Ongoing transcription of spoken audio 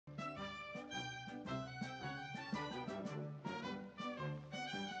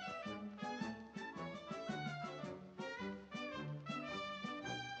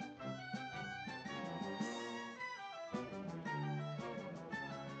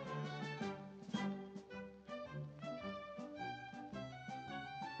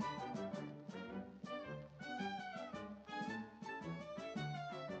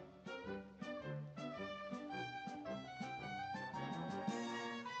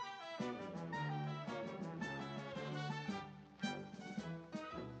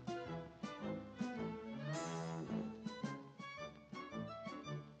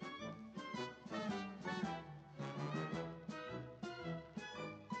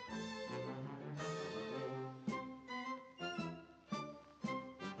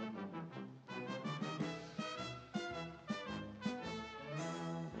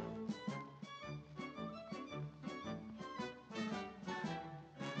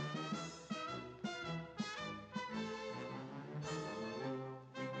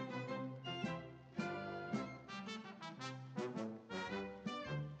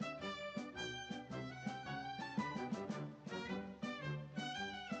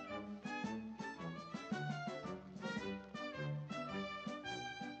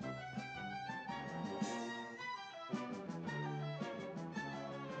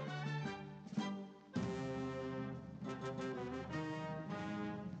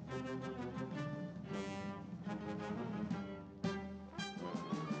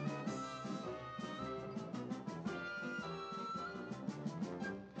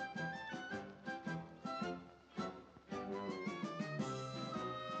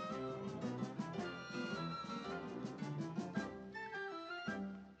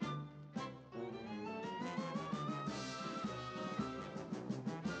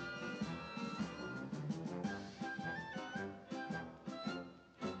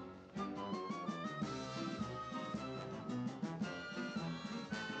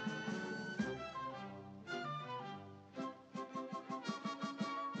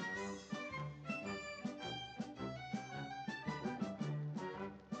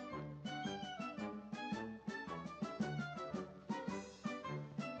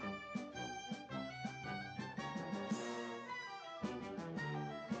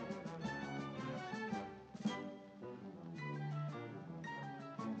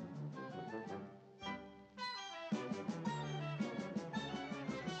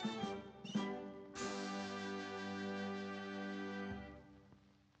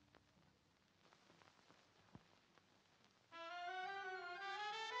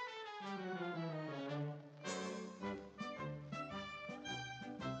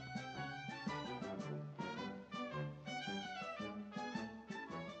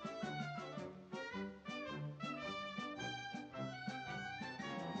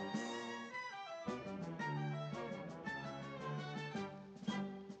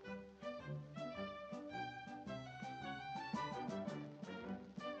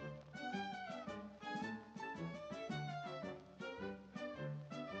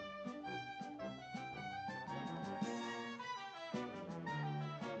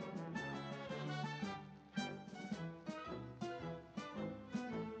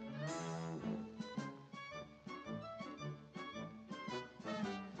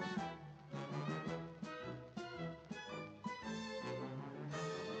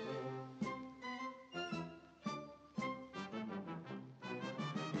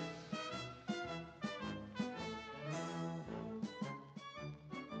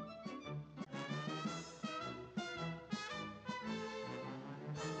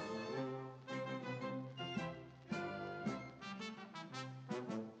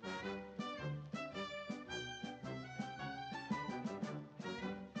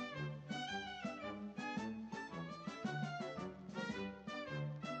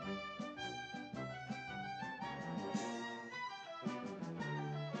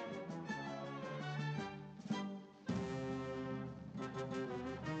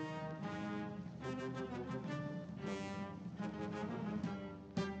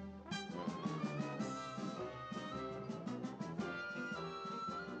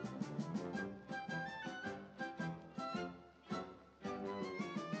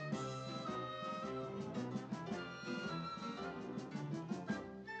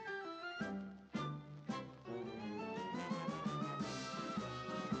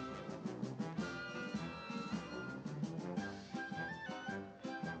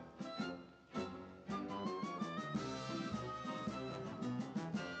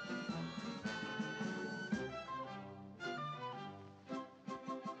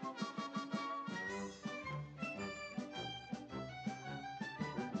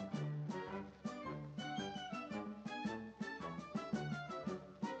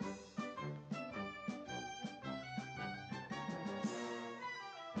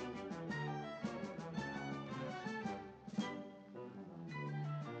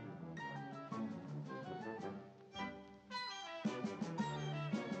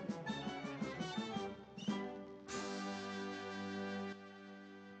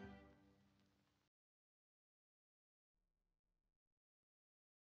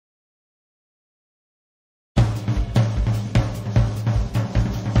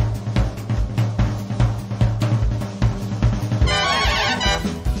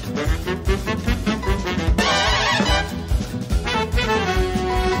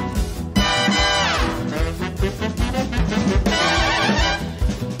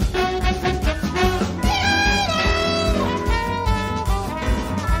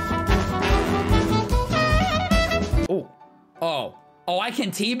Oh, I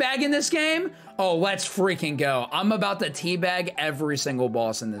can teabag in this game? Oh, let's freaking go. I'm about to teabag every single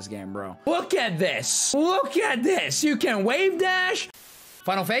boss in this game, bro. Look at this. Look at this. You can wave dash.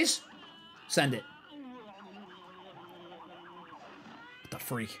 Final phase? Send it. What the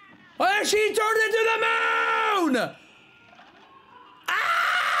freak? Oh, she turned into the moon!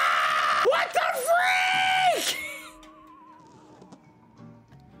 Ah! What the freak?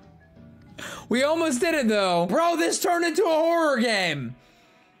 We almost did it, though. Bro, this turned into a horror game.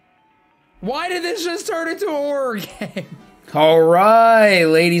 Why did this just turn into a horror game? All right,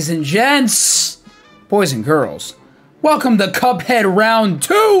 ladies and gents, boys and girls, welcome to Cuphead Round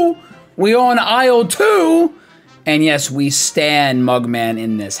 2. We on aisle 2. And yes, we stand Mugman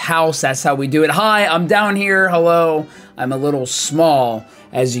in this house. That's how we do it. Hi, I'm down here. Hello. I'm a little small,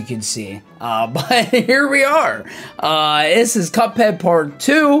 as you can see. But here we are. This is Cuphead Part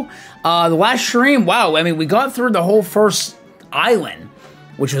 2. The last stream, wow, I mean, we got through the whole first island,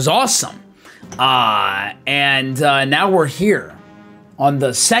 which was awesome. And now we're here on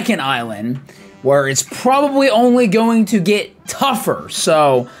the second island, where it's probably only going to get tougher.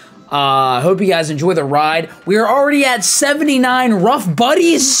 So, hope you guys enjoy the ride. We are already at 79 rough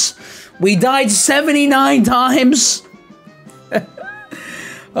buddies. We died 79 times.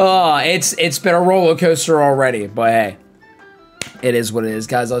 It's been a roller coaster already, but hey, it is what it is,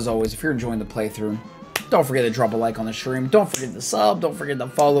 guys. As always, if you're enjoying the playthrough, don't forget to drop a like on the stream. Don't forget to sub. Don't forget to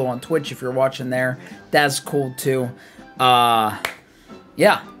follow on Twitch if you're watching there. That's cool too.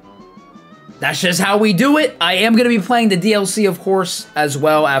 Yeah. That's just how we do it. I am going to be playing the DLC, of course, as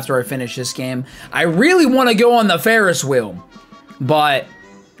well after I finish this game. I really want to go on the Ferris wheel, but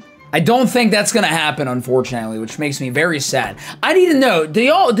I don't think that's gonna happen, unfortunately, which makes me very sad. I need to know, do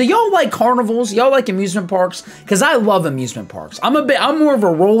y'all like carnivals? Y'all like amusement parks? Because I love amusement parks. I'm more of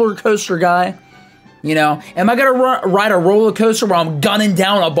a roller coaster guy. You know, am I gonna ride a roller coaster where I'm gunning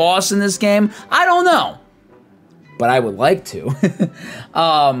down a boss in this game? I don't know, but I would like to.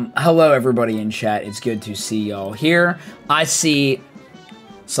 Hello, everybody in chat. It's good to see y'all here. I see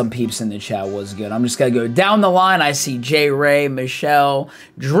some peeps in the chat. Was good. I'm just gonna go down the line. I see J. Ray, Michelle,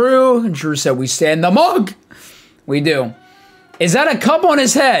 Drew. Drew said we stand the mug. We do. Is that a cup on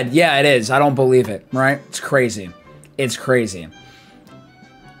his head? Yeah, it is. I don't believe it. Right? It's crazy. It's crazy.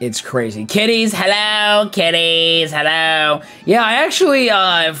 It's crazy. Kitties, hello. Kitties, hello. Yeah, I actually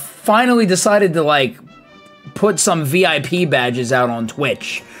finally decided to, like, put some VIP badges out on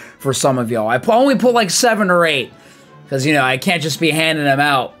Twitch for some of y'all. I only put, like, 7 or 8. Because, you know, I can't just be handing them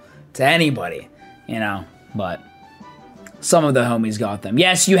out to anybody, you know. But some of the homies got them.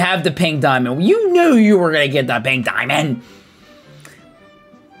 Yes, you have the pink diamond. You knew you were going to get the pink diamond.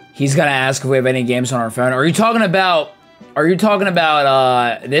 He's going to ask if we have any games on our phone. Are you talking about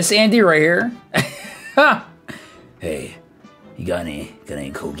this Andy right here? Hey, you got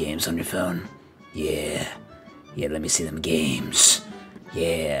any cool games on your phone? Yeah, let me see them games.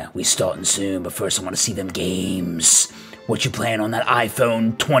 Yeah, we starting soon, but first I want to see them games. What you playing on that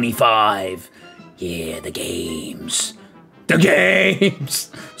iPhone 25? Yeah, the games. The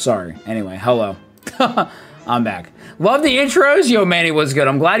games! Sorry, anyway, hello. I'm back. Love the intros. Yo, Manny, what's good?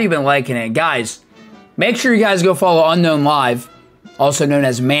 I'm glad you've been liking it. Guys, make sure you guys go follow Unknown Live, also known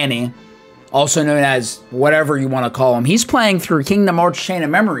as Manny, also known as whatever you want to call him. He's playing through Kingdom Hearts Chain of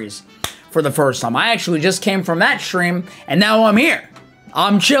Memories for the first time. I actually just came from that stream, and now I'm here.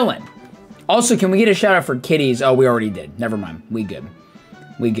 I'm chilling. Also, can we get a shout out for kitties? Oh, we already did. Never mind. We good.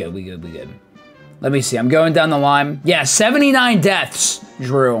 We good. Let me see. I'm going down the line. Yeah, 79 deaths,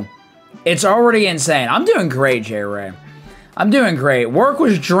 Drew. It's already insane. I'm doing great, J-Ray. I'm doing great. Work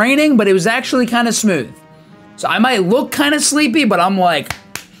was draining, but it was actually kind of smooth. So I might look kind of sleepy, but I'm like,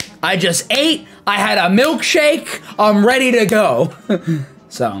 I just ate. I had a milkshake. I'm ready to go.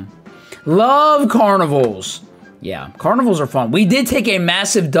 So, love carnivals. Yeah, carnivals are fun. We did take a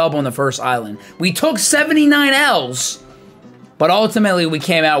massive dub on the first island. We took 79 L's, but ultimately we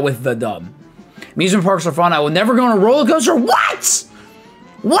came out with the dub. Amusement parks are fun. I will never go on a roller coaster. What?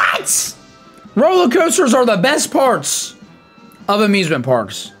 What? Roller coasters are the best parts of amusement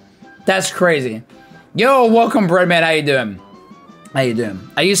parks. That's crazy. Yo, welcome, Breadman. How you doing? How you doing?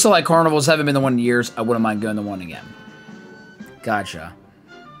 I used to like carnivals. Haven't been to one in years. I wouldn't mind going to one again. Gotcha.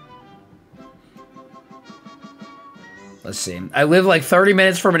 Let's see. I live like 30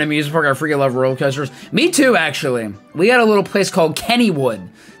 minutes from an amusement park. I freaking love roller coasters. Me too, actually. We got a little place called Kennywood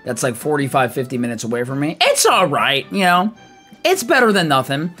that's like 45, 50 minutes away from me. It's all right, you know. It's better than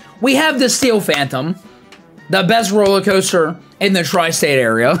nothing. We have the Steel Phantom, the best roller coaster in the tri-state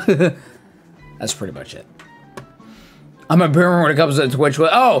area. That's pretty much it. I'm a boomer when it comes to Twitch.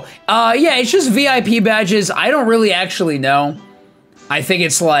 Oh, yeah, it's just VIP badges. I don't really actually know. I think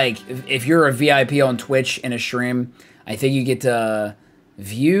it's like, if you're a VIP on Twitch in a stream, I think you get to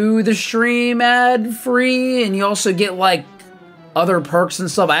view the stream ad-free, and you also get, like, other perks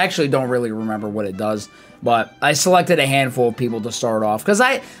and stuff. I actually don't really remember what it does, but I selected a handful of people to start off, because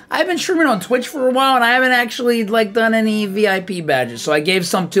I've been streaming on Twitch for a while, and I haven't actually, like, done any VIP badges, so I gave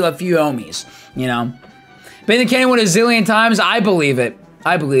some to a few homies, you know? Been to Kennywood a zillion times. I believe it.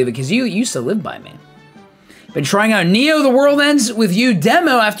 I believe it, because you used to live by me. Been trying out Neo The World Ends with You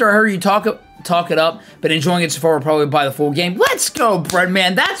demo after I heard you talk it up. Been enjoying it so far. We'll probably buy the full game. Let's go,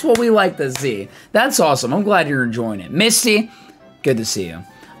 Breadman. That's what we like to see. That's awesome. I'm glad you're enjoying it. Misty, good to see you.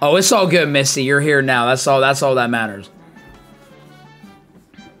 Oh, it's all good, Misty. You're here now. That's all that matters.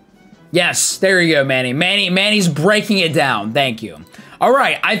 Yes, there you go, Manny. Manny's breaking it down. Thank you. All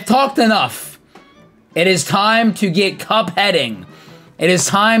right, I've talked enough. It is time to get cup heading. It is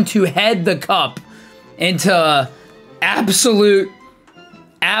time to head the cup into absolute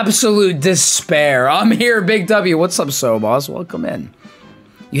despair. I'm here, Big W. What's up, Boss? Welcome in.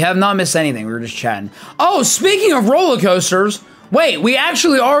 You have not missed anything. We were just chatting. Oh, speaking of roller coasters, wait, we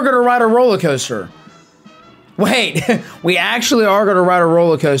actually are going to ride a roller coaster. Wait, we actually are going to ride a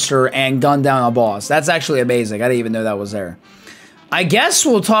roller coaster and gun down a boss. That's actually amazing. I didn't even know that was there. I guess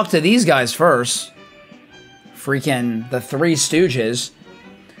we'll talk to these guys first. Freaking the Three Stooges.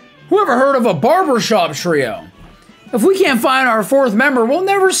 Who ever heard of a barbershop trio? If we can't find our fourth member, we'll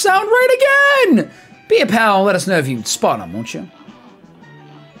never sound right again! Be a pal and let us know if you spot him, won't you?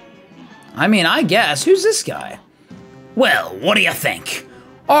 I mean, I guess. Who's this guy? Well, what do you think?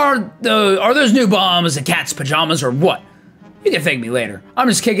 Are those new bombs the cat's pajamas or what? You can thank me later. I'm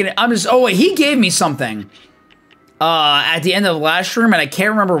just kicking it. Oh, wait, he gave me something. At the end of the last stream, and I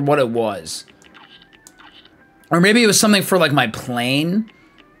can't remember what it was. Or maybe it was something for, like, my plane.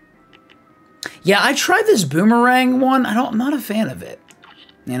 Yeah, I tried this boomerang one. I'm not a fan of it.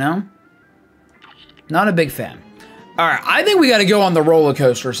 You know? Not a big fan. Alright, I think we gotta go on the roller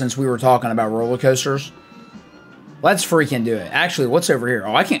coaster since we were talking about roller coasters. Let's freaking do it. Actually, what's over here?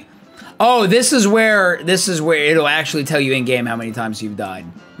 Oh, I can't... Oh, this is where it'll actually tell you in-game how many times you've died.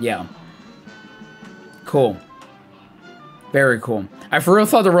 Yeah. Cool. Very cool. I for real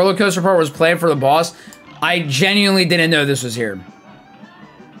thought the roller coaster part was planned for the boss. I genuinely didn't know this was here.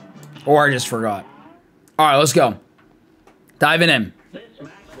 Or I just forgot. Alright, let's go. Diving in.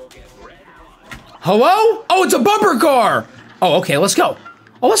 Hello? Oh, it's a bumper car! Oh, okay, let's go.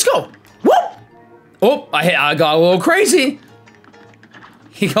 Oh, let's go. Whoop! Oh, I got a little crazy.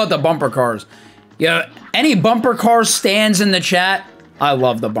 He got the bumper cars. Yeah, any bumper car stands in the chat? I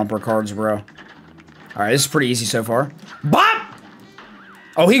love the bumper cars, bro. Alright, this is pretty easy so far. Bop!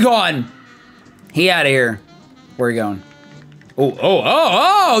 Oh, he gone. He out of here. Where are you going?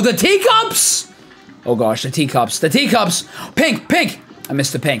 Oh, the teacups! Oh gosh, the teacups. The teacups! Pink, pink! I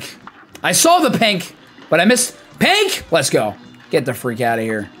missed the pink. I saw the pink, but I missed pink! Let's go. Get the freak out of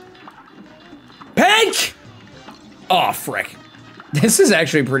here. Pink! Oh, frick. This is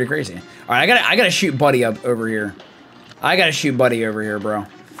actually pretty crazy. Alright, I gotta shoot Buddy up over here. I gotta shoot Buddy over here, bro.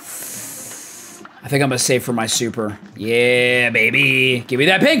 I think I'm gonna save for my super. Yeah, baby. Give me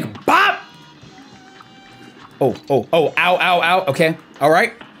that pink. Bop! Oh, ow, ow, ow. Okay.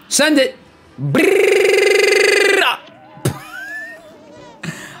 Alright. Send it.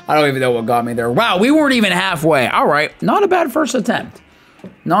 I don't even know what got me there. Wow, we weren't even halfway. Alright. Not a bad first attempt.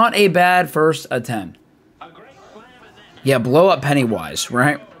 Not a bad first attempt. Yeah, blow up Pennywise,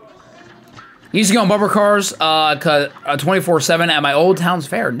 right? Used to go on bumper cars 24/7 at my old town's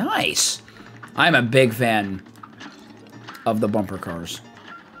fair. Nice. I'm a big fan of the bumper cars.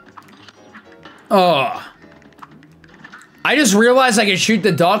 Oh. I just realized I can shoot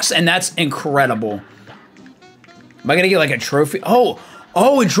the ducks, and that's incredible. Am I gonna get like a trophy? Oh,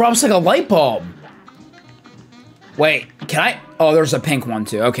 it drops like a light bulb. Wait, can I? Oh, there's a pink one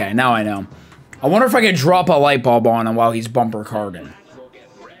too. Okay, now I know. I wonder if I could drop a light bulb on him while he's bumper carding.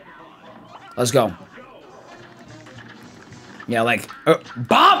 Let's go. Yeah, like,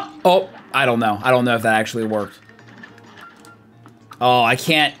 bop! Oh, I don't know. I don't know if that actually worked. Oh, I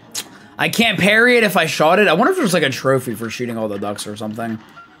can't parry it if I shot it. I wonder if there's like a trophy for shooting all the ducks or something.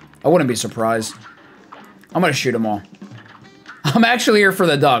 I wouldn't be surprised. I'm gonna shoot them all. I'm actually here for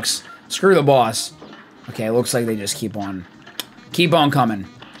the ducks. Screw the boss. Okay, it looks like they just keep on coming.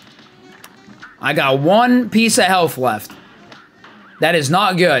 I got one piece of health left. That is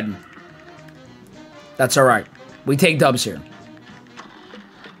not good. That's alright. We take dubs here.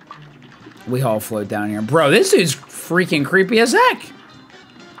 We all float down here. Bro, this dude's freaking creepy as heck.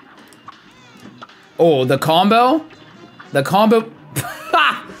 Oh, the combo? The combo.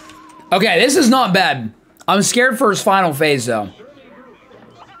 Okay, this is not bad. I'm scared for his final phase, though.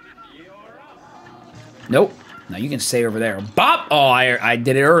 Nope. No, you can stay over there. Bop! Oh, I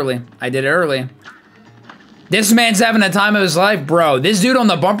did it early. I did it early. This man's having the time of his life. Bro, this dude on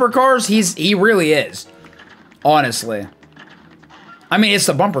the bumper cars, he really is. Honestly. I mean, it's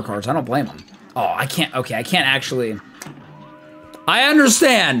the bumper cars. I don't blame him. Oh, I can't. Okay, I can't actually. I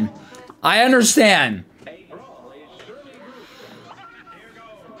understand. I understand.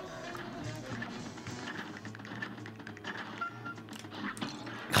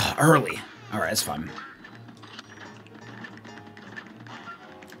 Oh, early. All right, that's fine.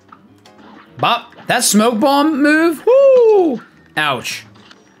 Bop. That smoke bomb move. Woo! Ouch.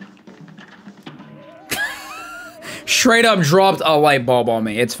 Straight up dropped a light bulb on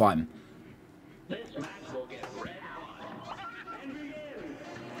me. It's fine.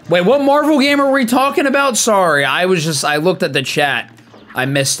 Wait, what Marvel game are we talking about? Sorry, I looked at the chat. I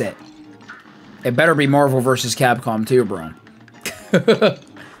missed it. It better be Marvel vs. Capcom 2, bro.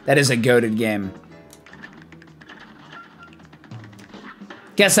 That is a goated game.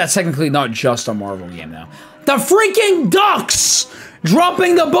 Guess that's technically not just a Marvel game, though. The freaking ducks!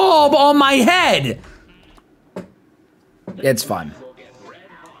 Dropping the bulb on my head! It's fine.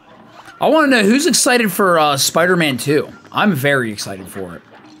 I want to know who's excited for Spider-Man 2. I'm very excited for it.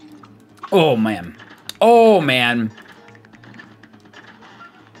 Oh, man. Oh, man.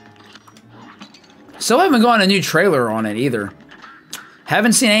 Still haven't gotten a new trailer on it, either.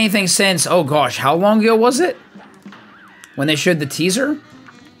 Haven't seen anything since, oh gosh, how long ago was it? When they showed the teaser?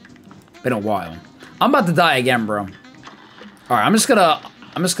 Been a while. I'm about to die again, bro. Alright, I'm just gonna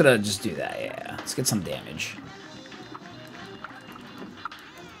just do that, yeah. Let's get some damage.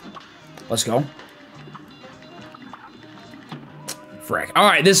 Let's go. Frick.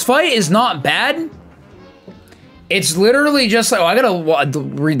 Alright, this fight is not bad. It's literally just like... Oh, I gotta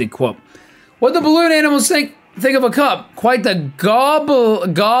read the quote. What the balloon animals think of a cup? Quite the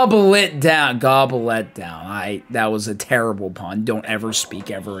gobble it down. Gobble it down. That was a terrible pun. Don't ever speak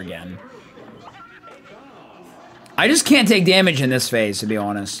ever again. I just can't take damage in this phase, to be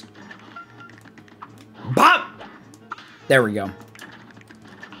honest. Bop! There we go.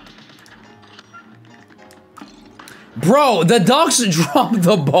 Bro, the Ducks dropped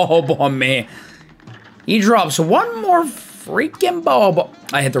the bulb on me. He drops one more freaking bulb.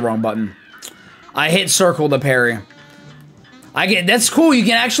 I hit the wrong button. I hit circle to parry. That's cool. You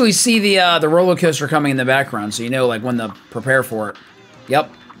can actually see the roller coaster coming in the background, so you know like when to prepare for it.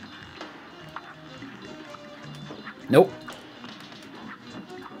 Yep. Nope.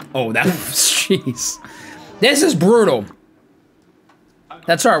 Oh, that jeez. This is brutal.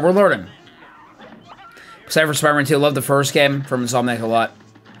 That's alright, we're learning. Except for Spider-Man 2, love the first game from Insomniac a lot.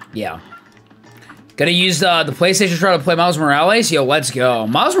 Yeah. Gonna use the PlayStation Store to play Miles Morales? Yo, let's go.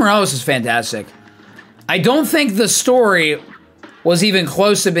 Miles Morales is fantastic. I don't think the story was even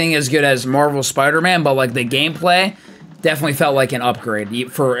close to being as good as Marvel Spider-Man, but like the gameplay definitely felt like an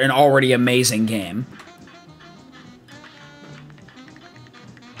upgrade for an already amazing game.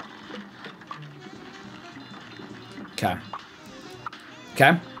 Okay.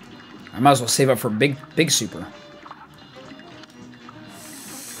 Okay. I might as well save up for big super.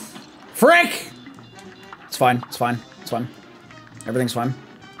 Frick! It's fine. It's fine. It's fine. Everything's fine.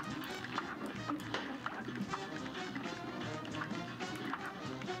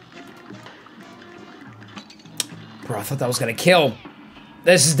 Bro, I thought that was gonna kill.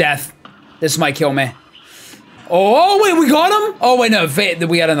 This is death. This might kill me. Oh, wait, we got him? Oh, wait, no.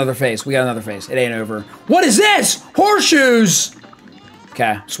 We got another phase. We got another phase. It ain't over. What is this? Horseshoes!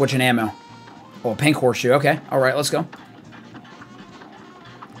 Okay, switching ammo. Oh, pink horseshoe. Okay, all right, let's go.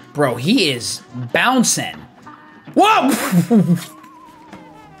 Bro, he is bouncing. Whoa!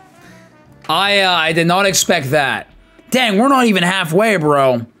 I did not expect that. Dang, we're not even halfway,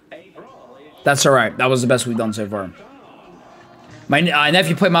 bro. That's all right. That was the best we've done so far. My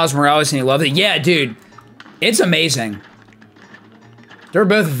nephew played Miles Morales and he loved it. Yeah, dude. It's amazing. They're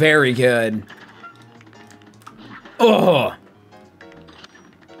both very good. Oh.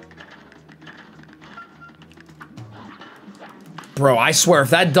 Bro, I swear,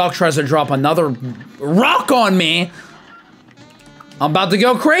 if that duck tries to drop another rock on me, I'm about to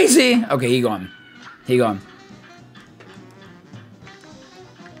go crazy. Okay, he gone. He gone.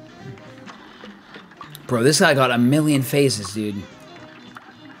 Bro, this guy got a million phases, dude.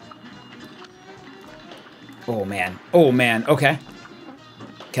 Oh, man. Oh, man. Okay.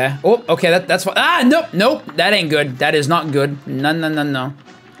 Okay. Oh, okay. That's fine. Ah, nope. Nope. That ain't good. That is not good. No, no, no, no.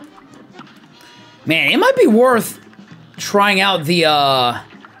 Man, it might be worth trying out the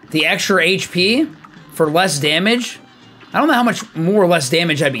extra HP for less damage. I don't know how much more or less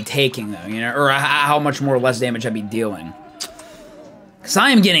damage I'd be taking, though, you know, or how much more or less damage I'd be dealing. Because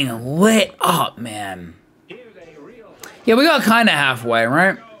I am getting lit up, man. Yeah, we got kind of halfway,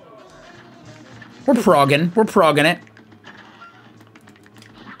 right? We're progging. We're progging it.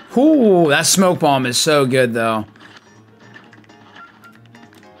 Ooh, that smoke bomb is so good, though.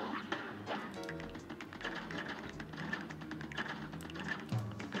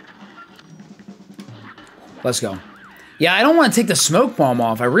 Let's go. Yeah, I don't want to take the smoke bomb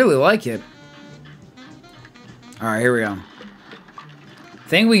off. I really like it. All right, here we go. I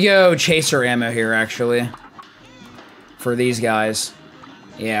think we go chaser ammo here, actually. For these guys.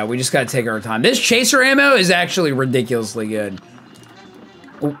 Yeah, we just gotta take our time. This chaser ammo is actually ridiculously good.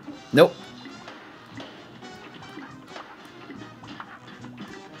 Oh, nope.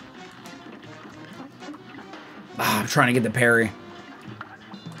 Ah, I'm trying to get the parry.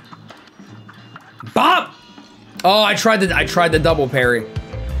 Bop! Oh, I tried the double parry.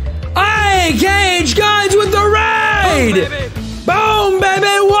 Hey, Cage Guys with the raid! Boom,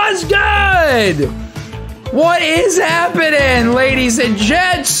 baby, what's good? What is happening, ladies and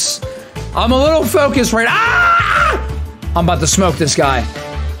gents? I'm a little focused right now. Ah! I'm about to smoke this guy.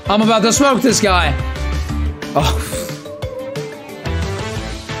 I'm about to smoke this guy. Oh.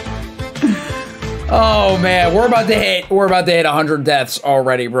 Oh man, we're about to hit 100 deaths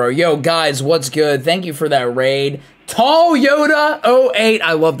already, bro. Yo, guys, what's good? Thank you for that raid. Tall Yoda 08.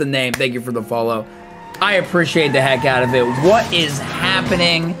 I love the name. Thank you for the follow. I appreciate the heck out of it. What is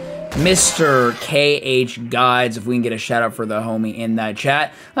happening? Mr. KH Guides, if we can get a shout out for the homie in that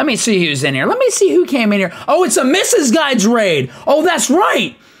chat. Let me see who's in here. Let me see who came in here. Oh, it's a Mrs. Guides raid. Oh, that's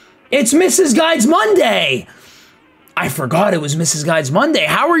right. It's Mrs. Guides Monday. I forgot it was Mrs. Guides Monday.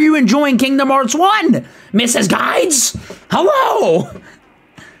 How are you enjoying Kingdom Hearts 1? Mrs. Guides? Hello!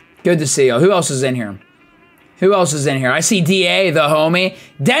 Good to see you. Who else is in here? Who else is in here? I see DA, the homie.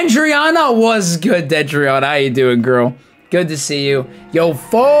 Dendriana was good, Dendriana. How you doing, girl? Good to see you. Yo,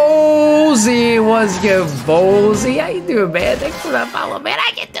 Folsey was good. Folsey, how you doing, man? Thanks for that follow, man.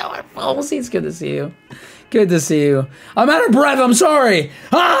 How you doing, Folsey? It's good to see you. Good to see you. I'm out of breath. I'm sorry.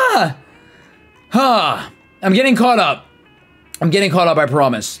 Ah! Ah! I'm getting caught up. I'm getting caught up, I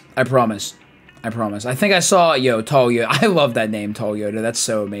promise. I promise. I promise. I think I saw, yo, Tall Yoda. I love that name, Tall Yoda. That's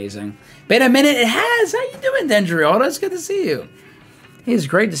so amazing. Been a minute, it has. How you doing, Dendriana? It's good to see you. It's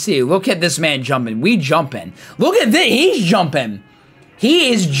great to see you. Look at this man jumping. We jumping. Look at this. He's jumping.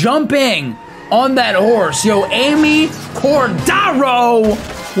 He is jumping on that horse. Yo, Amy Cordaro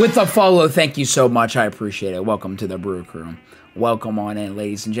with the follow. Thank you so much. I appreciate it. Welcome to the Brew Crew. Welcome on in,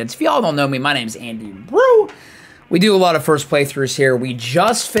 ladies and gents. If y'all don't know me, my name's Andy Brew. We do a lot of first playthroughs here. We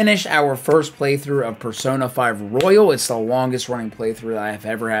just finished our first playthrough of Persona 5 Royal. It's the longest running playthrough that I have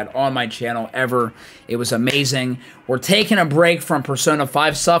ever had on my channel, ever. It was amazing. We're taking a break from Persona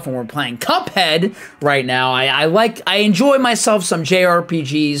 5 stuff, and we're playing Cuphead right now. I enjoy myself some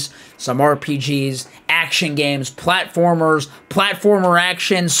JRPGs, some RPGs, action games, platformers, platformer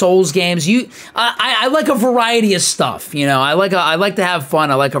action, Souls games. I like a variety of stuff. You know, I like to have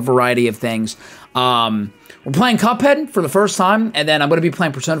fun. I like a variety of things. We're playing Cuphead for the first time, and then I'm going to be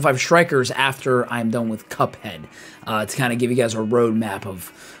playing Persona 5 Strikers after I'm done with Cuphead, to kind of give you guys a roadmap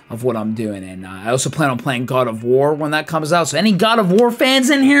of what I'm doing. And I also plan on playing God of War when that comes out. So any God of War fans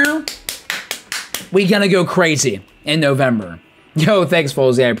in here? We gonna go crazy in November. Yo, thanks,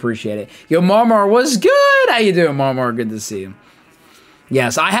 Folsey. I appreciate it. Yo, Marmar was good. How you doing, Marmar? Good to see you.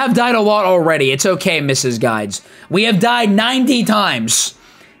 Yes, I have died a lot already. It's okay, Mrs. Guides. We have died 90 times.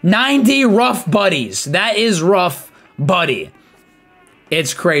 90 rough buddies. That is rough, buddy.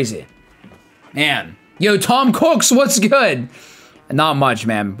 It's crazy. Man. Yo, Tom Cooks, what's good? Not much,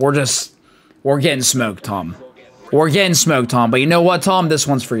 man. We're getting smoked, Tom. We're getting smoked, Tom. But you know what, Tom? This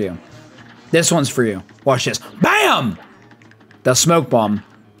one's for you. This one's for you. Watch this. BAM! The smoke bomb.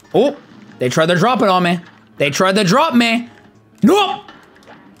 Oh, they tried to drop it on me. They tried to drop me. Nope.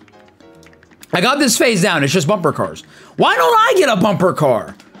 I got this phase down. It's just bumper cars. Why don't I get a bumper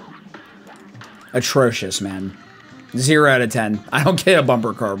car? Atrocious, man. 0 out of 10. I don't get a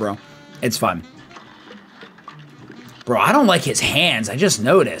bumper car, bro. It's fun. Bro, I don't like his hands. I just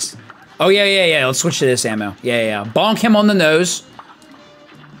noticed. Oh, yeah. Let's switch to this ammo. Yeah. Bonk him on the nose.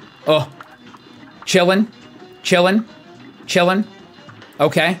 Oh. Chilling.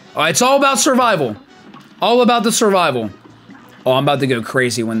 Okay. Oh, it's all about survival. All about the survival. Oh, I'm about to go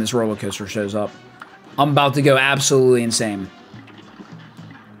crazy when this roller coaster shows up. I'm about to go absolutely insane.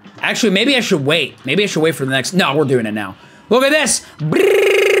 Actually, maybe I should wait. Maybe I should wait for the next... No, we're doing it now. Look at this.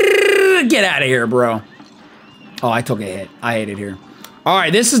 Get out of here, bro. Oh, I took a hit. I hate it here. All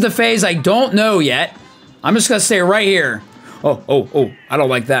right, this is the phase I don't know yet. I'm just going to stay right here. Oh. I don't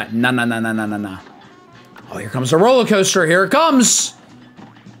like that. No. Oh, here comes the roller coaster. Here it comes.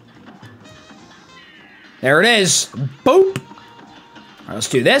 There it is. Boop. All right, let's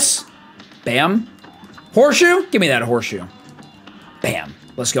do this. Bam. Horseshoe? Give me that horseshoe. Bam.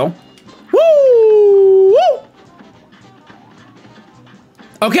 Let's go. Woo! Woo!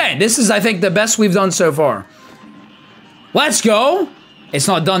 Okay, this is, I think, the best we've done so far. Let's go. It's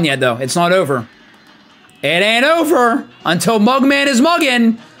not done yet, though. It's not over. It ain't over until Mugman is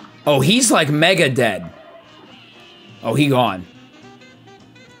mugging. Oh, he's like mega dead. Oh, he gone.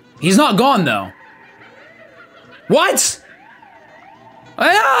 He's not gone, though. What?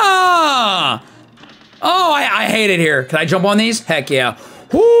 Ah! Oh, I hate it here. Can I jump on these? Heck yeah.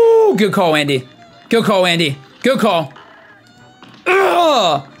 Woo! Good call, Andy. Good call, Andy. Good call.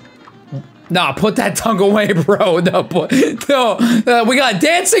 Ugh! Nah, put that tongue away, bro. No, we got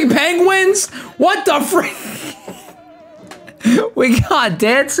dancing penguins? What the frick? We got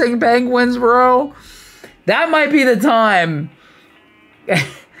dancing penguins, bro. That might be the time.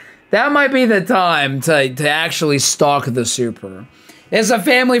 That might be the time to actually stalk the super. It's a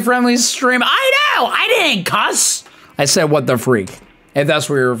family-friendly stream. I know! I didn't cuss! I said, what the freak? If that's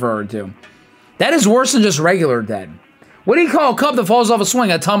what you're referring to. That is worse than just regular dead. What do you call a cup that falls off a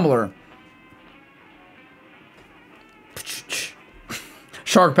swing? A tumbler.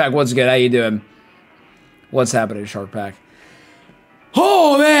 Shark Pack, what's good? How you doing? What's happening, Shark Pack?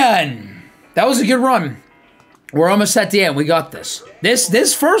 Oh, man! That was a good run. We're almost at the end. We got this.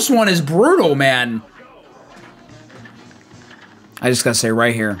 This first one is brutal, man. I just gotta say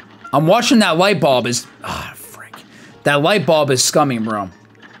right here. I'm watching that light bulb is... Ah, frick. That light bulb is scummy, bro.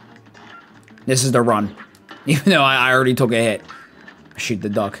 This is the run. Even though I already took a hit. Shoot the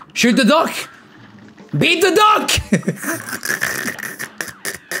duck. Shoot the duck! Beat the duck!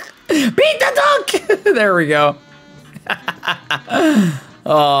 Beat the duck! There we go.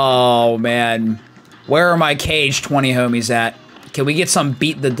 Oh, man. Where are my Cage 20 homies at? Can we get some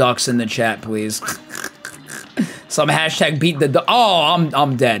beat the ducks in the chat, please? Some hashtag beat the duck. Oh,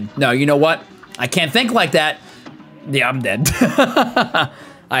 I'm dead. No, you know what? I can't think like that. Yeah, I'm dead.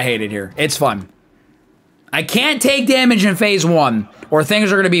 I hate it here. It's fun. I can't take damage in phase 1, or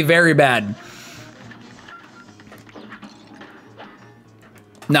things are going to be very bad.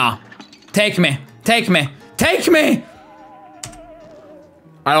 Nah. Take me. Take me. Take me!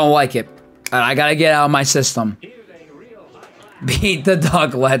 I don't like it. I gotta get out of my system. Beat the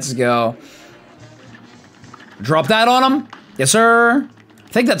duck. Let's go. Drop that on him. Yes, sir. I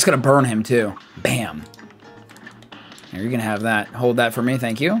think that's gonna burn him, too. Bam. Here, you're gonna have that. Hold that for me.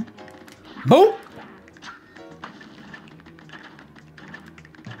 Thank you. Boop!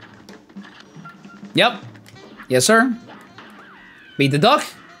 Yep. Yes, sir. Beat the duck.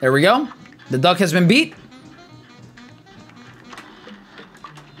 There we go. The duck has been beat.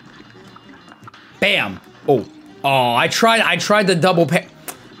 Bam. Oh. Oh, I tried the double pay.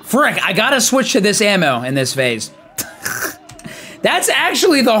 Frick, I gotta switch to this ammo in this phase. That's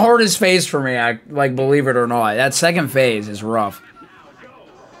actually the hardest phase for me, like, believe it or not. That second phase is rough.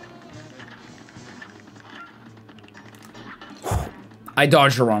 I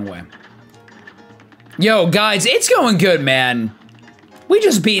dodged the wrong way. Yo, guys, it's going good, man. We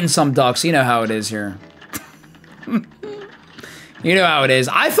just beating some ducks. You know how it is here. You know how it is.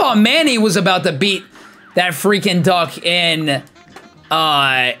 I thought Manny was about to beat that freaking duck in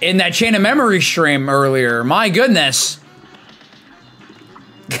that Chain of Memory stream earlier. My goodness.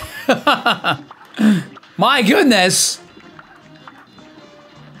 My goodness.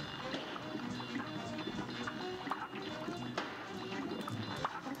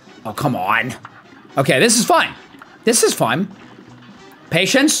 Oh, come on. Okay, this is fine. This is fine.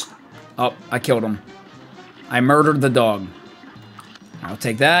 Patience. Oh, I killed him. I murdered the dog. I'll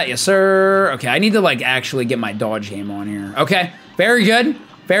take that. Yes, sir. Okay, I need to, like, actually get my dodge game on here. Okay, very good.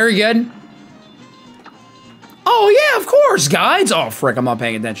 Very good. Oh, yeah, of course, guys. Oh, frick, I'm not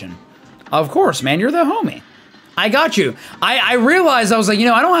paying attention. Of course, man, you're the homie. I got you. I realized, I was like, you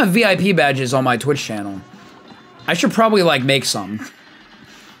know, I don't have VIP badges on my Twitch channel. I should probably, like, make some.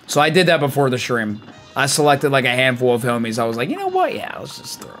 So I did that before the stream. I selected, like, a handful of homies. I was like, you know what? Yeah, let's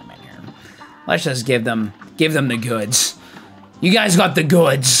just throw them in here. Let's just give them the goods. You guys got the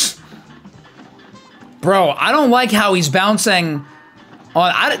goods. Bro, I don't like how he's bouncing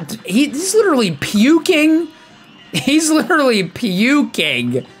on... he's literally puking. He's literally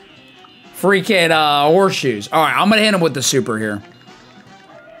puking freaking horseshoes. All right, I'm going to hit him with the super here.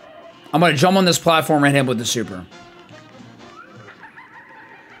 I'm going to jump on this platform and hit him with the super.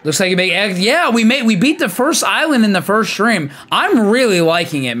 Looks like you make... Yeah, we beat the first island in the first stream. I'm really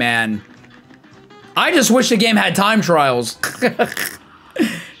liking it, man. I just wish the game had time trials.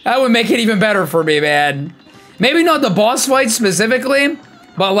 That would make it even better for me, man. Maybe not the boss fights specifically,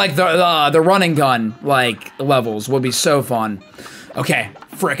 but like the run and gun like levels would be so fun. Okay,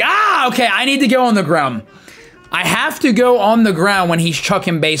 frick. Ah, okay, I need to go on the ground. I have to go on the ground when he's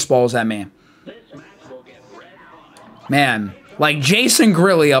chucking baseballs at me. Man, like Jason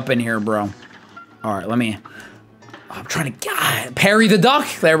Grilly up in here, bro. All right, let me... I'm trying to... parry the duck.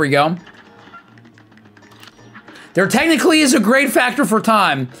 There we go. There technically is a great factor for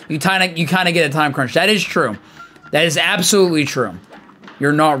time. You kind of get a time crunch. That is true. That is absolutely true.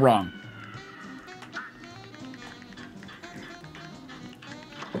 You're not wrong.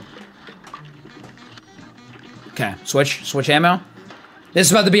 Okay, switch ammo. This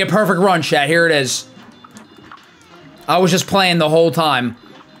is about to be a perfect run, chat. Here it is. I was just playing the whole time.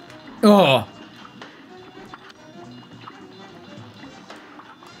 Ugh.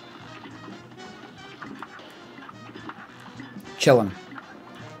 Chillin'.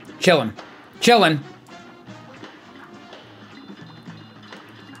 Chillin'. Chillin'.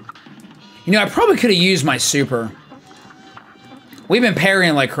 You know, I probably could have used my super. We've been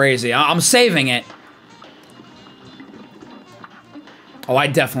parrying like crazy. I'm saving it. Oh, I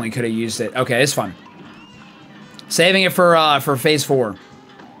definitely could have used it. Okay, it's fun. Saving it for phase 4.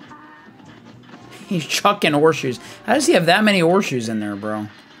 He's chucking horseshoes. How does he have that many horseshoes in there, bro?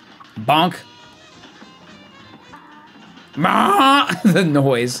 Bonk. The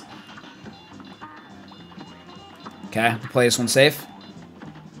noise. Okay, play this one safe.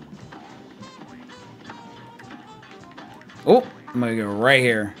 Oh, I'm gonna go right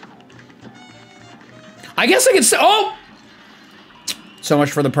here. I guess I could say, oh! So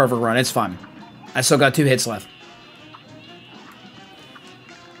much for the perfect run, it's fun. I still got 2 hits left.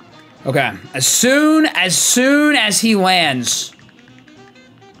 Okay. As soon as he lands,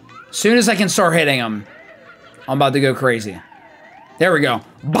 as soon as I can start hitting him, I'm about to go crazy. There we go.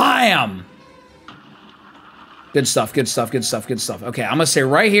 Bam! Good stuff, good stuff, good stuff, good stuff. Okay, I'm gonna stay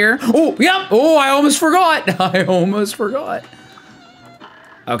right here. Oh, yep! Oh, I almost forgot. I almost forgot.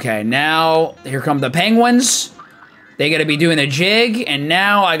 Okay, now, here come the penguins. They gotta be doing a jig, and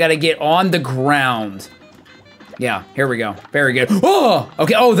now I gotta get on the ground. Yeah, here we go. Very good. Oh!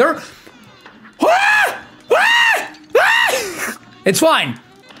 Okay, oh, they're... Ah! Ah! Ah! It's fine.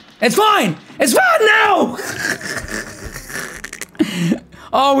 It's fine. It's fine now!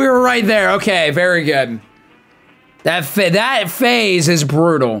 Oh, we were right there. Okay, very good. That phase is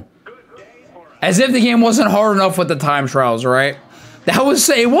brutal. As if the game wasn't hard enough with the time trials, right? It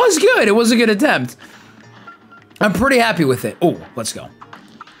was good. It was a good attempt. I'm pretty happy with it. Oh, let's go.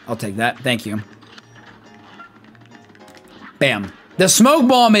 I'll take that. Thank you. Bam. The smoke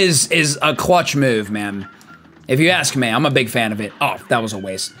bomb is a clutch move, man. If you ask me, I'm a big fan of it. Oh, that was a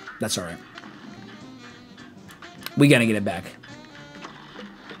waste. That's all right. We gotta get it back.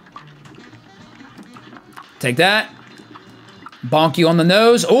 Take that. Bonk you on the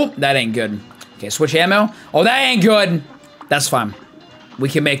nose. Oh, that ain't good. Okay, switch ammo. Oh, that ain't good. That's fine. We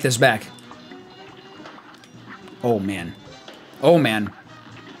can make this back. Oh, man. Oh, man.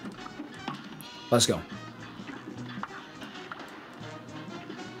 Let's go.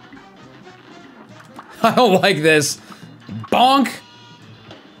 I don't like this. Bonk.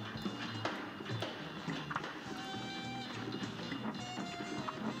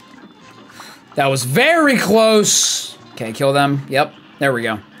 That was very close. Okay, kill them. Yep, there we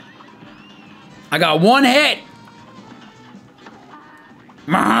go. I got 1 hit.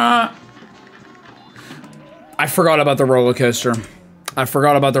 I forgot about the roller coaster. I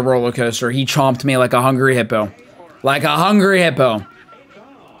forgot about the roller coaster. He chomped me like a hungry hippo. Like a hungry hippo.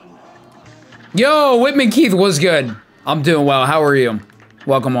 Yo, Whitman Keith, what's good? I'm doing well. How are you?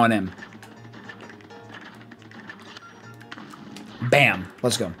 Welcome on in. Bam.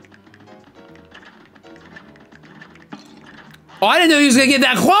 Let's go. Oh, I didn't know he was gonna get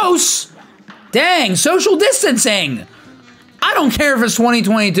that close. Dang, social distancing. I don't care if it's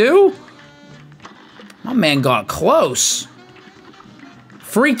 2022. My man got close.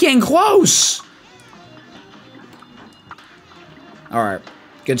 Freaking close. All right,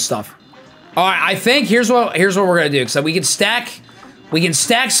 good stuff. All right, I think here's what we're gonna do. So we can stack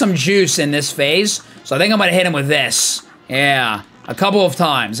some juice in this phase. So I think I'm gonna hit him with this. Yeah, a couple of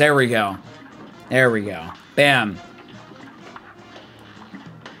times. There we go. There we go. Bam.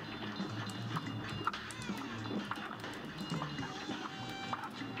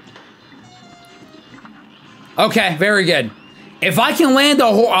 Okay, very good. If I can land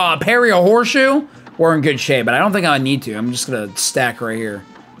a parry a horseshoe, we're in good shape. But I don't think I need to. I'm just gonna stack right here.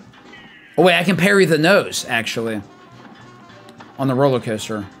 Oh wait, I can parry the nose actually on the roller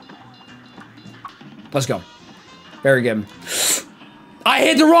coaster. Let's go. Very good. I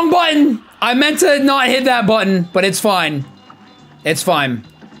hit the wrong button. I meant to not hit that button, but it's fine. It's fine.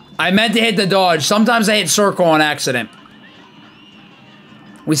 I meant to hit the dodge. Sometimes I hit circle on accident.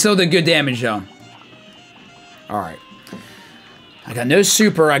 We still did good damage though. All right. I got no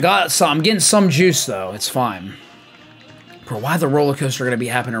super. I'm getting some juice though. It's fine. Bro, why the roller coaster gonna be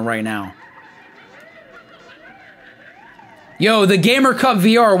happening right now? Yo, the Gamer Cup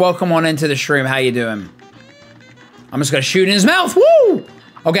VR, welcome on into the stream. How you doing? I'm just gonna shoot in his mouth. Woo!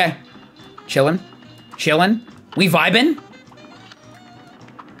 Okay. Chilling. Chilling. We vibing.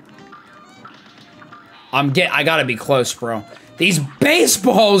 I gotta be close, bro. These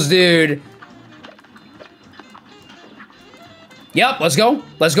baseballs, dude. Yep, let's go.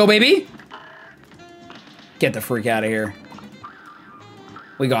 Let's go, baby. Get the freak out of here.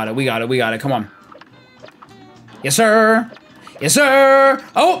 We got it, we got it, we got it. Come on. Yes, sir. Yes, sir.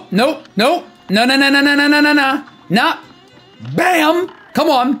 Oh, nope, nope. No, no, no, no, no, no, no, no, no. No. Bam. Come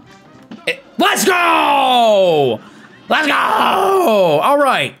on. Let's go. Let's go. All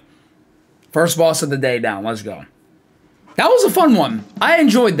right. First boss of the day down. Let's go. That was a fun one. I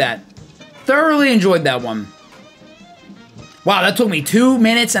enjoyed that. Thoroughly enjoyed that one. Wow, that took me 2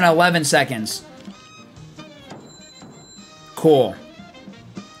 minutes and 11 seconds. Cool.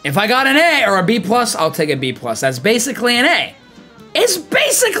 If I got an A or a B+, I'll take a B+. That's basically an A. It's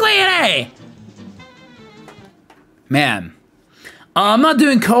basically an A. Man. I'm not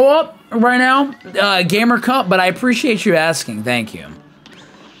doing co-op right now, Gamer Cup, but I appreciate you asking. Thank you.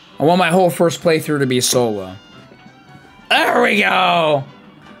 I want my whole first playthrough to be solo. There we go.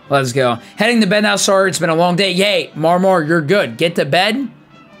 Let's go. Heading to bed now. Sorry, it's been a long day. Yay, Marmor, you're good. Get to bed.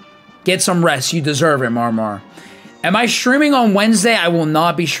 Get some rest. You deserve it, Marmar. Am I streaming on Wednesday? I will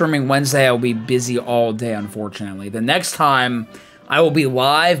not be streaming Wednesday. I will be busy all day, unfortunately. The next time I will be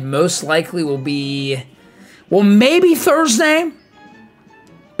live, most likely will be, well, maybe Thursday,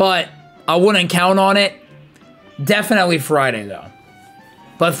 but I wouldn't count on it. Definitely Friday, though.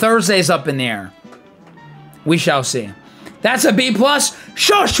 But Thursday's up in the air. We shall see. That's a B+.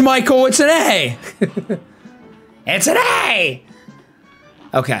 Shush, Michael, it's an A. It's an A.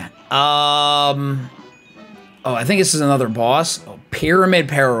 Okay. Oh, I think this is another boss. Oh, Pyramid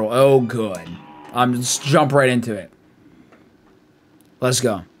Peril. Oh, good. Just jump right into it. Let's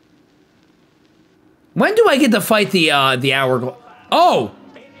go. When do I get to fight the hourglass? Oh!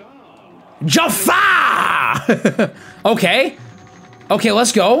 Jaffa! Okay. Okay,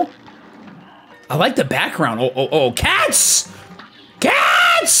 let's go. I like the background. Oh, cats!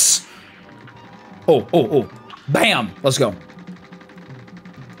 Cats! Oh. Bam! Let's go.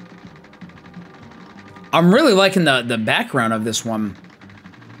 I'm really liking the background of this one.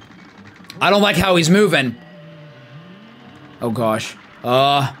 I don't like how he's moving. Oh, gosh.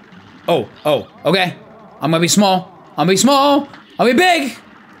 Oh, okay. I'm gonna be small. I'm gonna be small. I'll be big.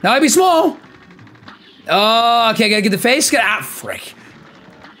 Now I'll be small. Oh, okay, I gotta get the face. Frick.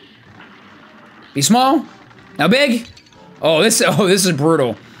 Be small. Now big. Oh, this is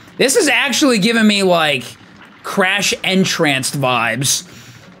brutal. This is actually giving me, like, Crash Entranced vibes.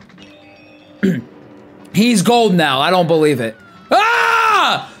 He's gold now. I don't believe it.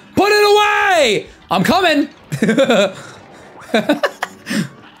 Ah! Put it away! I'm coming.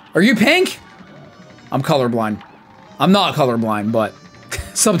 Are you pink? I'm colorblind. I'm not colorblind, but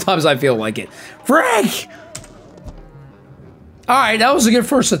sometimes I feel like it. Frick! Alright, that was a good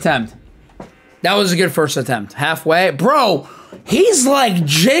first attempt. That was a good first attempt. Halfway. Bro, he's like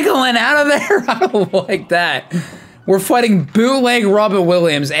jiggling out of there. I don't like that. We're fighting bootleg Robin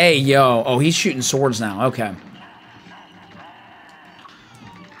Williams. Hey, yo. Oh, he's shooting swords now. Okay.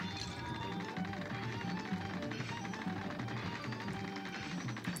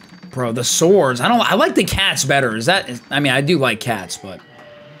 Bro, the swords. I like the cats better. I mean, I do like cats, but.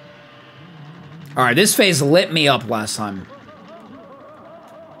 Alright, this phase lit me up last time.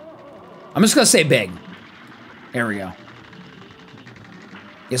 I'm just gonna say big. There we go.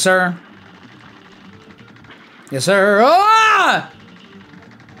 Yes, sir. Yes, sir. Ah!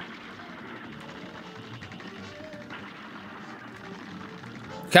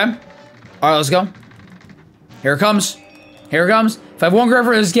 Okay. Alright, let's go. Here it comes. Here it comes. If I have one grip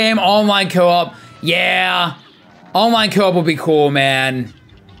for this game, online co-op. Yeah. Online co-op would be cool, man.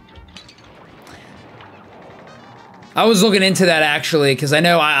 I was looking into that, actually, because I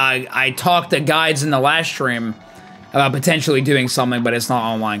know I talked to guides in the last stream about potentially doing something, but it's not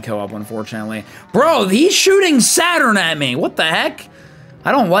online co-op, unfortunately. Bro, he's shooting Saturn at me. What the heck?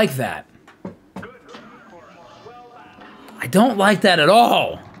 I don't like that. I don't like that at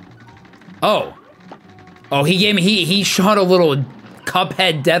all. Oh. Oh, he shot a little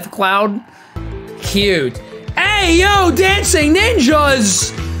Cuphead death cloud. Cute. Hey, yo, dancing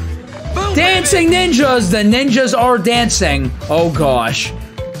ninjas! Dancing ninjas! The ninjas are dancing. Oh, gosh.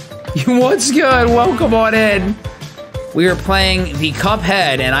 What's good? Welcome on in. We are playing the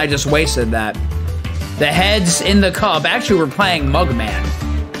Cuphead, and I just wasted that. The heads in the cup. Actually, we're playing Mugman.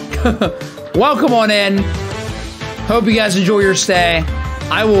 Welcome on in. Hope you guys enjoy your stay.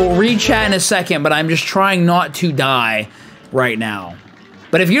 I will re-chat in a second, but I'm just trying not to die right now.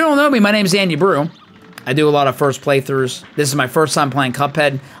 But if you don't know me, my name's Andy Brew. I do a lot of first playthroughs. This is my first time playing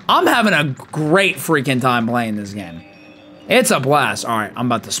Cuphead. I'm having a great freaking time playing this game. It's a blast. All right, I'm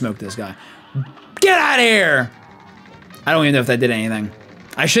about to smoke this guy. Get out of here! I don't even know if that did anything.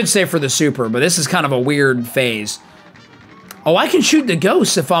 I should say for the super, but this is kind of a weird phase. Oh, I can shoot the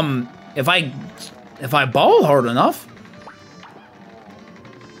ghosts if I ball hard enough.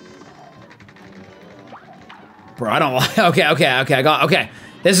 Bro, I don't like. Okay.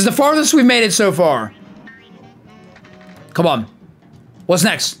 This is the farthest we've made it so far. Come on. What's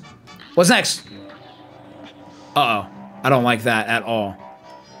next? What's next? Uh-oh. I don't like that at all.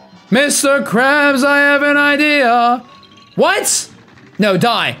 Mr. Krabs, I have an idea. What? No,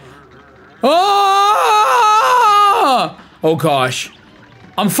 die. Oh! Oh, gosh.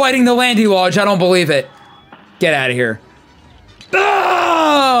 I'm fighting the Landy Lodge. I don't believe it. Get out of here.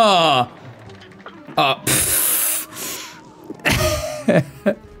 Ah!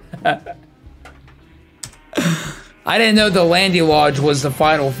 I didn't know the Landy Lodge was the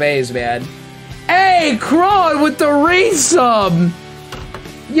final phase, man. Hey, Crawd with the resub!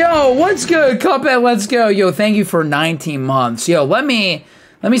 Yo, what's good, Cuphead? Let's go. Yo, thank you for 19 months. Yo, let me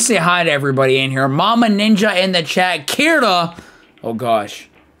say hi to everybody in here. Mama Ninja in the chat. Kirta! Oh, gosh.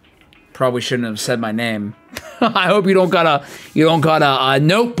 Probably shouldn't have said my name. I hope you don't got a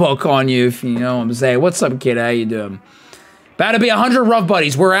notebook on you, if you know what I'm saying. What's up, kid? How you doing? About to be 100 rough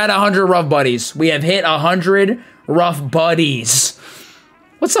buddies. We're at 100 rough buddies. We have hit 100 rough buddies.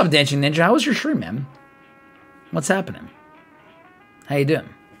 What's up, Dancing Ninja? How was your stream, man? What's happening? How you doing?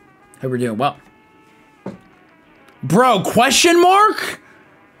 Hope you're doing well. Bro, question mark?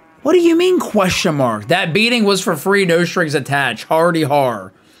 What do you mean question mark? That beating was for free, no strings attached. Hardy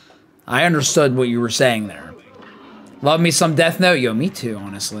har. I understood what you were saying there. Love me some Death Note? Yo, me too,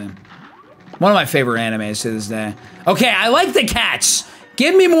 honestly. One of my favorite animes to this day. Okay, I like the cats.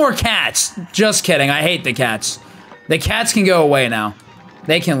 Give me more cats. Just kidding, I hate the cats. The cats can go away now.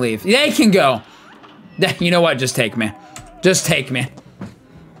 They can leave. They can go. You know what? Just take me. Just take me.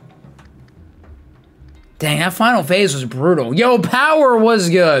 Dang, that final phase was brutal. Yo, Power was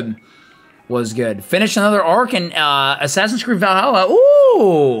good. Was good. Finished another arc in Assassin's Creed Valhalla.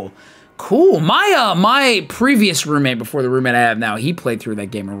 Ooh, cool. My previous roommate before the roommate I have now, he played through that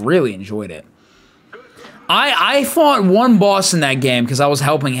game and really enjoyed it. I fought one boss in that game because I was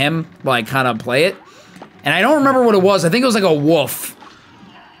helping him, like, kind of play it. And I don't remember what it was. I think it was like a wolf.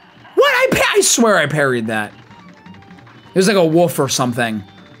 What? I swear I parried that. It was like a wolf or something.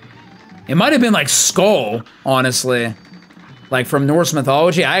 It might have been like Skull, honestly. Like from Norse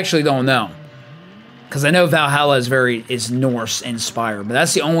mythology. I actually don't know. Because I know Valhalla is Norse inspired. But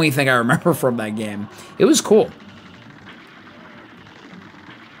that's the only thing I remember from that game. It was cool.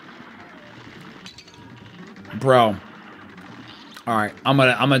 Bro. Alright, I'm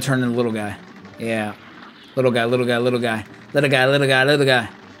gonna turn into the little guy. Yeah. Little guy, little guy, little guy. Little guy, little guy, little guy.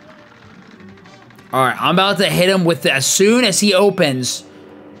 Alright, I'm about to hit him with as soon as he opens.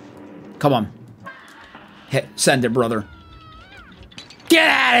 Come on. Send it, brother. Get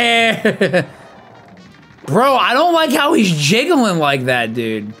out of here! Bro, I don't like how he's jiggling like that,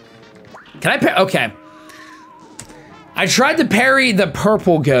 dude. Can I parry? Okay. I tried to parry the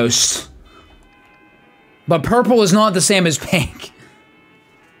purple ghost. But purple is not the same as pink.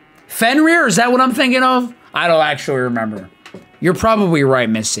 Fenrir, is that what I'm thinking of? I don't actually remember. You're probably right,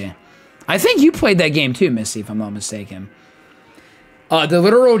 Missy. I think you played that game too, Missy, if I'm not mistaken. The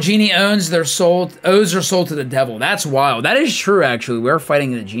literal genie owes their soul to the devil. That's wild. That is true, actually. We're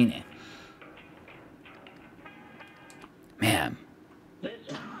fighting the genie. Man.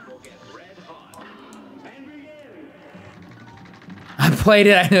 I played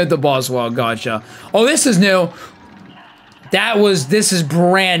it. I know the boss well. Gotcha. Oh, this is new. This is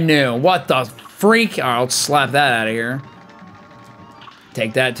brand new. What the freak? All right, I'll slap that out of here.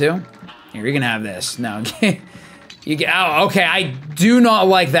 Take that too. Here, you can have this. No, you get out. Okay, I do not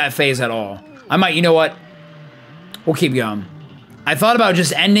like that phase at all. I might, you know what? We'll keep going. I thought about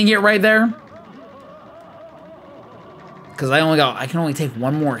just ending it right there. Because I can only take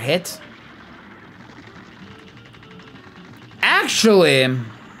one more hit. Actually,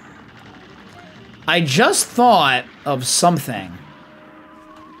 I just thought of something.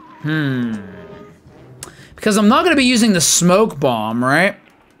 Because I'm not going to be using the smoke bomb, right?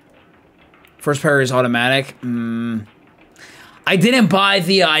 First parry is automatic. I didn't buy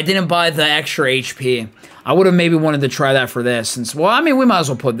the extra HP. I would have maybe wanted to try that for this. Since, well, I mean, we might as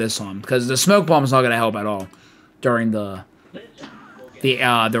well put this on because the smoke bomb is not going to help at all during the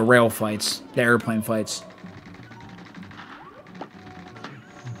rail fights, the airplane fights.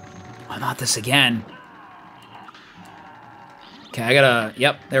 Oh, not this again. Okay, I gotta.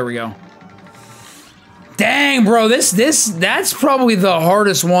 Yep, there we go. Dang, bro, that's probably the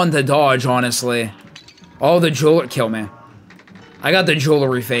hardest one to dodge, honestly. Oh, the jewelry kill me. I got the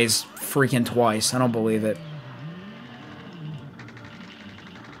jewelry phase freaking twice. I don't believe it.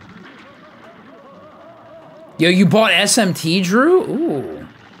 Yo, you bought SMT, Drew? Ooh.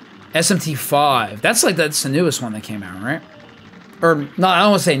 SMT 5. That's the newest one that came out, right? Or, no, I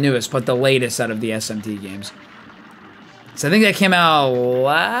don't want to say newest, but the latest out of the SMT games. So I think that came out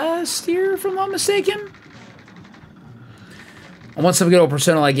last year, if I'm not mistaken. I want some good old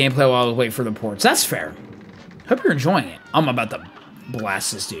Persona-like gameplay while I wait for the ports. That's fair. Hope you're enjoying it. I'm about to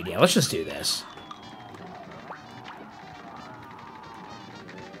blast this dude. Yeah, let's just do this.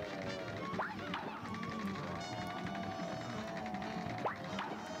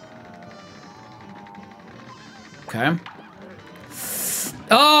 Okay.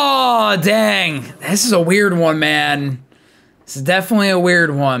 Oh, dang. This is a weird one, man. This is definitely a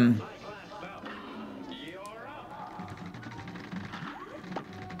weird one.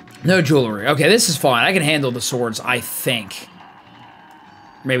 No jewelry. Okay, this is fine. I can handle the swords, I think.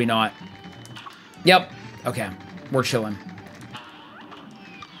 Maybe not. Yep. Okay. We're chilling.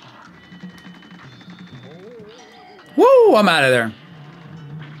 Woo! I'm out of there.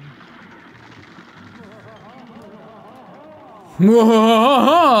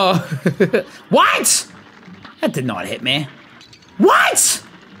 What? That did not hit me. What?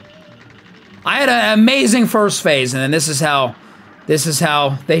 I had an amazing first phase, and then this is how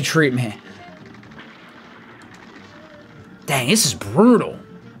they treat me. Dang, this is brutal.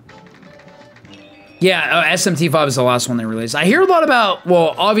 Yeah, SMT5 is the last one they released. I hear a lot about,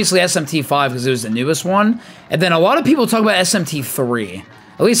 well, obviously SMT5 because it was the newest one, and then a lot of people talk about SMT3.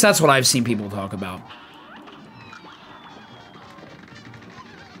 At least that's what I've seen people talk about.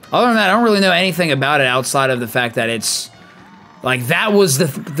 Other than that, I don't really know anything about it outside of the fact that it's, like, that was the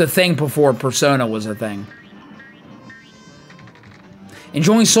thing before Persona was a thing.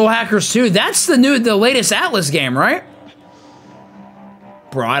 Enjoying Soul Hackers 2? That's the latest Atlas game, right?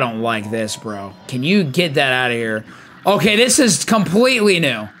 Bro, I don't like this, bro. Can you get that out of here? Okay, this is completely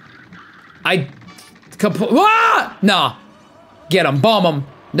new. No. Get him, bomb him.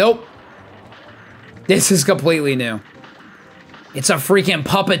 Nope. This is completely new. It's a freaking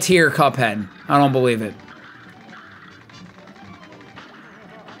puppeteer Cuphead. I don't believe it.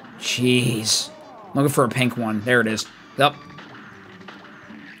 Jeez. Looking for a pink one. There it is. Yep.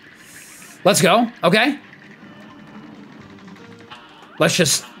 Let's go. Okay. Let's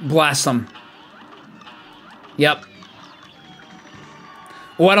just blast them. Yep.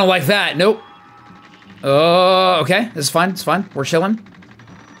 Oh, I don't like that. Nope. Oh, okay. This is fine. It's fine. We're chilling.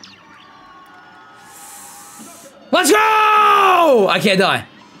 Let's go! I can't die.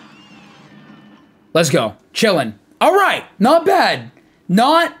 Let's go. Chilling. All right. Not bad.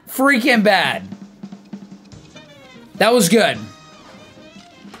 Not freaking bad. That was good.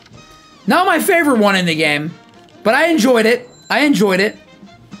 Not my favorite one in the game, but I enjoyed it. I enjoyed it.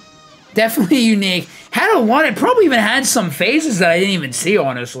 Definitely unique. Had a lot. It probably even had some phases that I didn't even see,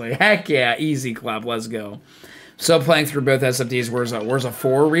 honestly. Heck yeah. Easy clap. Let's go. So playing through both SMTs. Where's a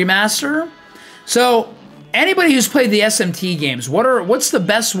 4 remaster? So anybody who's played the SMT games, what's the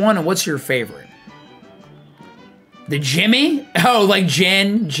best one and what's your favorite? The Jimmy? Oh, like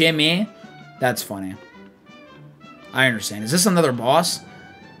Jimmy. That's funny. I understand. Is this another boss?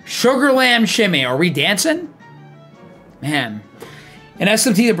 Sugar Lamb Shimmy. Are we dancing? Man. In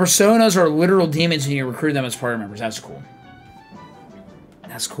SMT, the personas are literal demons and you recruit them as party members. That's cool.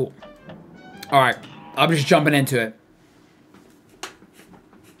 That's cool. Alright. I'm just jumping into it.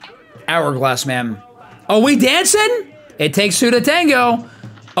 Hourglass Man. Oh, we dancing? It takes two to tango.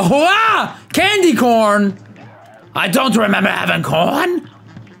 Oh, ah! Candy corn! I don't remember having corn.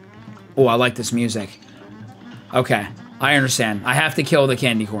 Oh, I like this music. Okay. I understand. I have to kill the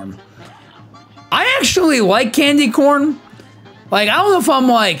candy corn. I actually like candy corn. Like, I don't know if I'm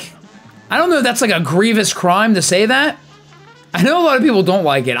like... I don't know if that's like a grievous crime to say that. I know a lot of people don't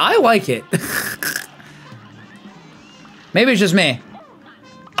like it. I like it. Maybe it's just me.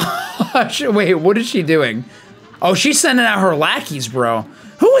 Wait, what is she doing? Oh, she's sending out her lackeys, bro.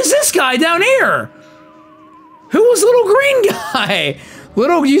 Who is this guy down here? Who was little green guy?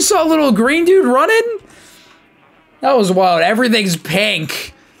 You saw little green dude running? That was wild. Everything's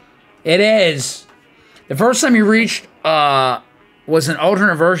pink. It is. The first time you reached was an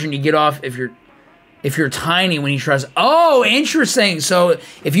alternate version. You get off if you're tiny when he tries. Oh, interesting. So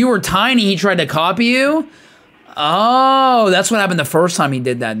if you were tiny, he tried to copy you. Oh, that's what happened the first time he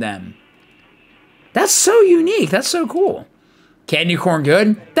did that. Then that's so unique. That's so cool. Candy corn,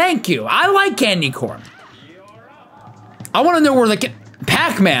 good. Thank you. I like candy corn. I want to know where the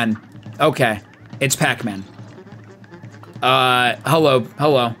Pac-Man. Okay, it's Pac-Man.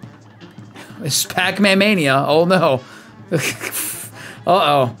 Hello. It's Pac-Man Mania. Oh, no.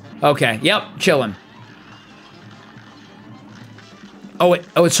 Uh-oh. Okay, yep, chilling. Oh,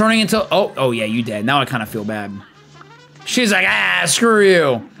 it's turning into... Oh, yeah, you dead. Now I kind of feel bad. She's like, ah, screw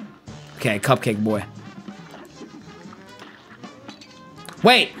you. Okay, Cupcake Boy.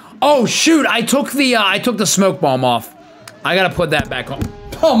 Wait. Oh, shoot, I took the smoke bomb off. I gotta put that back on.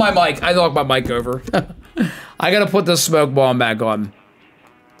 Oh, my mic. I knocked my mic over. I gotta put the smoke bomb back on.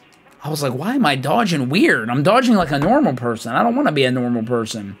 I was like, why am I dodging weird? I'm dodging like a normal person. I don't want to be a normal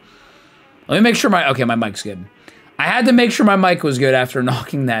person. Let me make sure okay, my mic's good. I had to make sure my mic was good after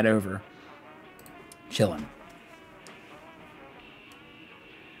knocking that over. Chilling.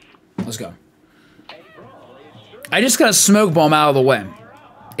 Let's go. I just got a smoke bomb out of the way.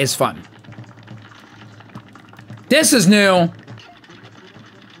 It's fun. This is new.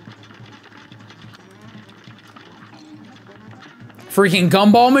 Freaking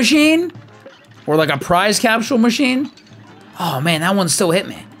gumball machine? Or like a prize capsule machine? Oh man, that one still hit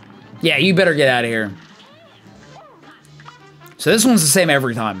me. Yeah, you better get out of here. So this one's the same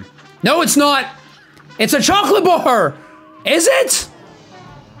every time. No, it's not. It's a chocolate bar. Is it?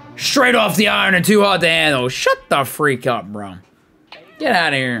 Straight off the iron and too hot to handle. Shut the freak up, bro. Get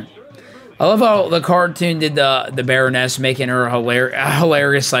out of here. I love how the cartoon did the Baroness, making her a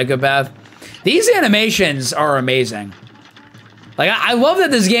hilarious psychopath. These animations are amazing. Like, I love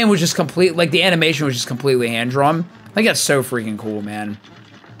that this game was just complete, like, the animation was just completely hand-drawn. I think that's so freaking cool, man.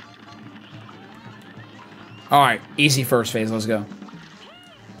 Alright, easy first phase, let's go.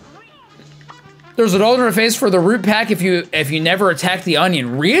 There's an alternate phase for the root pack if you never attack the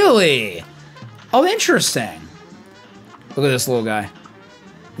onion. Really? Oh, interesting. Look at this little guy.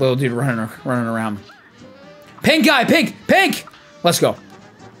 Little dude running around. Pink guy, pink, pink! Let's go.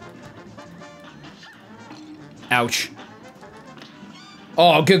 Ouch.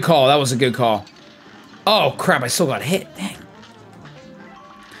 Oh, good call. That was a good call. Oh, crap. I still got hit. Dang.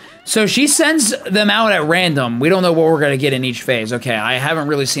 So she sends them out at random. We don't know what we're going to get in each phase. Okay, I haven't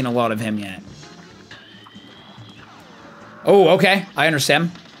really seen a lot of him yet. Oh, okay. I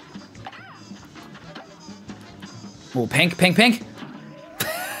understand. Oh, pink, pink, pink.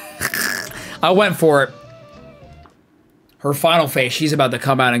 I went for it. Her final phase. She's about to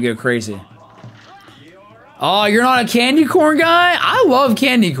come out and go crazy. Oh, you're not a candy corn guy? I love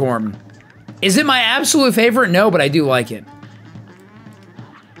candy corn. Is it my absolute favorite? No, but I do like it.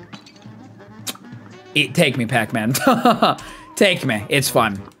 Take me, Pac-Man. Take me. It's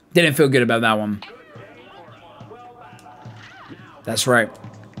fun. Didn't feel good about that one. That's right.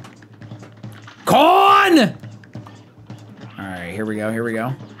 Corn! Alright, here we go, here we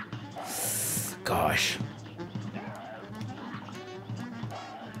go. Gosh.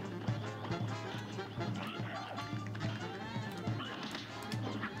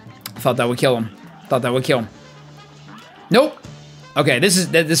 Thought that would kill him. Thought that would kill him. Nope. Okay,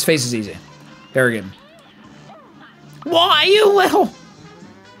 this phase is easy. Very good. Why, you little? All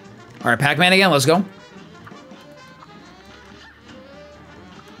right, Pac-Man again. Let's go.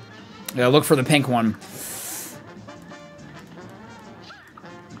 Gotta look for the pink one.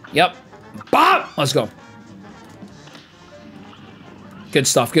 Yep. Bop! Let's go. Good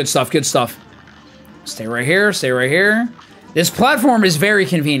stuff, good stuff, good stuff. Stay right here, stay right here. This platform is very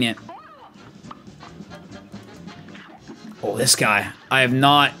convenient. Oh, this guy. I have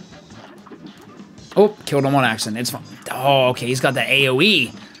not... Oh, killed him on accident. It's fine. Oh, okay, he's got the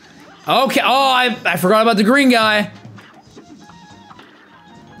AoE. Okay, oh, I forgot about the green guy.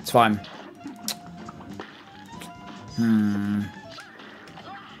 It's fine.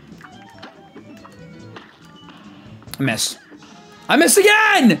 I missed. I missed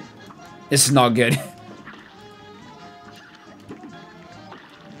again! This is not good.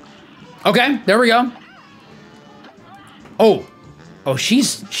 Okay, there we go. Oh. Oh,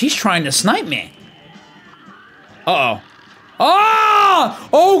 she's trying to snipe me. Uh-oh. Ah!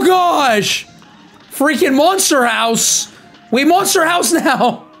 Oh, gosh! Freaking Monster House! We Monster House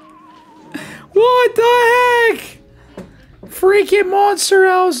now! What the heck? Freaking Monster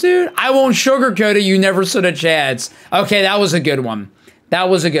House, dude. I won't sugarcoat it, you never stood a chance. Okay, that was a good one. That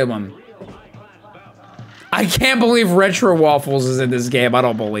was a good one. I can't believe Retro Waffles is in this game. I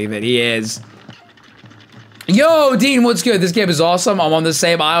don't believe it. He is. Yo, Dean, what's good? This game is awesome. I'm on the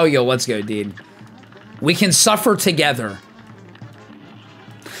same aisle. Yo, let's go, Dean. We can suffer together.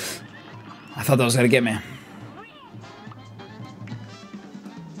 I thought that was gonna get me.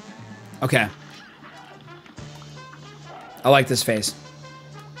 Okay. I like this phase.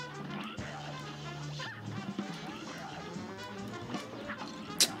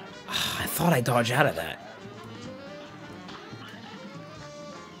 I thought I dodged out of that.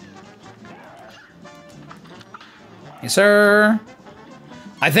 Yes, sir.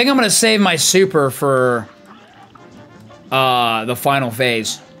 I think I'm gonna save my super for the final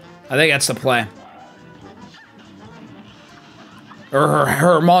phase. I think that's the play. Or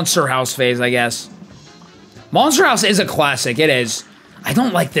her Monster House phase, I guess. Monster House is a classic, it is. I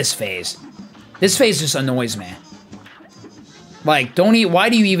don't like this phase. This phase just annoys me. Like, why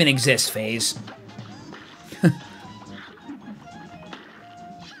do you even exist, phase?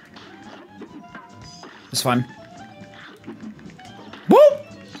 It's fun. Whoop!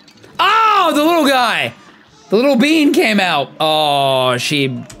 Oh, the little guy! The little bean came out. Oh,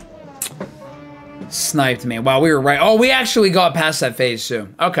 she sniped me. Wow, we were right. Oh, we actually got past that phase, too.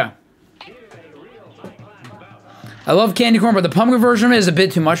 Okay. I love candy corn, but the pumpkin version is a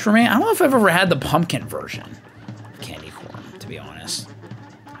bit too much for me. I don't know if I've ever had the pumpkin version of candy corn, to be honest.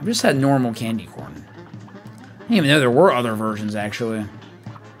 I've just had normal candy corn. I didn't even know there were other versions, actually.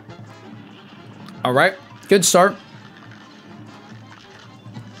 All right, good start.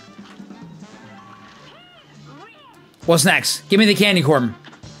 What's next? Give me the candy corn.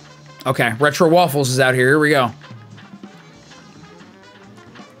 Okay, Retro Waffles is out here. Here we go.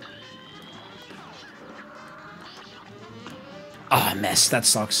 Oh, I missed. Yes, that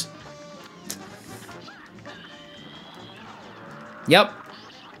sucks. Yep.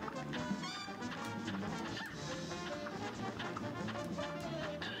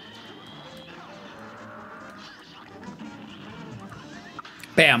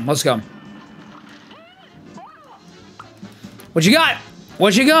 Bam, let's go. What you got?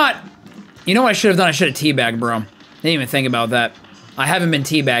 What you got? You know what I should have done? I should have teabagged, bro. Didn't even think about that. I haven't been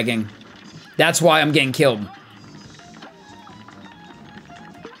teabagging. That's why I'm getting killed.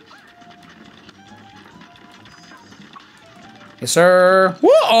 Yes, sir. Woo!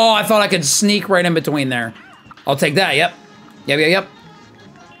 Oh, I thought I could sneak right in between there. I'll take that, yep. Yep.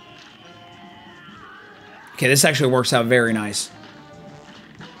 Okay, this actually works out very nice.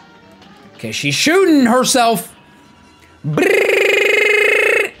 Okay, she's shooting herself.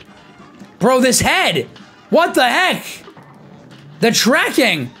 Bro, this head. What the heck? The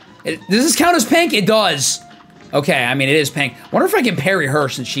tracking. Does this count as pink? It does. Okay, I mean, it is pink. Wonder if I can parry her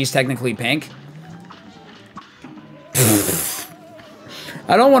since she's technically pink.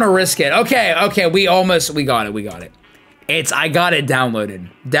 I don't want to risk it. Okay, we got it. I got it downloaded.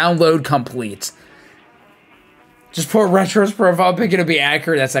 Download complete. Just put Retro's profile pic to be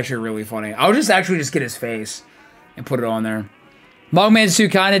accurate. That's actually really funny. I'll just get his face and put it on there. Mogman's too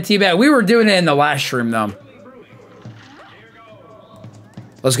kind of teabag. We were doing it in the last stream though.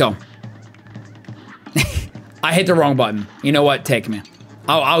 Let's go. I hit the wrong button. You know what? Take me.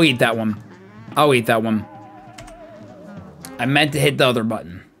 I'll eat that one. I'll eat that one. I meant to hit the other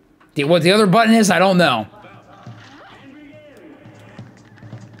button. What the other button is, I don't know.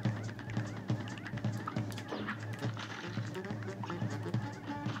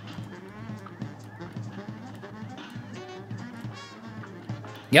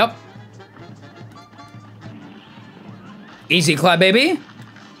 Yep. Easy clap, baby.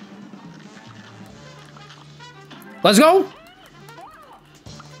 Let's go.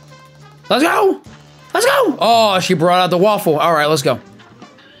 Let's go. Let's go. Oh, she brought out the waffle. All right, let's go.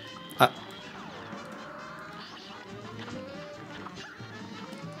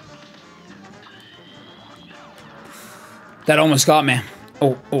 That almost got me.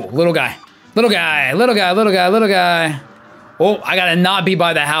 Oh, little guy. Little guy. Oh, I gotta not be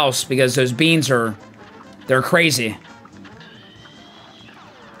by the house because those beans they're crazy.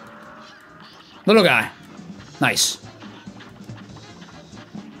 Little guy. Nice.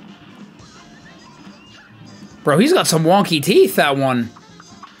 Bro, he's got some wonky teeth, that one.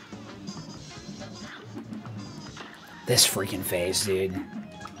 This freaking phase, dude.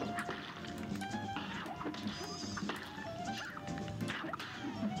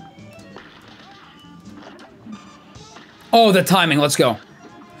 Oh, the timing. Let's go.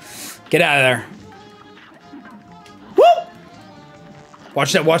 Get out of there. Woo!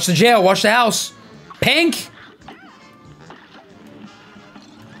 Watch that. Watch the jail. Watch the house. Pink.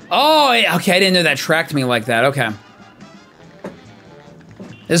 Oh, yeah. Okay. I didn't know that tracked me like that. Okay.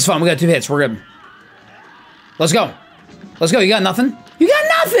 This is fun. We got 2 hits. We're good. Let's go. Let's go. You got nothing? You got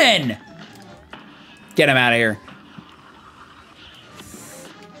nothing! Get him out of here.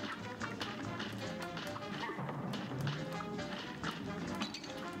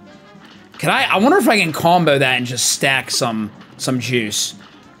 I wonder if I can combo that and just stack some juice.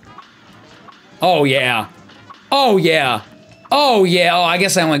 Oh, yeah. Oh, yeah. Oh, yeah. Oh, I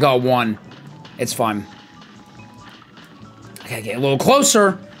guess I only got 1. It's fine. I gotta get a little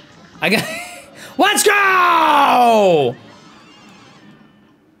closer. Let's go!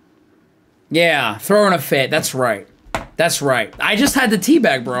 Yeah, throwing a fit. That's right. That's right. I just had the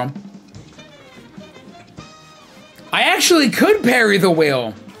teabag, bro. I actually could parry the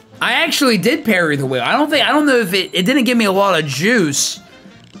wheel. I actually did parry the wheel. I don't know if it didn't give me a lot of juice,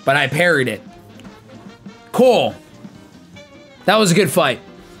 but I parried it. Cool. That was a good fight.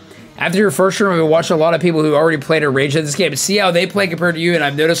 After your first room, we watched a lot of people who already played or rage at this game and see how they play compared to you, and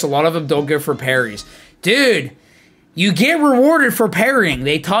I've noticed a lot of them don't go for parries. Dude, you get rewarded for parrying.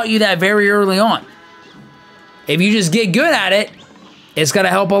 They taught you that very early on. If you just get good at it, it's gonna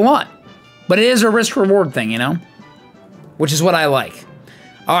help a lot. But it is a risk-reward thing, you know? Which is what I like.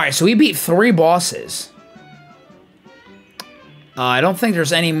 Alright, so we beat 3 bosses. I don't think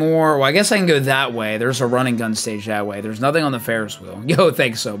there's any more. Well, I guess I can go that way. There's a running gun stage that way. There's nothing on the Ferris wheel. Yo,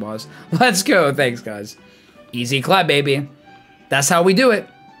 thanks so, boss. Let's go. Thanks, guys. Easy clap, baby. That's how we do it.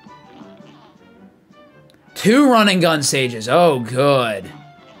 2 running gun stages. Oh, good.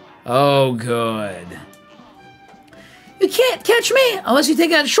 Oh, good. You can't catch me unless you take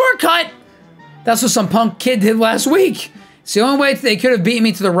that shortcut. That's what some punk kid did last week. It's the only way they could have beaten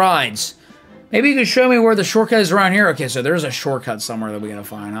me to the rides. Maybe you could show me where the shortcut is around here. Okay, so there's a shortcut somewhere that we gotta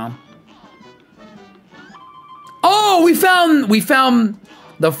find, huh? Oh, we found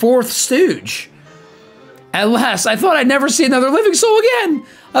the fourth stooge. At last, I thought I'd never see another living soul again.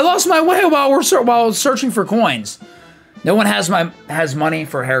 I lost my way while searching for coins. No one has money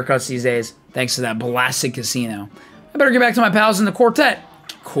for haircuts these days, thanks to that blasted casino. I better get back to my pals in the quartet.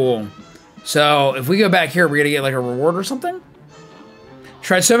 Cool. So if we go back here, we're gonna get like a reward or something.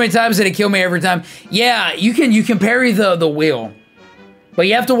 Tried so many times that it killed me every time. Yeah, you can parry the wheel, but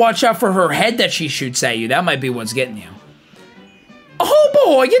you have to watch out for her head that she shoots at you. That might be what's getting you. Oh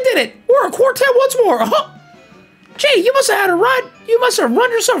boy, you did it! We're a quartet once more. Huh? Gee, you must have had a run. You must have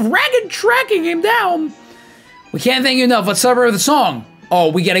run yourself ragged tracking him down. We can't thank you enough. Let's celebrate with a song.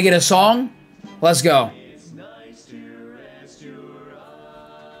 Oh, we gotta get a song? Let's go. It's nice to rest your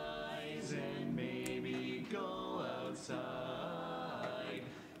eyes and maybe go outside.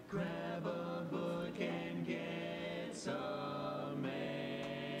 Grab a book and get some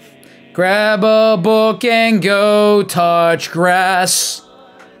air. Grab a book and go touch grass.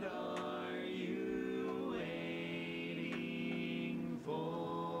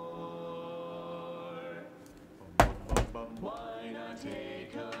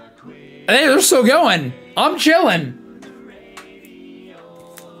 Hey, they're still going. I'm chilling.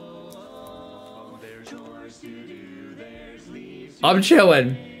 I'm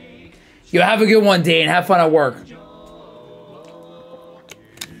chilling. You have a good one, Dane. Have fun at work.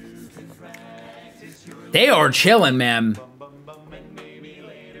 They are chilling, man.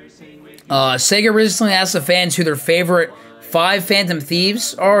 Sega recently asked the fans who their favorite 5 Phantom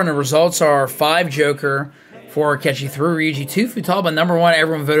Thieves are, and the results are 5 Joker, 4 Akechi, 3 Ryuji, 2 Futaba, but #1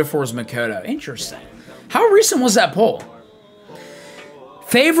 everyone voted for was Makoto. Interesting. How recent was that poll?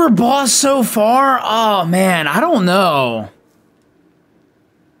 Favorite boss so far? Oh man, I don't know.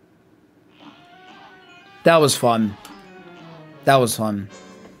 That was fun. That was fun.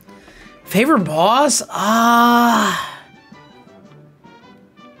 Favorite boss? I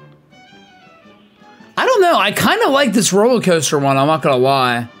don't know. I kind of like this roller coaster one, I'm not gonna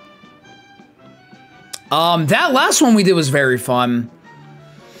lie. That last one we did was very fun.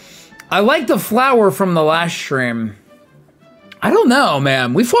 I like the flower from the last stream. I don't know,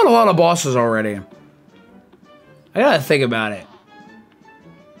 man. We fought a lot of bosses already. I gotta think about it.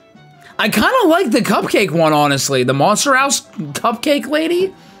 I kind of like the cupcake one, honestly. The Monster House cupcake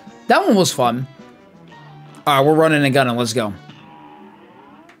lady. That one was fun. All right, we're running and gunning. Let's go.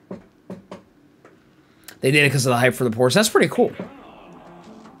 They did it because of the hype for the ports. That's pretty cool.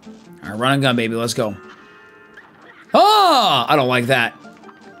 All right, run and gun, baby. Let's go. Oh, I don't like that.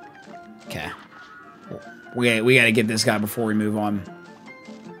 Okay. We gotta get this guy before we move on.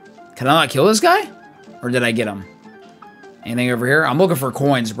 Can I not kill this guy? Or did I get him? Anything over here? I'm looking for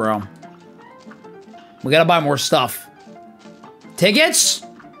coins, bro. We gotta buy more stuff. Tickets?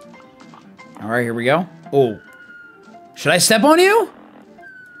 Alright, here we go. Oh. Should I step on you?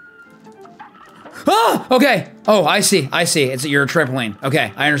 Oh, okay. Oh, I see. You're a trampoline.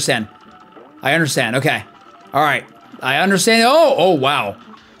 Okay, I understand. Okay. Alright. I understand. Oh, wow.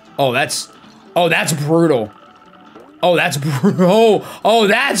 Oh, that's brutal. Oh, that's brutal. Oh,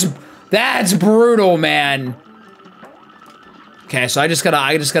 that's brutal, man. Okay, so I just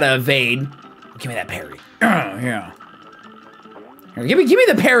gotta evade. Give me that parry. Yeah. Here, give me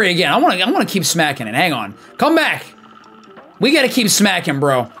the parry again. I wanna keep smacking it. Hang on. Come back. We gotta keep smacking,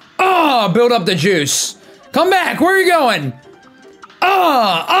 bro. Oh, build up the juice. Come back. Where are you going?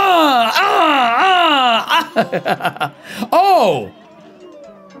 Oh!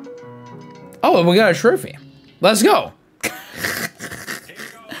 Oh, we got a trophy. Let's go.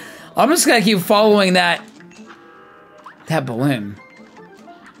 I'm just gonna keep following that balloon.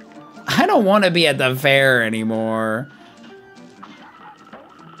 I don't want to be at the fair anymore.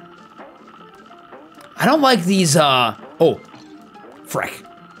 I don't like these, oh. Frick.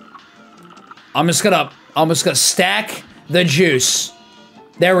 I'm just gonna stack the juice.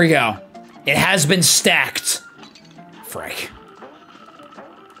 There we go. It has been stacked. Frick.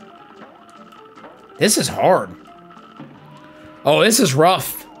 This is hard. Oh, this is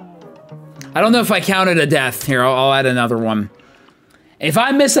rough. I don't know if I counted a death. Here, I'll add another one. If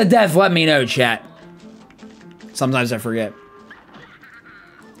I miss a death, let me know, chat. Sometimes I forget.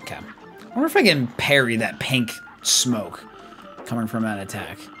 Okay. I wonder if I can parry that pink smoke coming from that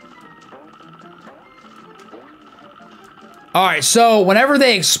attack. Alright, so whenever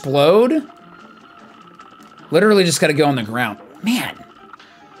they explode, literally just gotta go on the ground. Man.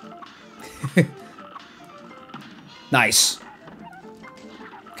 Nice.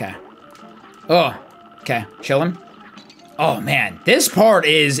 Okay. Oh, okay. Chilling. Oh, man. This part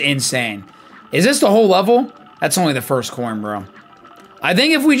is insane. Is this the whole level? That's only the first coin, bro. I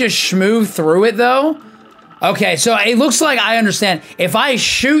think if we just schmooze through it, though, Okay, so it looks like I understand. If I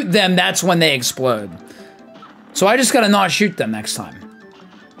shoot them, that's when they explode. So I just gotta not shoot them next time.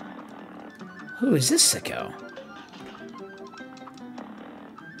 Who is this sicko?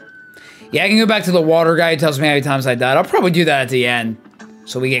 Yeah, I can go back to the water guy who tells me how many times I died. I'll probably do that at the end,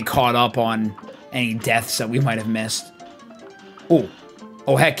 so we get caught up on any deaths that we might have missed. Ooh.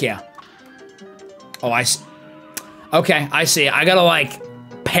 Oh, heck yeah. Oh, I see. Okay, I see. I gotta, like,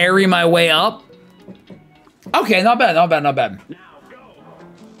 parry my way up. Okay, not bad, not bad, not bad.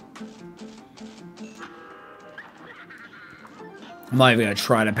 I'm not even gonna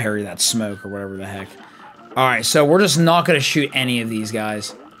try to parry that smoke or whatever the heck. Alright, so we're just not gonna shoot any of these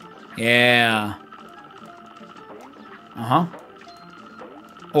guys. Yeah. Uh-huh.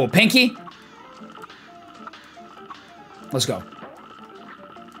 Oh, pinky? Let's go.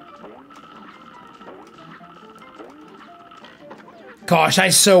 Gosh, I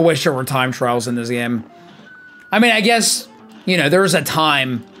so wish there were time trials in this game. I mean, I guess, you know, there's a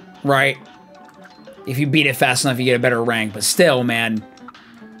time, right? If you beat it fast enough, you get a better rank. But still, man.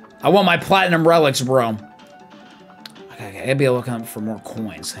 I want my platinum relics, bro. Okay, I gotta be looking up for more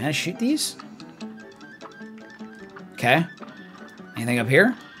coins. Can I shoot these? Okay. Anything up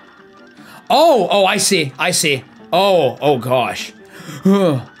here? Oh, oh, I see. I see. Oh, oh gosh.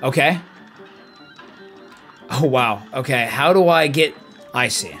 Okay. Oh, wow. Okay, how do I get... I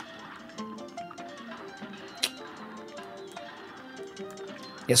see.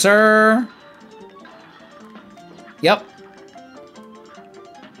 Yes, sir. Yep.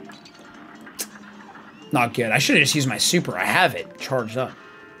 Not good. I should have just used my super. I have it charged up.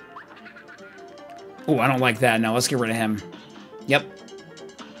 Oh, I don't like that. No, let's get rid of him. Yep.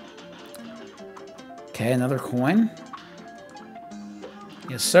 Okay, another coin.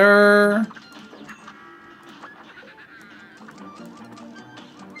 Yes, sir.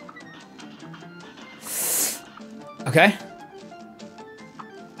 Okay.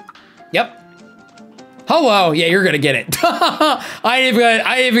 Yep. Hello. Yeah, you're gonna get it. I ain't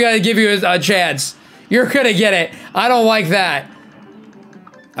even gonna give you a chance. You're gonna get it. I don't like that.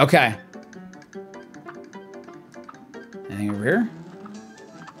 Okay. Anything over here?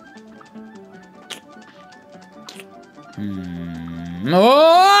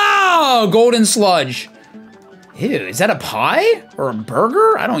 Oh, golden sludge. Ew, is that a pie or a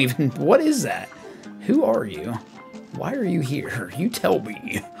burger? I don't even, what is that? Who are you? Why are you here? You tell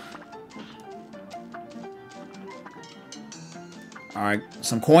me. All right,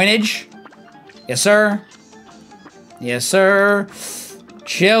 some coinage. Yes, sir. Yes, sir.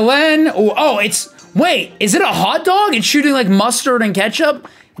 Chillin'. Oh, oh, it's, wait, is it a hot dog? It's shooting like mustard and ketchup?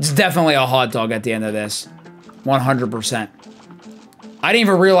 It's definitely a hot dog at the end of this. 100%. I didn't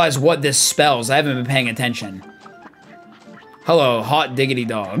even realize what this spells. I haven't been paying attention. Hello, hot diggity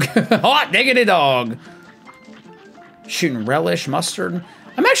dog. Hot diggity dog. Shooting relish, mustard.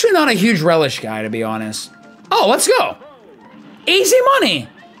 I'm actually not a huge relish guy, to be honest. Oh, let's go. Easy money.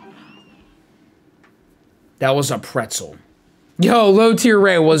 That was a pretzel. Yo, low tier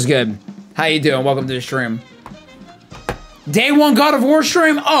Ray, what's good? How you doing? Welcome to the stream. Day one God of War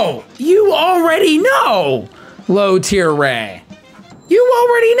stream? Oh, you already know. Low tier Ray. You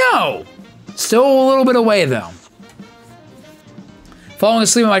already know. Still a little bit away though. Falling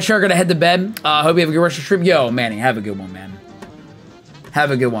asleep in my chair, gonna head to bed. Hope you have a good rest of the stream. Yo, Manny, have a good one, man.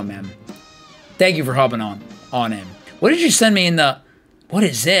 Have a good one, man. Thank you for hopping on in. What did you send me in the... What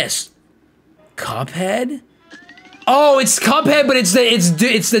is this? Cuphead? Oh, it's Cuphead, but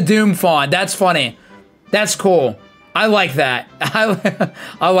it's the Doom font. That's funny. That's cool. I like that.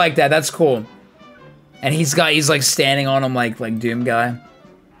 I like that. That's cool. And he's like standing on him like Doom guy.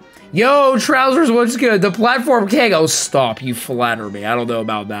 Yo, Trousers, what's good? The platform keg. Oh, stop. You flatter me. I don't know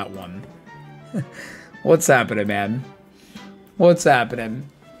about that one. What's happening, man? What's happening?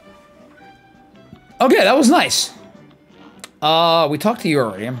 Okay, that was nice. We talked to you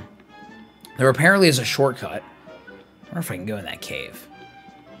already. There apparently is a shortcut. I wonder if I can go in that cave.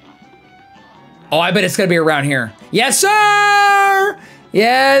 Oh, I bet it's gonna be around here. Yes, sir!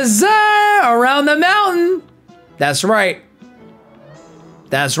 Yes, sir! Around the mountain! That's right.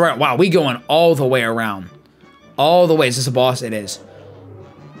 That's right. Wow, we going all the way around. All the way. Is this a boss? It is.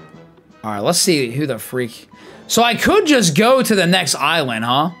 Alright, let's see who the freak... So I could just go to the next island,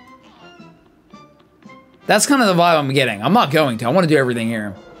 huh? That's kind of the vibe I'm getting. I'm not going to. I want to do everything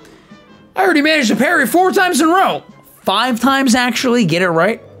here. I already managed to parry 4 times in a row. 5 times, actually. Get it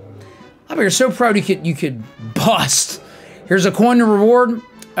right. I bet you're so proud you could bust. Here's a coin to reward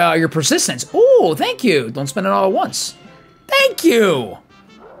your persistence. Oh, thank you. Don't spend it all at once. Thank you.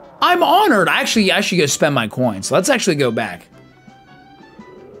 I'm honored. Actually, I should go spend my coins. Let's actually go back.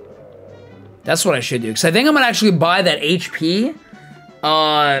 That's what I should do. Because I think I'm going to actually buy that HP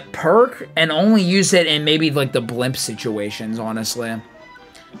perk and only use it in maybe like the blimp situations, honestly.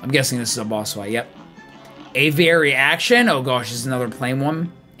 I'm guessing this is a boss fight. Yep. Aviary action. Oh gosh, this is another plain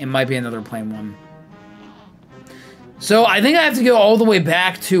one. It might be another plain one. So I think I have to go all the way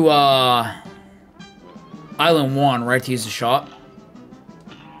back to Island 1, right, to use the shot.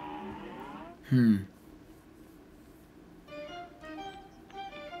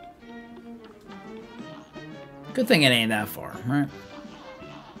 Good thing it ain't that far, right?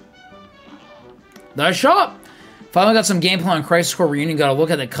 The shop! Finally got some gameplay on Crisis Core Reunion. Gotta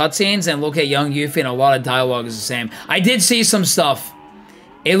look at the cutscenes and look at young Yuffie, and a lot of dialogue is the same. I did see some stuff.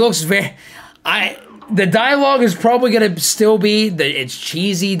 It looks very... The dialogue is probably gonna still be it's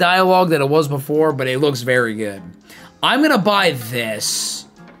cheesy dialogue that it was before, but it looks very good. I'm gonna buy this.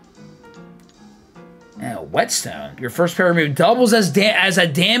 Whetstone. Your first parry move doubles as a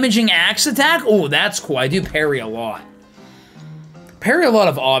damaging axe attack? Oh, that's cool. I do parry a lot. Parry a lot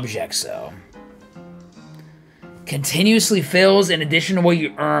of objects, though. Continuously fills in addition to what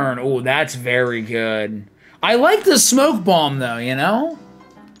you earn. Oh, that's very good. I like the smoke bomb, though, you know?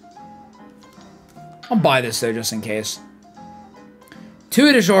 I'll buy this, though, just in case. 2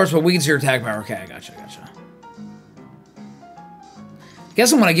 additional hearts, but weakens your attack power. Okay, I gotcha.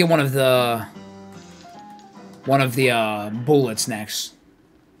 Guess I'm gonna get one of the bullets next.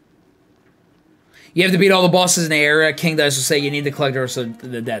 You have to beat all the bosses in the area. King Dice will say you need to collect the rest of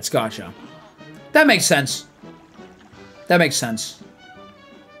the debts. Gotcha. That makes sense. That makes sense.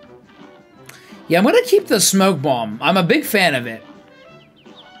 Yeah, I'm gonna keep the smoke bomb. I'm a big fan of it.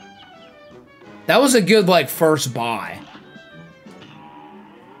 That was a good, like, first buy.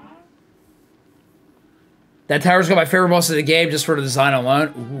 That tower's got my favorite boss of the game just for the design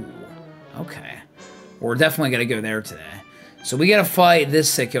alone. Ooh, okay. We're definitely gonna go there today. So we gotta fight this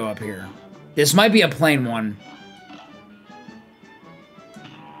sicko up here. This might be a plain one.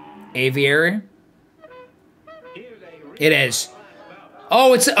 Aviary? It is.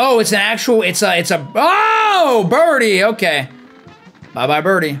 Oh, it's an actual, oh, birdie, okay. Bye-bye,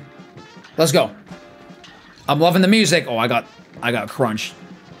 birdie. Let's go. I'm loving the music. Oh, I got crunched.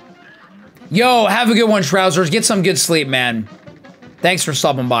 Yo, have a good one, Trousers. Get some good sleep, man. Thanks for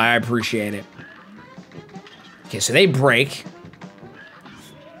stopping by. I appreciate it. Okay, so they break.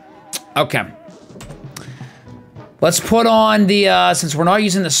 Okay. Let's put on the, since we're not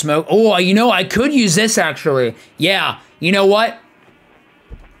using the smoke. Oh, you know, I could use this, actually. Yeah, you know what?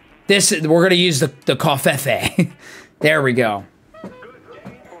 We're going to use the Cuphead. There we go.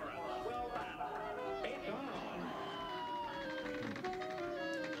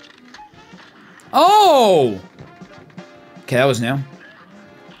 Oh! Okay, that was new.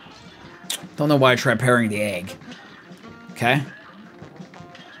 Don't know why I tried parrying the egg. Okay.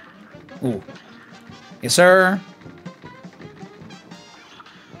 Ooh. Yes, sir.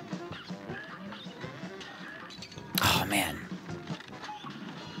 Oh, man.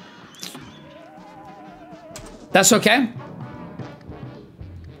 That's okay.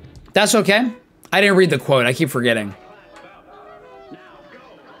 That's okay. I didn't read the quote. I keep forgetting.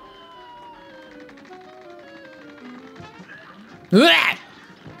 Blech!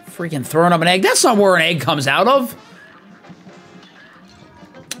 Freaking throwing up an egg. That's not where an egg comes out of.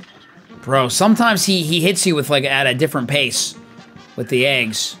 Bro, sometimes he hits you with, like, at a different pace with the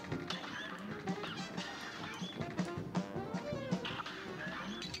eggs.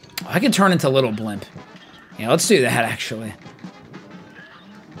 I can turn into Little Blimp. Yeah, let's do that, actually.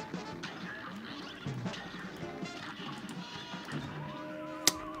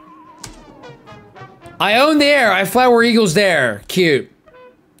 I own the air. I fly where eagles dare. Cute.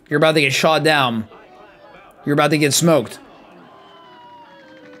 You're about to get shot down. You're about to get smoked.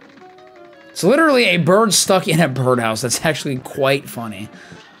 It's literally a bird stuck in a birdhouse. That's actually quite funny.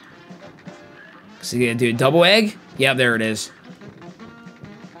 So you gonna do a double egg? Yeah, there it is.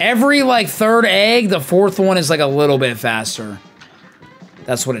 Every, like, third egg, the fourth one is, like, a little bit faster.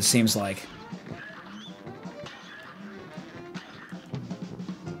 That's what it seems like.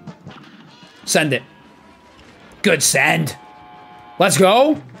 Send it. Good send. Let's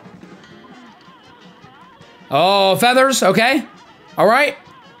go. Oh, feathers. Okay. All right.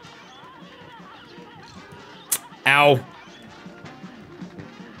 Ow.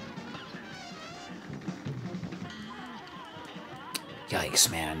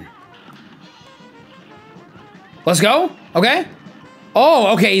 Yikes, man. Let's go. Okay.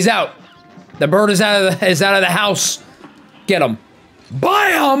 Oh, okay. He's out. The bird is out of the house. Get him.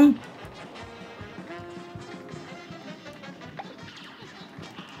 Buy him.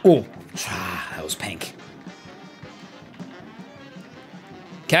 Oh, that was pink.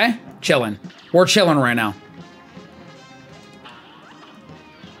 Okay. Chilling. We're chilling right now.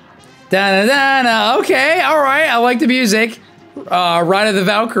 Da-da-da-da. Okay, all right. I like the music. Ride of the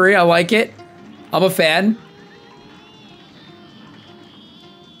Valkyrie. I like it. I'm a fan.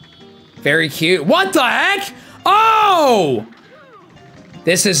 Very cute. What the heck? Oh!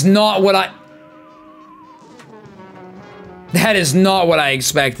 This is not what I... That is not what I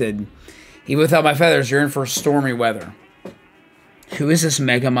expected. Even without my feathers, you're in for stormy weather. Who is this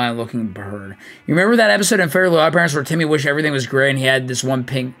Megamind looking bird? You remember that episode in Fairly Odd Parents where Timmy wished everything was gray and he had this one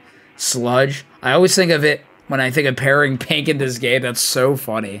pink sludge? I always think of it when I think of pairing pink in this game. That's so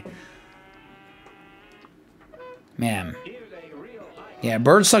funny. Man. Yeah,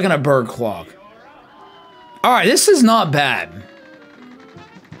 bird sucking a bird clock. Alright, this is not bad.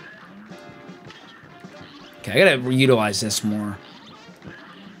 Okay, I gotta utilize this more.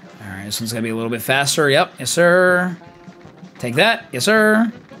 Alright, this one's gonna be a little bit faster. Yep, yes sir. Take that, yes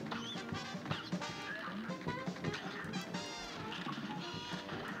sir.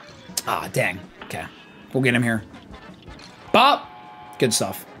 Ah, dang. Okay, we'll get him here. Bop! Good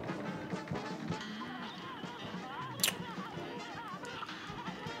stuff.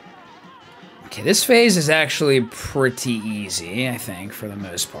 Okay, this phase is actually pretty easy, I think, for the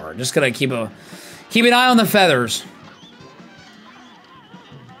most part. Just gotta keep an eye on the feathers.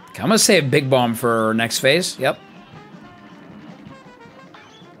 Okay, I'm gonna save Big Bomb for next phase. Yep.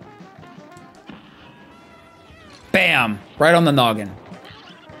 Bam! Right on the noggin.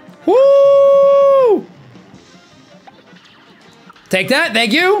 Woo! Take that,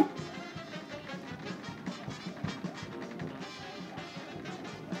 thank you!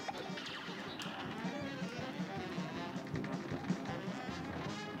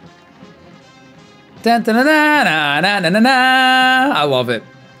 Dun, dun, dun, dun, dun, dun, dun, dun. I love it.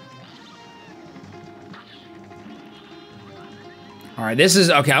 All right, this is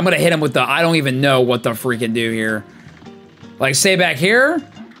okay. I'm gonna hit him with the. I don't even know what the freaking do here. Like, stay back here.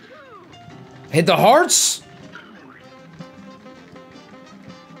 Hit the hearts.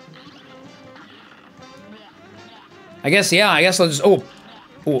 I guess, yeah. I guess I'll just. Oh,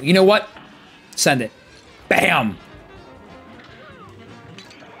 you know what? Send it. Bam.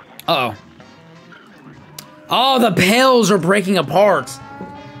 Uh oh. Oh, the pails are breaking apart.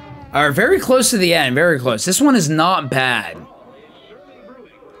 All right, very close to the end. Very close. This one is not bad.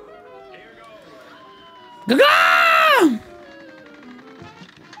 Gaga!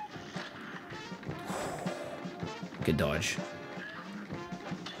 Good dodge.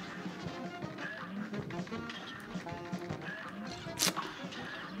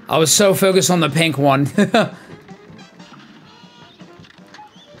 I was so focused on the pink one.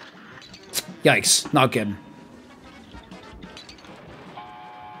 Yikes, not good.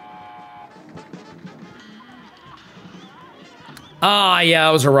 Ah, yeah,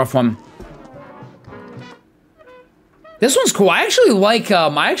 that was a rough one. This one's cool. I actually like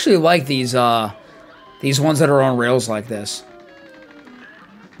these ones that are on rails like this.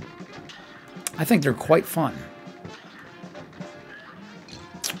 I think they're quite fun.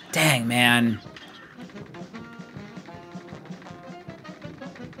 Dang, man.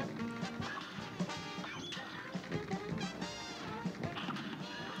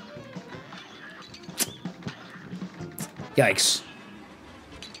 Yikes.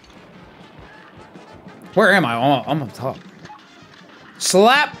 Where am I? I'm up top.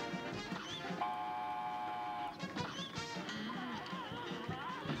 Slap!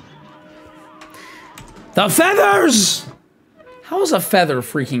 The feathers! How is a feather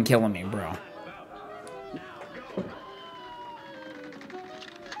freaking killing me, bro?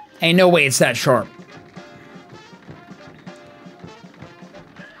 Ain't no way it's that sharp.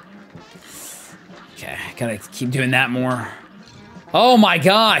 Okay, gotta keep doing that more. Oh my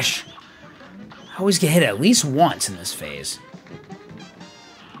gosh! I always get hit at least once in this phase.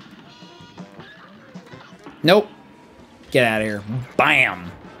 Nope. Get out of here.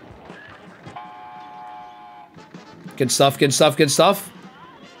 Bam! Good stuff, good stuff, good stuff.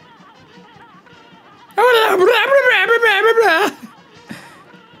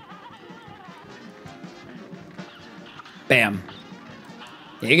 Bam.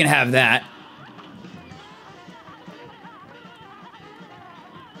 Yeah, you can have that.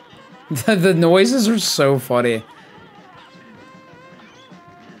 The noises are so funny.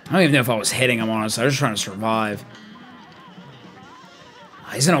 I don't even know if I was hitting him, honestly. I was just trying to survive.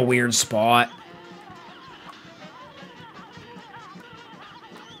 He's in a weird spot.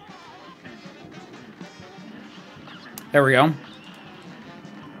 There we go.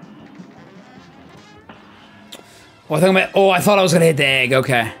 Oh, I thought I was gonna hit the egg.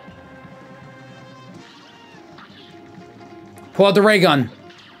 Okay. Pull out the ray gun.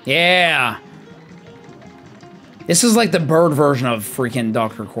 Yeah. This is like the bird version of freaking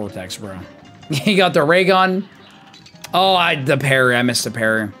Dr. Cortex, bro. He got the ray gun. Oh, the parry. I missed the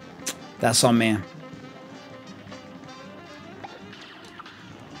parry. That's on me.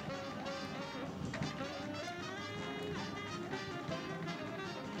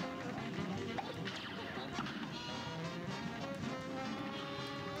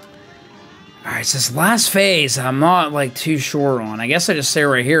 Alright, it's this last phase I'm not, like, too sure on. I guess I just stay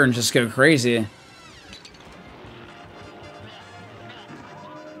right here and just go crazy.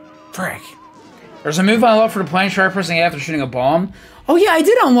 Frick. There's a move I unlocked for the plane shark pressing A after shooting a bomb. Oh yeah, I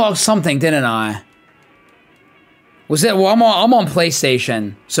did unlock something, didn't I? Was it? Well, I'm on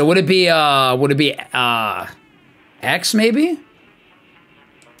PlayStation. So would it be X maybe?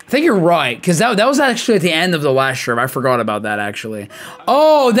 I think you're right, because that was actually at the end of the last stream. I forgot about that actually.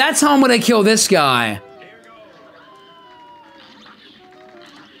 Oh, that's how I'm gonna kill this guy.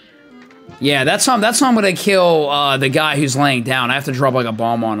 Yeah, that's how I'm gonna kill the guy who's laying down. I have to drop like a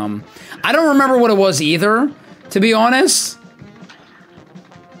bomb on him. I don't remember what it was either, to be honest.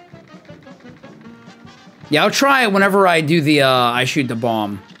 Yeah, I'll try it whenever I do the I shoot the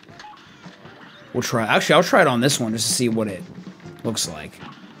bomb. We'll try. Actually, I'll try it on this one just to see what it looks like.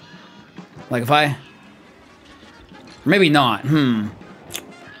 Like if I... Maybe not.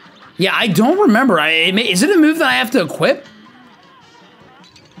 Yeah, I don't remember. Is it a move that I have to equip?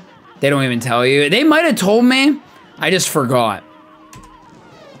 They don't even tell you. They might have told me. I just forgot.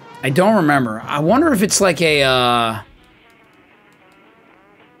 I don't remember. I wonder if it's like a...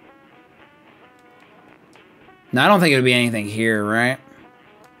 No, I don't think it would be anything here, right?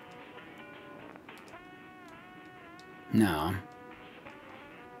 No.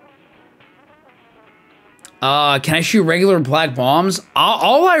 Can I shoot regular black bombs?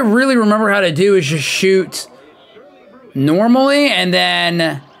 All I really remember how to do is just shoot normally and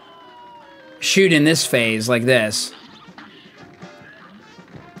then shoot in this phase like this.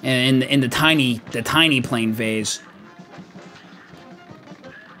 And in the tiny plane phase.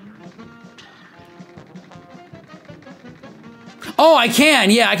 Oh, I can.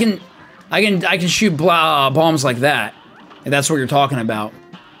 Yeah, I can shoot bombs like that. If that's what you're talking about.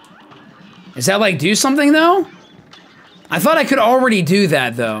 Does that, like, do something, though? I thought I could already do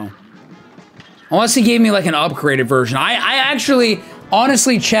that, though. Unless he gave me, like, an upgraded version. I actually,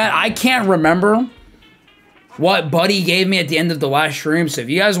 honestly, chat, I can't remember what Buddy gave me at the end of the last stream. So if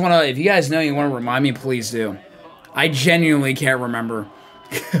you guys know you want to remind me, please do. I genuinely can't remember.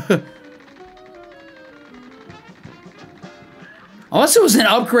 Unless it was an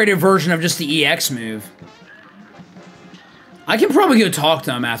upgraded version of just the EX move. I can probably go talk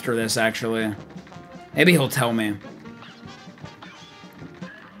to him after this, actually. Maybe he'll tell me.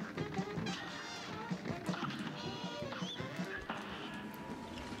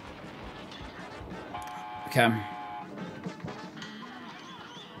 Okay.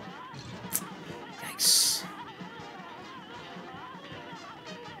 Thanks.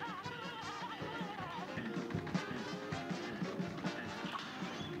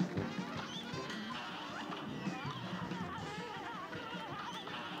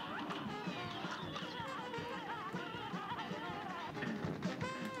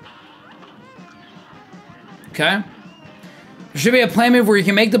 Okay. There should be a play move where you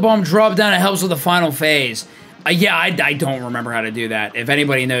can make the bomb drop down. It helps with the final phase. Yeah, I don't remember how to do that. If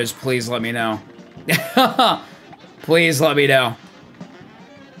anybody knows, please let me know. Please let me know.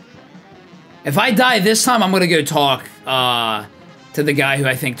 If I die this time, I'm gonna go talk to the guy who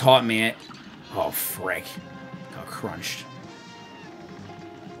I think taught me it. Oh, frick. Got crunched.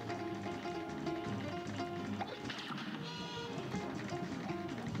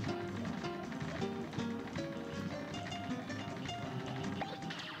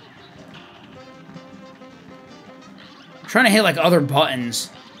 Trying to hit like other buttons.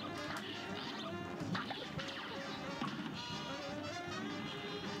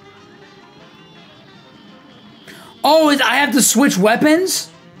 Oh, I have to switch weapons?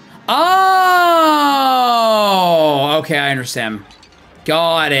 Oh, okay, I understand.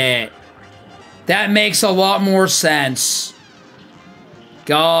 Got it. That makes a lot more sense.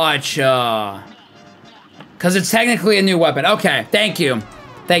 Gotcha. Because it's technically a new weapon. Okay, thank you.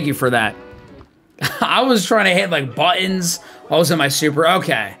 Thank you for that. I was trying to hit, like, buttons while I was in my super.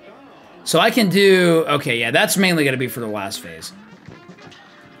 Okay. So I can do... Okay, yeah, that's mainly going to be for the last phase.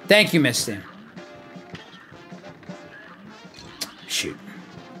 Thank you, Misty. Shoot.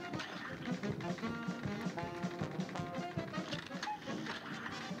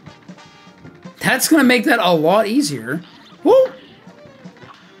 That's going to make that a lot easier. Woo!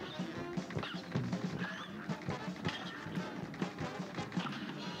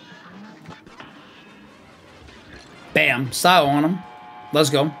 Style on him. Let's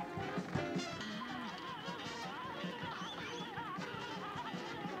go.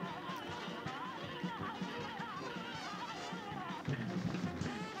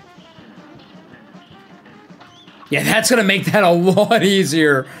 Yeah, that's gonna make that a lot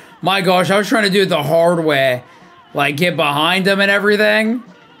easier. My gosh, I was trying to do it the hard way. Like, get behind him and everything.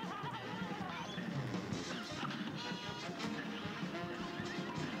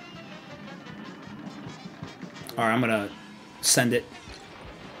 Alright, I'm gonna send it.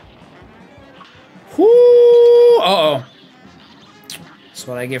 Whoo! Uh-oh. That's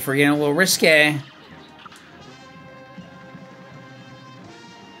what I get for getting a little risque.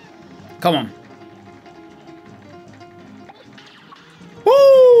 Come on.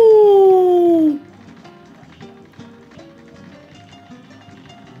 Woo!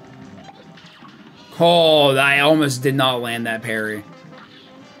 Oh, I almost did not land that parry.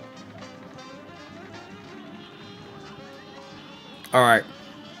 All right.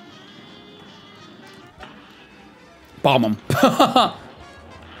 Bomb him.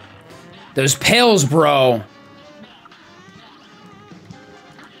 Those pails, bro.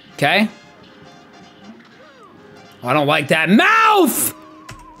 Okay. I don't like that mouth!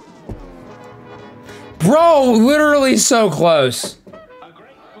 Bro, literally so close.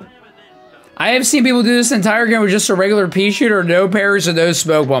 I have seen people do this entire game with just a regular pea shooter, no parries, and no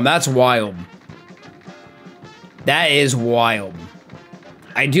smoke bomb. That's wild. That is wild.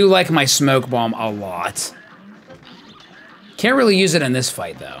 I do like my smoke bomb a lot. Can't really use it in this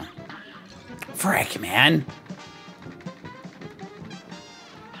fight, though. Frick, man.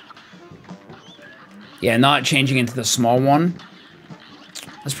 Yeah, not changing into the small one.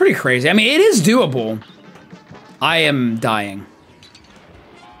 That's pretty crazy. I mean, it is doable. I am dying.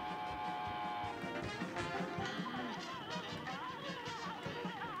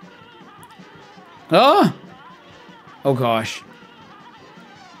 Oh! Oh, gosh.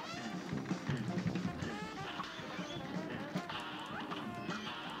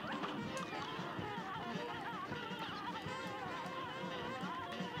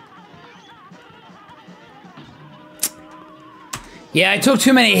 Yeah, I took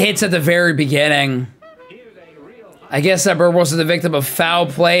too many hits at the very beginning. I guess that bird was the victim of foul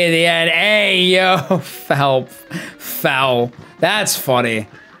play at the end. Hey, yo, foul. That's funny.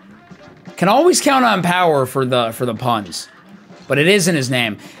 Can always count on power for the puns, but it is in his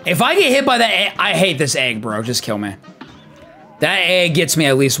name. If I get hit by that egg, I hate this egg, bro. Just kill me. That egg gets me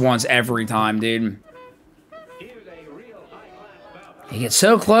at least once every time, dude. He gets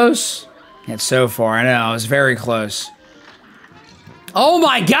so close, yet so far. I know, I was very close. Oh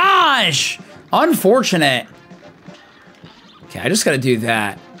my gosh! Unfortunate. Okay, I just gotta do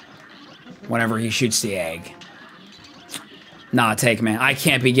that whenever he shoots the egg. Nah, take me. I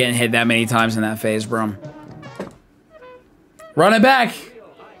can't be getting hit that many times in that phase, bro. Run it back!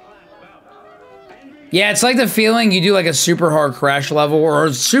 Yeah, it's like the feeling you do like a super hard crash level, or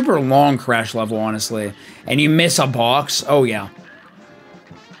a super long crash level, honestly, and you miss a box. Oh, yeah.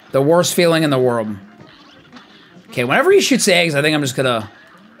 The worst feeling in the world. Okay, whenever he shoots the eggs, I think I'm just gonna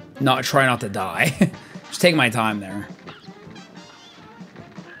try not to die. Just take my time there.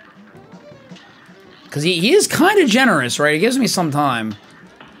 Because he is kind of generous, right? He gives me some time.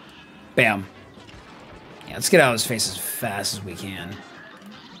 Bam. Yeah, let's get out of his face as fast as we can.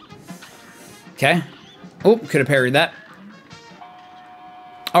 Okay. Oh, could have parried that.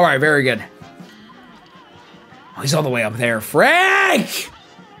 All right, very good. Oh, he's all the way up there. Frank!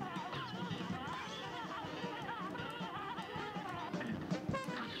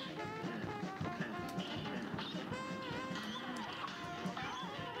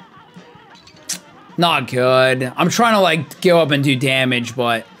 Not good. I'm trying to, like, go up and do damage,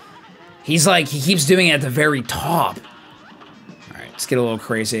 but he's like, he keeps doing it at the very top. All right, let's get a little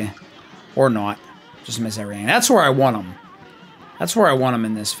crazy. Or not. Just miss everything. That's where I want him. That's where I want him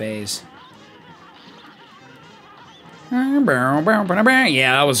in this phase. Yeah,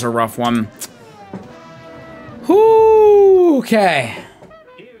 that was a rough one. Whoo, okay.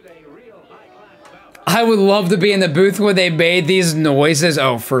 I would love to be in the booth where they made these noises.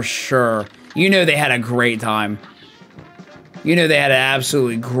 Oh, for sure. You know they had a great time. You know they had an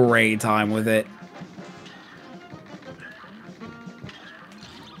absolutely great time with it.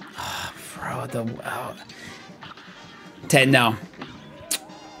 Oh, bro, Ted, no.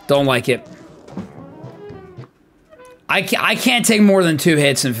 Don't like it. I can't take more than 2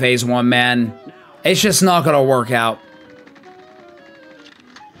 hits in phase 1, man. It's just not gonna work out.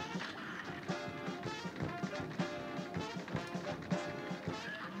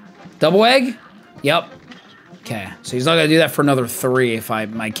 Double egg? Yep. Okay, so he's not gonna do that for another 3 if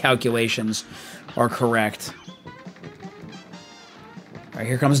my calculations are correct. Alright,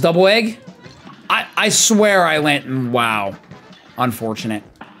 here comes double egg. I swear I land. Wow. Unfortunate.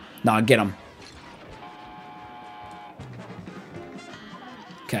 Nah, get him.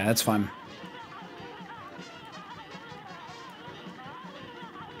 Okay, that's fine.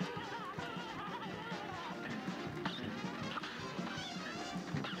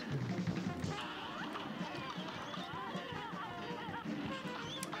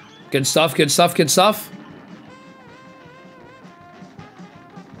 Good stuff, good stuff, good stuff.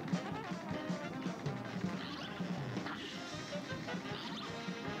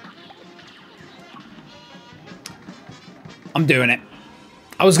 I'm doing it.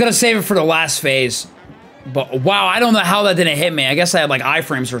 I was gonna save it for the last phase, but wow, I don't know how that didn't hit me. I guess I had like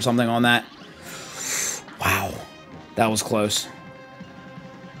iframes or something on that. Wow, that was close.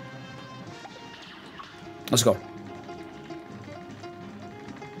 Let's go.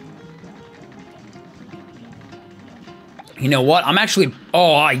 You know what? I'm actually...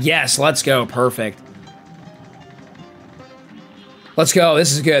 Oh, yes. Let's go. Perfect. Let's go.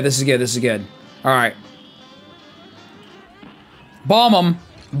 This is good. This is good. This is good. All right. Bomb him.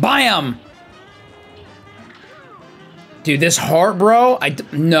 Bam. Dude, this heart, bro.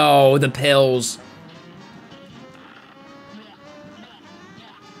 No, the pills.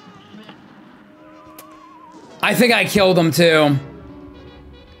 I think I killed him, too.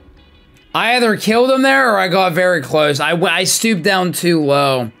 I either killed him there or I got very close. I stooped down too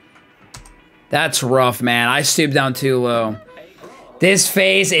low. That's rough, man. I stooped down too low. This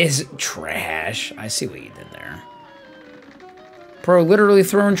phase is trash. I see what you did there. Bro, literally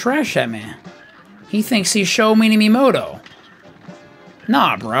throwing trash at me. He thinks he's Sho Minimoto.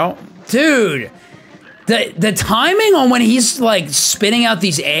 Nah, bro. Dude. The timing on when he's, like, spitting out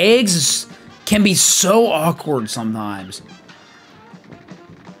these eggs can be so awkward sometimes.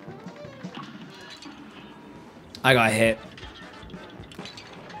 I got hit.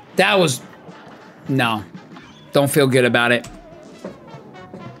 That was... No. Don't feel good about it.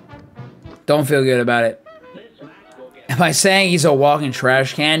 Don't feel good about it. Am I saying he's a walking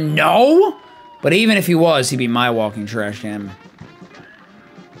trash can? No! But even if he was, he'd be my walking trash can.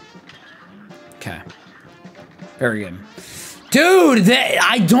 Okay. Very good. Dude,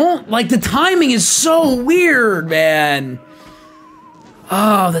 I don't... Like, the timing is so weird, man.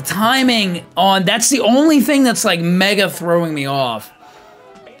 Oh, the timing on... That's the only thing that's, like, mega throwing me off.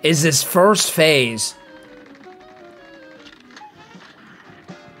 Is this first phase.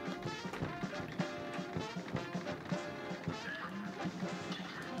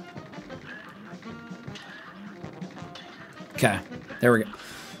 Okay. There we go.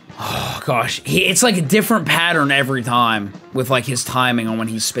 Oh, gosh. It's, like, a different pattern every time. With, like, his timing on when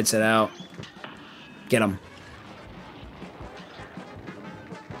he spits it out. Get him.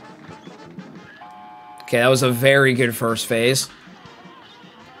 Okay, that was a very good first phase.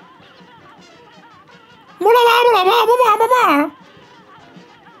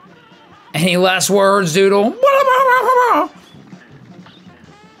 Any last words, Doodle?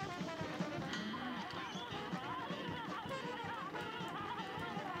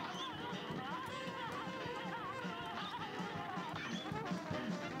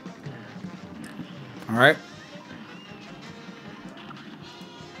 All right.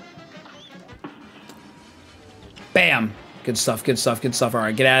 Bam. Good stuff, good stuff, good stuff. All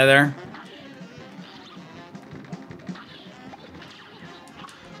right, get out of there.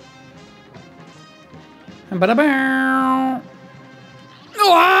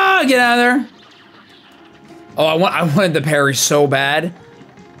 Oh, get out of there. Oh, I wanted the parry so bad.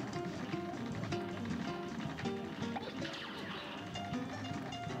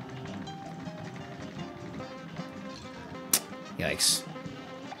 Yikes.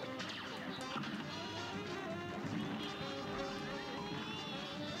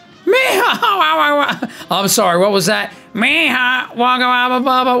 I'm sorry, what was that?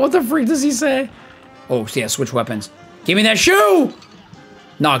 What the freak does he say? Oh, yeah, switch weapons. Give me that shoe!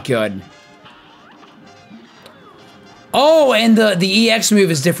 Not good. Oh, and the EX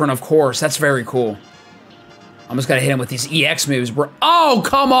move is different, of course. That's very cool. I'm just gonna hit him with these EX moves, bro. Oh,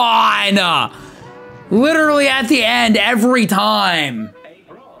 come on! Literally at the end, every time.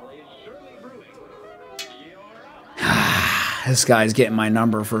 This guy's getting my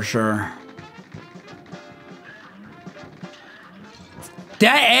number for sure.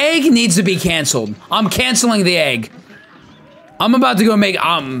 That egg needs to be canceled. I'm canceling the egg. I'm about to go make,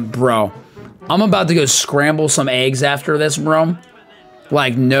 bro. I'm about to go scramble some eggs after this, bro.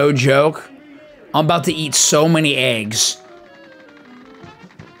 Like, no joke. I'm about to eat so many eggs.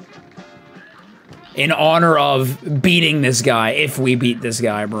 In honor of beating this guy, if we beat this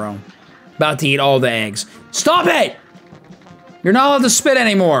guy, bro. About to eat all the eggs. Stop it! You're not allowed to spit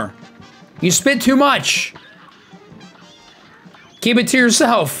anymore. You spit too much. Keep it to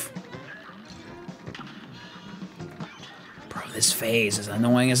yourself. Bro, this phase is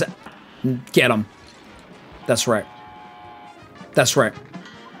annoying as... Get him. That's right. That's right.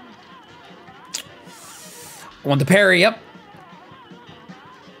 I want the parry, yep.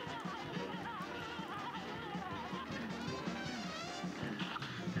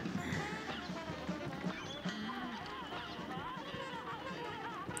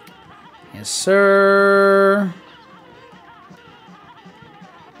 Yes, sir.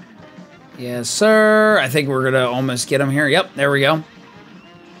 Yes, sir. I think we're gonna almost get him here. Yep, there we go.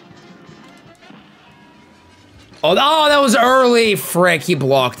 Oh, that was early. Frick, he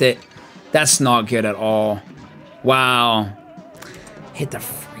blocked it. That's not good at all. Wow. Hit the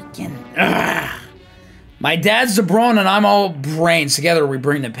freaking... Ugh. My dad's the brawn and I'm all brains. Together we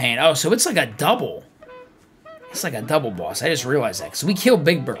bring the pain. Oh, so it's like a double. It's like a double boss. I just realized that. Because we killed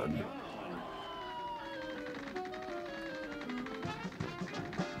Big Bird.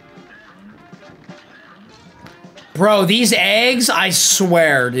 Bro, these eggs, I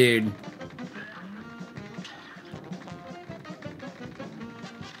swear, dude.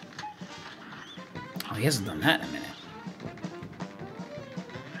 Oh, he hasn't done that in a minute.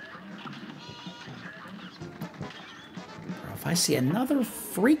 Bro, if I see another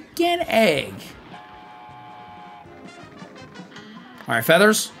freaking egg. Alright,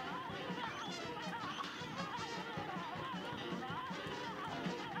 feathers.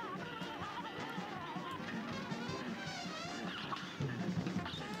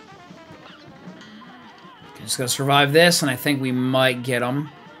 Just gotta survive this, and I think we might get him.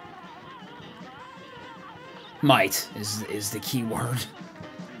 Might is the key word.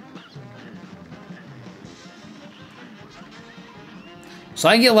 So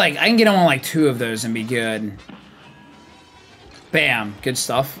I can get him on like 2 of those and be good. Bam, good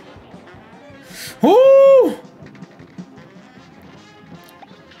stuff. Woo!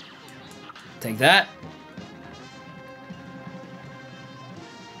 Take that.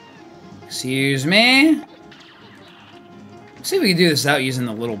 Excuse me. Let's see if we can do this without using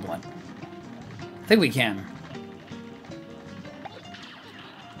the little blunt. I think we can.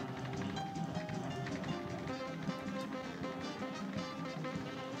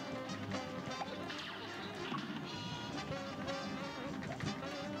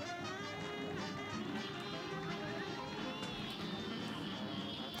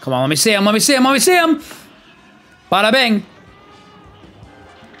 Come on, let me see him, let me see him, let me see him! Bada bing!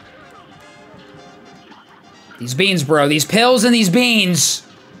 These beans, bro. These pills and these beans.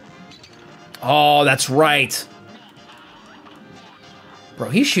 Oh, that's right. Bro,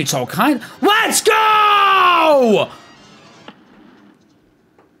 he shoots all kind. Let's go!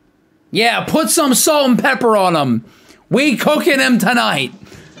 Yeah, put some salt and pepper on him. We cooking him tonight.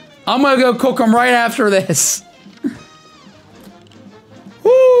 I'm gonna go cook him right after this.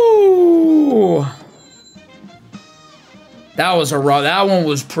 Woo! That was a raw. That one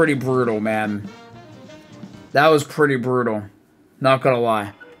was pretty brutal, man. That was pretty brutal. Not gonna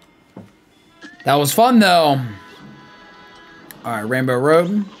lie. That was fun, though. Alright, Rainbow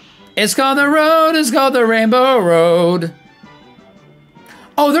Road. It's called the road. It's called the Rainbow Road.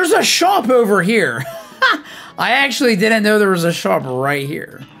 Oh, there's a shop over here. I actually didn't know there was a shop right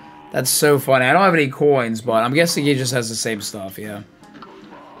here. That's so funny. I don't have any coins, but I'm guessing he just has the same stuff, yeah.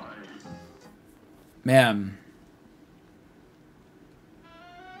 Man.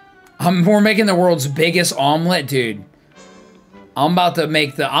 We're making the world's biggest omelet, dude. I'm about to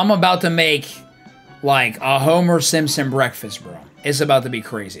make like a Homer Simpson breakfast, bro. It's about to be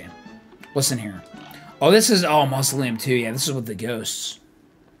crazy. Listen here. Oh, this is Mausoleum 2. Yeah, this is with the ghosts.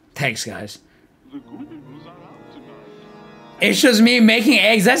 Thanks, guys. It's just me making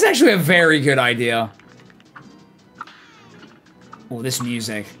eggs. That's actually a very good idea. Oh, this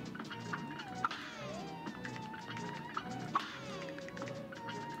music.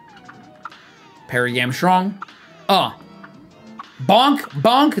 Parry game strong. Bonk,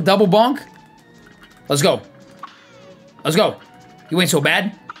 bonk, double bonk. Let's go. Let's go. You ain't so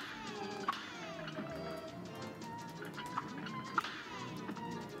bad.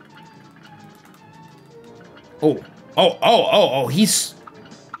 Oh, he's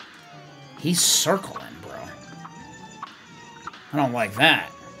circling, bro. I don't like that.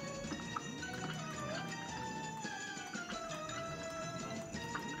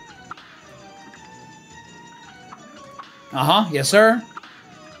 Uh-huh, yes, sir.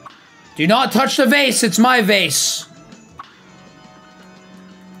 Do not touch the vase, it's my vase.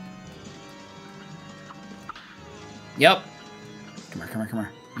 Yep. Come here, come here, come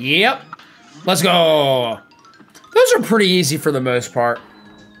here. Yep. Let's go. Those are pretty easy for the most part.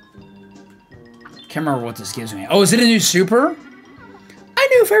 Can't remember what this gives me. Oh, is it a new super? I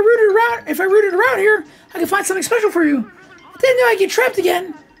knew if I rooted around here, I could find something special for you. I didn't know I'd get trapped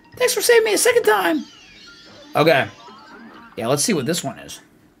again. Thanks for saving me a second time. Okay. Yeah, let's see what this one is.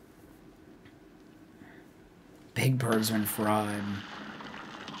 Big birds been fried.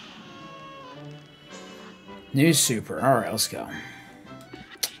 New super. All right, let's go.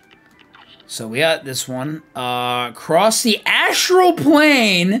 So we got this one. Cross the astral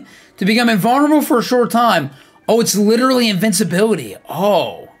plane to become invulnerable for a short time. Oh, it's literally invincibility.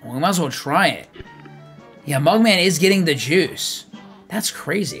 Oh, well, we might as well try it. Yeah, Mugman is getting the juice. That's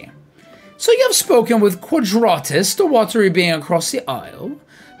crazy. So you have spoken with Quadratus, the watery being across the aisle.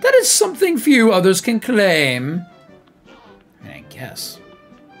 That is something few others can claim. I guess.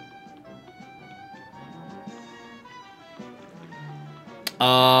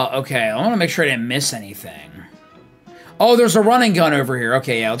 Okay, I want to make sure I didn't miss anything. Oh, there's a running gun over here.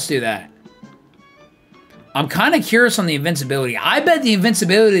 Okay, yeah, let's do that. I'm kind of curious on the invincibility. I bet the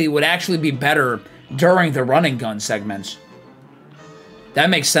invincibility would actually be better during the running gun segments. That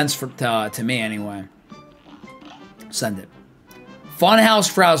makes sense to me anyway. Send it. Funhouse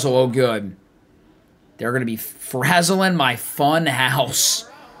Frazzle. Oh, good. They're going to be frazzling my fun house.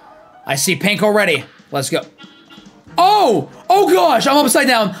 I see pink already. Let's go. Oh! Oh gosh! I'm upside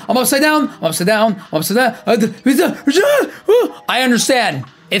down. I'm upside down. I'm upside down. I'm upside down. I understand.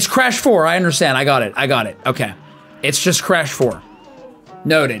 It's Crash 4. I understand. I got it. I got it. Okay. It's just Crash 4.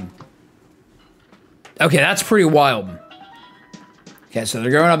 Noted. Okay, that's pretty wild. Okay, so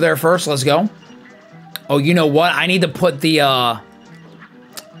they're going up there first. Let's go. Oh, you know what? I need to put the, I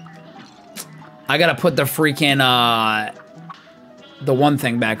gotta put the freaking, the one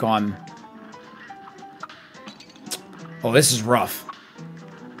thing back on. Oh, this is rough.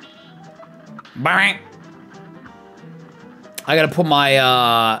 Bang! I gotta put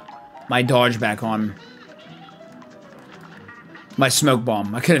my, my dodge back on. My smoke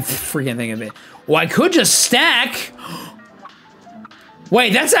bomb. I couldn't freaking think of it. Well, I could just stack.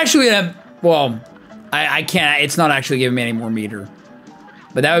 Wait, that's actually a... Well, I can't... It's not actually giving me any more meter.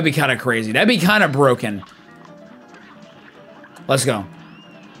 But that would be kind of crazy. That'd be kind of broken. Let's go.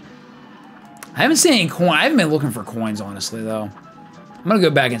 I haven't seen any coin. I haven't been looking for coins, honestly, though. I'm gonna go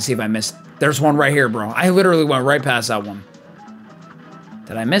back and see if I missed... There's one right here, bro. I literally went right past that one.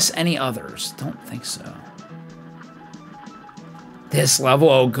 Did I miss any others? Don't think so. This level?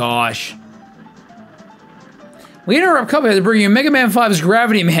 Oh, gosh. We interrupt Cuphead to bring you Mega Man 5's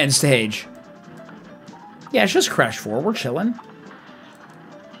Gravity Man stage. Yeah, it's just Crash 4. We're chilling.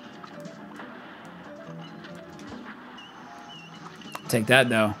 Take that,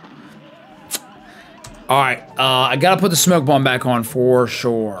 though. Alright, I gotta put the smoke bomb back on for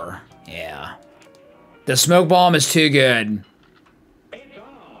sure. Yeah. The smoke bomb is too good.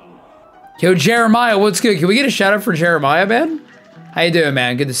 Yo, Jeremiah, what's good? Can we get a shout out for Jeremiah, man? How you doing,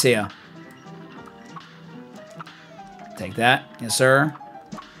 man? Good to see ya. Take that. Yes, sir.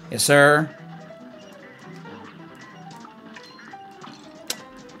 Yes, sir.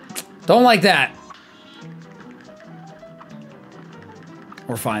 Don't like that.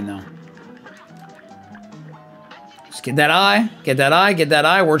 We're fine, though. Just get that eye. Get that eye. Get that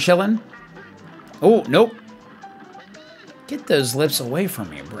eye. We're chilling. Oh, nope. Get those lips away from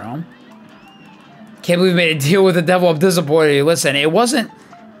me, bro. Can't believe we made a deal with the devil. I'm disappointed. Listen, it wasn't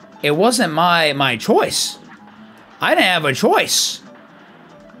my choice. I didn't have a choice.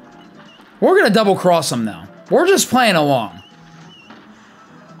 We're gonna double cross him though. We're just playing along.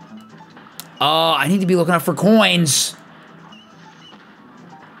 I need to be looking out for coins.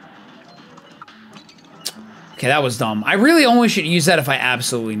 Okay, that was dumb. I really only should use that if I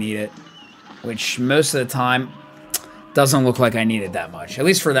absolutely need it. Which most of the time doesn't look like I need it that much. At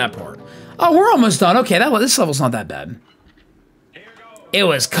least for that part. Oh, we're almost done. Okay, this level's not that bad. It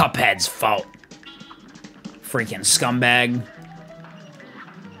was Cuphead's fault. Freaking scumbag.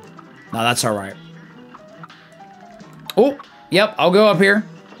 No, that's alright. Oh, yep, I'll go up here.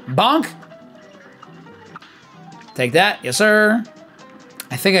 Bonk. Take that. Yes, sir.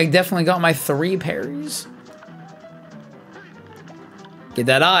 I think I definitely got my 3 parries. Get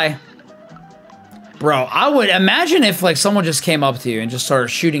that eye. Bro, I would imagine if like someone just came up to you and just started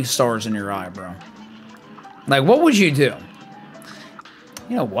shooting stars in your eye, bro. Like, what would you do?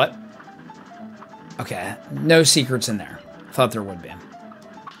 You know what? Okay, no secrets in there. Thought there would be.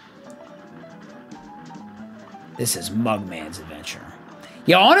 This is Mugman's adventure.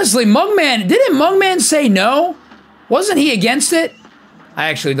 Yeah, honestly, Mugman... Didn't Mugman say no? Wasn't he against it? I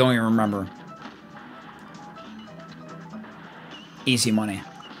actually don't even remember. Easy money.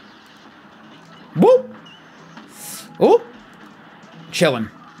 Whoop! Oh! Chilling.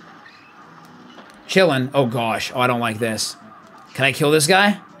 Chilling. Oh, gosh. Oh, I don't like this. Can I kill this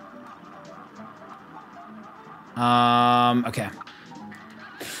guy? Okay.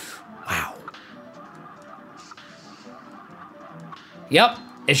 Wow. Yep.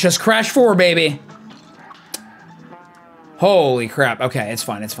 It's just Crash 4, baby. Holy crap. Okay, it's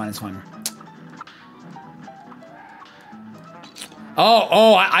fine. It's fine. It's fine.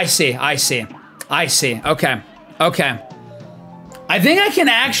 Oh, I see. I see. I see. Okay. Okay. I think I can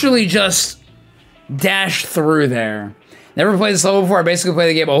actually just dash through there. Never played this level before. I basically play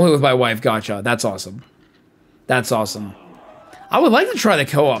the game only with my wife. Gotcha. That's awesome. That's awesome. I would like to try the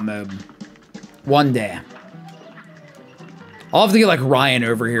co-op mode one day. I'll have to get like Ryan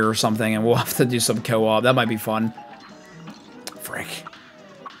over here or something and we'll have to do some co-op. That might be fun. Frick.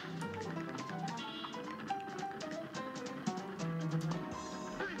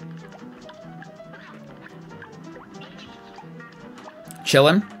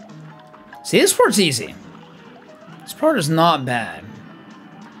 Chillin'. See, this part's easy. This part is not bad.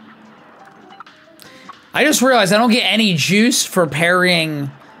 I just realized I don't get any juice for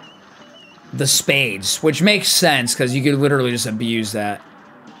parrying the spades, which makes sense because you could literally just abuse that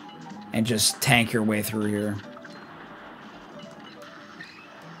and just tank your way through here.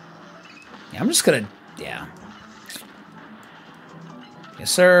 Yeah, I'm just gonna, yeah.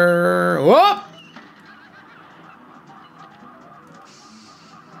 Yes, sir. Whoop!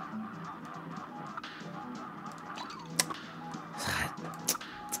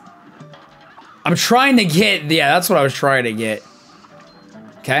 I'm trying to get, yeah, that's what I was trying to get.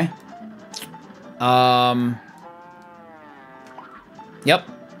 Okay. Yep.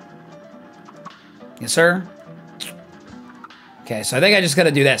 Yes, sir. Okay, so I think I just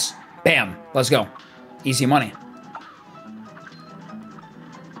gotta do this. Bam. Let's go. Easy money.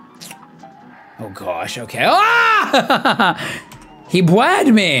 Oh, gosh. Okay. Ah! He bled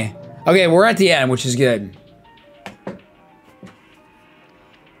me. Okay, we're at the end, which is good.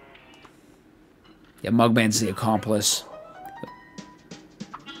 Yeah, Mugman's the accomplice.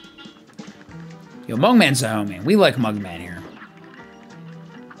 Yo, Mugman's a homie. We like Mugman here.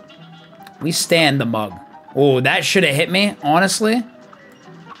 We stand the mug. Oh, that should have hit me, honestly.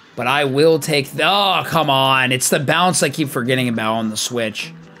 But I will take the... Oh, come on. It's the bounce I keep forgetting about on the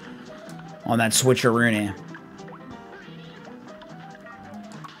Switch. On that switcheroonie.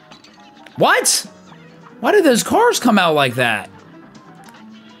 What? Why did those cars come out like that?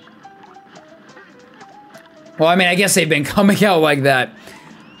 Well, I mean, I guess they've been coming out like that.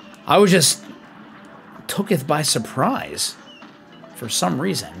 I was just... tooketh by surprise. For some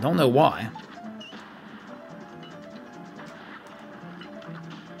reason. Don't know why.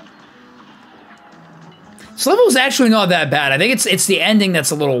 This level is actually not that bad. I think it's the ending that's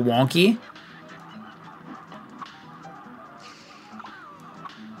a little wonky.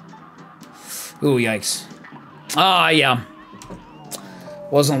 Ooh, yikes. Ah, yeah.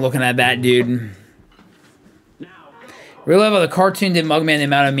 Wasn't looking at that, dude. Real level, the cartoon did Mugman the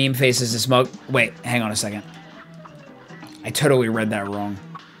amount of meme faces this mug... Wait, hang on a second. I totally read that wrong.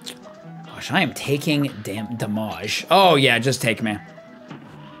 Gosh, I am taking damage. Oh, yeah, just take me.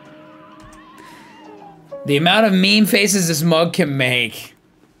 The amount of meme faces this mug can make.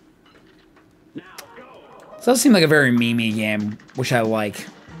 This does seem like a very memey game, which I like.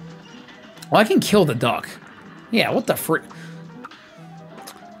 Well, I can kill the duck. Yeah, what the frick?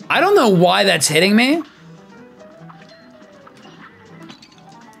 I don't know why that's hitting me.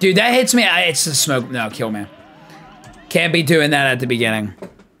 Dude, that hits me. It's the smoke. No, kill me. Can't be doing that at the beginning.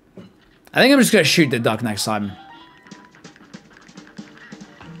 I think I'm just going to shoot the duck next time.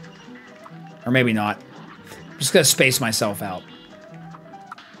 Or maybe not. I'm just going to space myself out.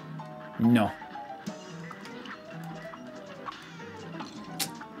 No.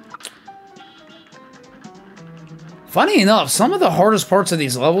 Funny enough, some of the hardest parts of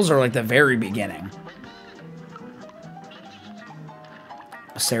these levels are like the very beginning.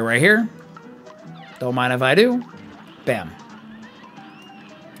 I'll stay right here. Don't mind if I do. Bam.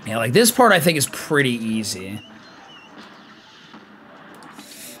 Yeah, like this part I think is pretty easy.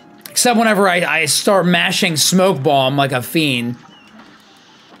 Except whenever I start mashing smoke bomb like a fiend.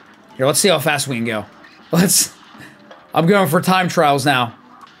 Here, let's see how fast we can go. I'm going for time trials now.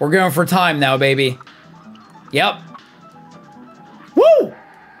 We're going for time now, baby. Yep. Woo!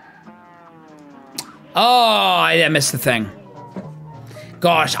 Oh, I missed the thing.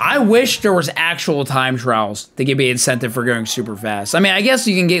 Gosh, I wish there was actual time trials to give me incentive for going super fast. I mean, I guess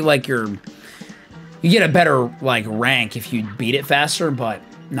you can get like you get a better like rank if you beat it faster, but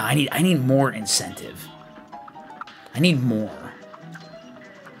no, I need more incentive. I need more.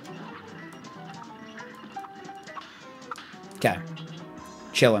 Okay.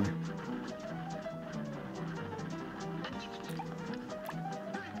 Chilling.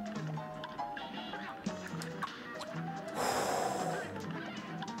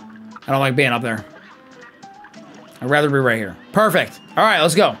 I don't like being up there. I'd rather be right here. Perfect. All right,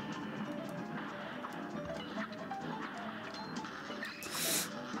 let's go.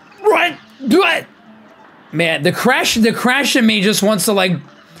 Right. Do it. Man, the crash in me just wants to like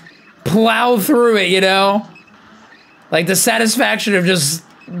plow through it, you know? Like the satisfaction of just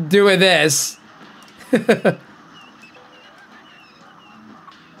doing this.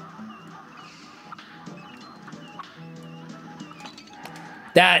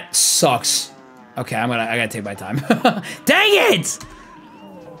 That sucks. Okay, I gotta take my time. Dang it!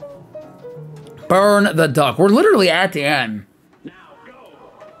 Burn the duck. We're literally at the end. Now go.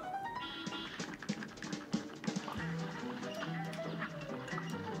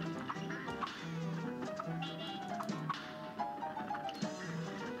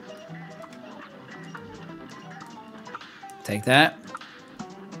 Take that.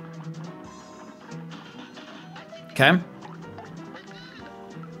 Okay.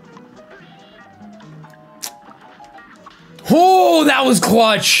 Oh, that was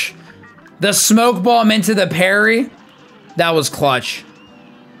clutch. The smoke bomb into the parry. That was clutch.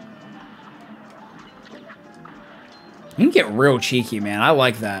 You can get real cheeky, man. I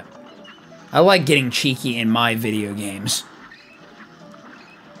like that. I like getting cheeky in my video games.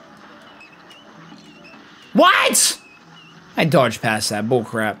 What? I dodged past that.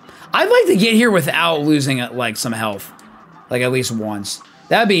 Bullcrap. I'd like to get here without losing like some health. Like at least once.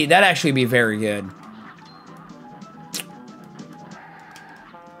 That'd actually be very good.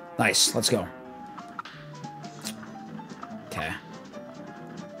 Nice. Let's go. Okay.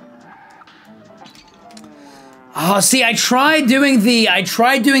 Oh, see, I tried doing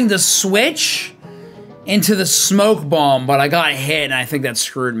the switch into the smoke bomb, but I got hit, and I think that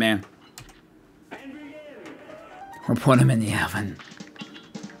screwed me. Or put him in the oven.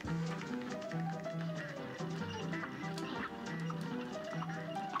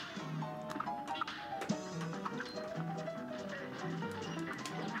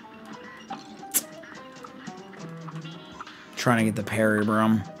 Trying to get the parry,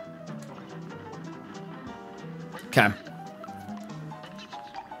 bro. Okay.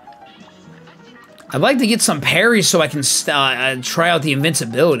 I'd like to get some parries so I can try out the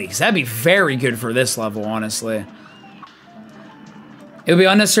invincibility, because that'd be very good for this level, honestly. It would be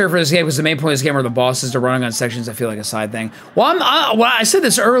unnecessary for this game because the main point of this game are the bosses. They're running on sections that feel like a side thing. Well, I said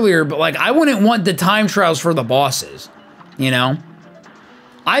this earlier, but like I wouldn't want the time trials for the bosses, you know?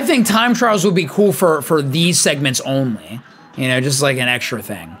 I think time trials would be cool for these segments only. You know, just like an extra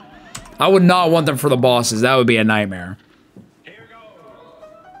thing. I would not want them for the bosses. That would be a nightmare. Here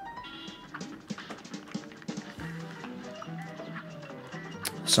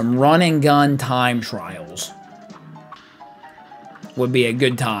some run and gun time trials would be a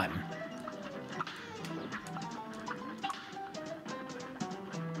good time.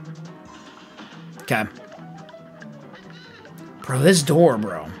 Okay. Bro, this door,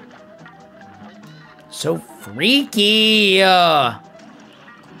 bro. So freaky. Ooh.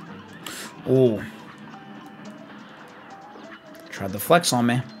 Tried the flex on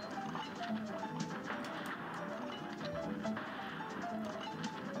me.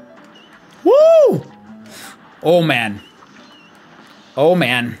 Woo! Oh, man. Oh,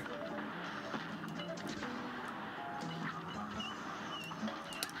 man.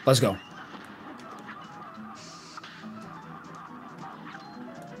 Let's go.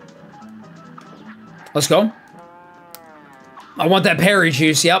 Let's go. I want that parry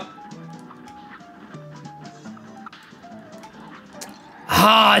juice, yep.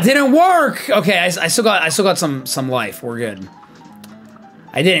 Ah, it didn't work. Okay, I still got some life. We're good.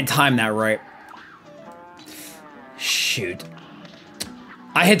 I didn't time that right. Shoot.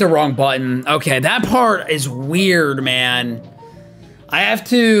 I hit the wrong button. Okay, that part is weird, man. I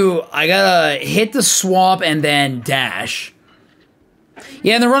gotta hit the swap and then dash.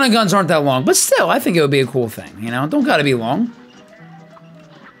 Yeah, and the running guns aren't that long, but still, I think it would be a cool thing, you know? Don't gotta be long.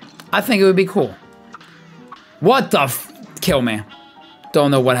 I think it would be cool. What the f- Kill me.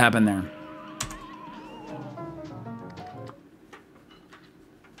 Don't know what happened there.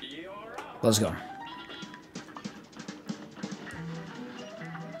 Let's go.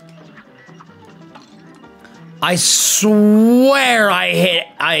 I swear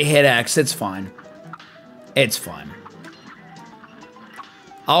I hit X. It's fine. It's fine.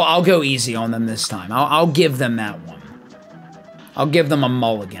 I'll go easy on them this time. I'll give them that one. I'll give them a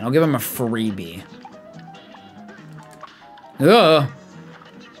mulligan. I'll give them a freebie. Ugh.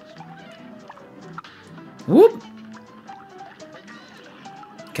 Whoop.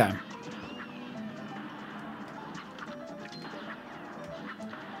 Okay.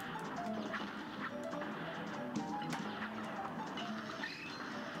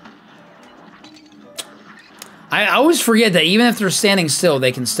 I always forget that even if they're standing still,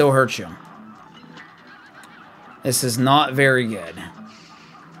 they can still hurt you. This is not very good.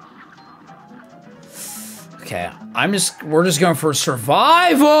 Okay, we're just going for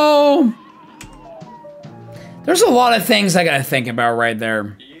survival. There's a lot of things I gotta think about right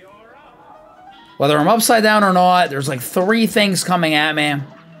there. Whether I'm upside down or not, there's like 3 things coming at me.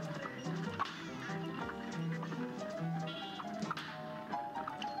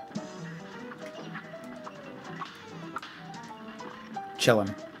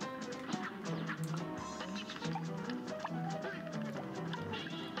 Chillin'.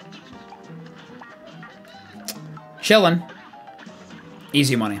 Chillin'.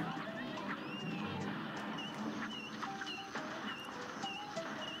 Easy money.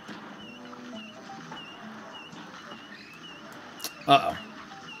 Uh-oh.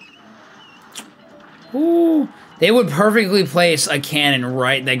 Ooh. They would perfectly place a cannon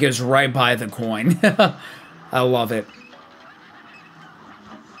right that goes right by the coin. I love it.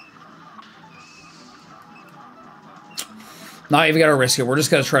 Not even gotta risk it. We're just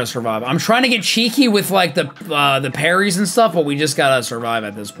gonna try to survive. I'm trying to get cheeky with like the parries and stuff, but we just gotta survive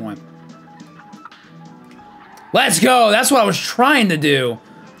at this point. Let's go. That's what I was trying to do.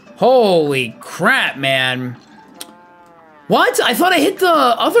 Holy crap, man. What? I thought I hit the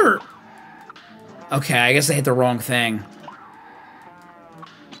other... Okay, I guess I hit the wrong thing.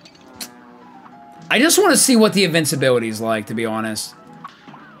 I just want to see what the invincibility is like, to be honest.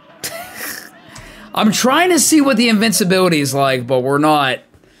 I'm trying to see what the invincibility is like, but we're not...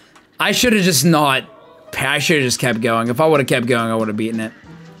 I should have just not... I should have just kept going. If I would have kept going, I would have beaten it.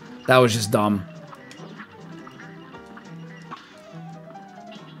 That was just dumb.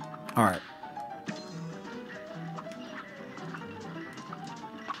 Alright.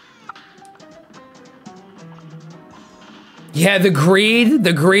 Yeah, the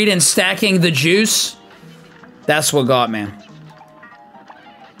greed and stacking the juice. That's what got me.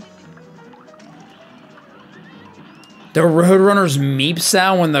 The Roadrunner's meep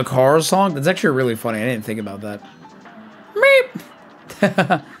sound when the car is honked. That's actually really funny. I didn't think about that.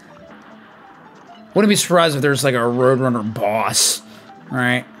 Meep! Wouldn't be surprised if there's like a Roadrunner boss.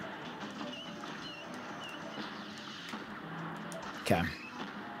 Right? Okay.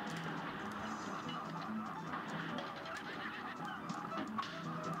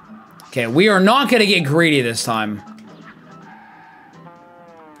 Okay, we are not going to get greedy this time.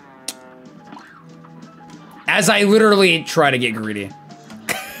 As I literally try to get greedy.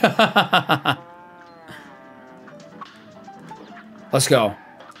 Let's go.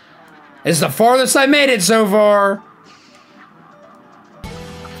 This is the farthest I made it so far.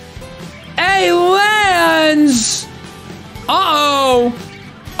 Hey, lands! Uh-oh!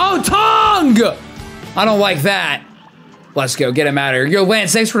 Oh, tongue! I don't like that. Let's go, get him out of here. Yo,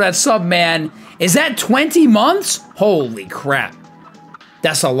 Lance, thanks for that sub, man. Is that 20 months? Holy crap.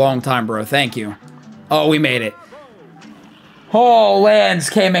 That's a long time, bro. Thank you. Oh, we made it. Oh, Lance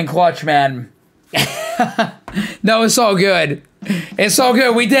came in clutch, man. No, it's all good. It's all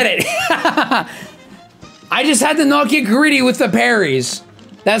good. We did it. I just had to not get greedy with the parries.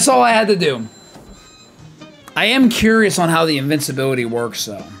 That's all I had to do. I am curious on how the invincibility works,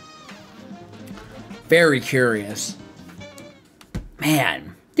 though. Very curious.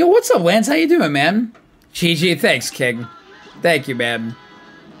 Man. Yo, what's up, Lance? How you doing, man? GG, thanks, King. Thank you, man.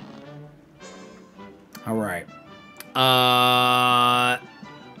 Alright. I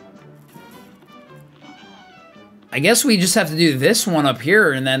guess we just have to do this one up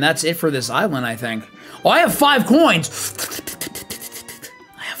here, and then that's it for this island, I think. Oh, I have 5 coins!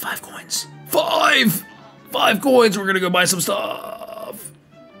 I have 5 coins. 5! 5 coins! We're gonna go buy some stuff.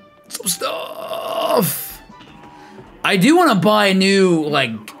 Some stuff! I do want to buy a new,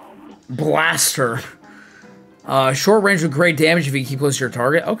 like, blaster. Short range with great damage if you keep close to your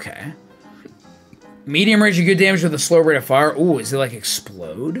target. Okay. Medium range with good damage with a slow rate of fire. Ooh, is it like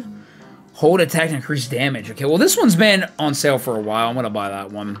explode? Hold attack and increase damage. Okay, well this one's been on sale for a while. I'm gonna buy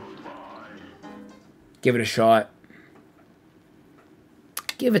that one. Give it a shot.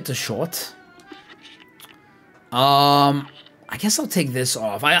 Give it a shot. I guess I'll take this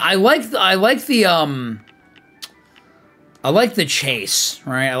off. I like the chase,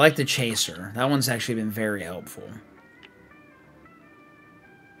 right? I like the chaser. That one's actually been very helpful.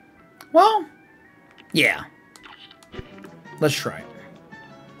 Well, yeah. Let's try it.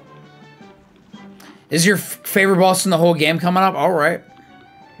 Is your favorite boss in the whole game coming up? All right.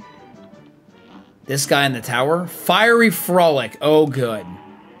 This guy in the tower. Fiery Frolic. Oh, good.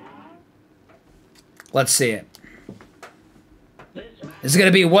 Let's see it. Is it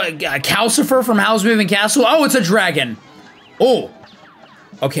gonna be what? Calcifer from Howl's Moving Castle? Oh, it's a dragon. Oh.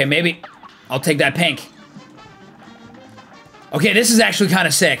 Okay, maybe. I'll take that pink. Okay, this is actually kind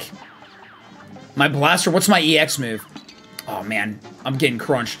of sick. My blaster, what's my EX move? Oh man, I'm getting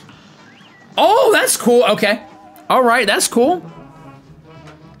crunched. Oh, that's cool, okay. All right, that's cool.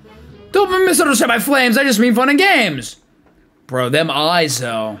 Don't misunderstand my flames, I just mean fun and games. Bro, them eyes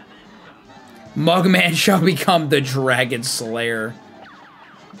though. Mugman shall become the Dragon Slayer.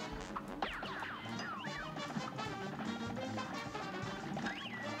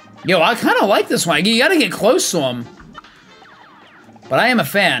 Yo, I kind of like this one. You gotta get close to him. But I am a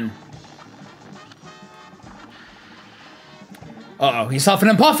fan. Uh-oh, he's huffing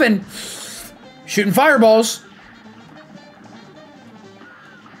and puffing. Shooting fireballs.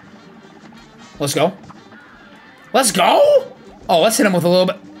 Let's go. Let's go! Oh, let's hit him with a little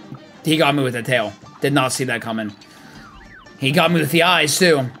bit. He got me with the tail. Did not see that coming. He got me with the eyes,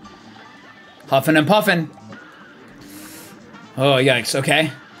 too. Huffing and puffing. Oh, yikes.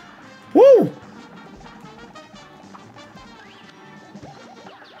 Okay. Woo!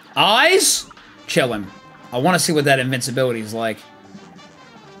 Eyes? Chillin'. I want to see what that invincibility is like.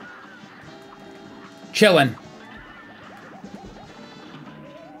 Chillin'.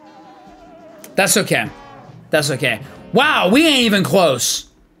 That's okay. That's okay. Wow, we ain't even close.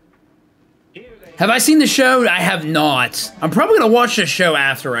 Have I seen the show? I have not. I'm probably gonna watch the show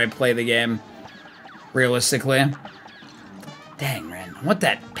after I play the game. Realistically. Dang, man. I want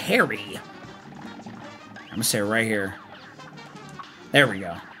that parry. I'm gonna say it right here. There we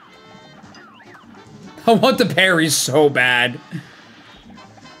go. I want the parry so bad.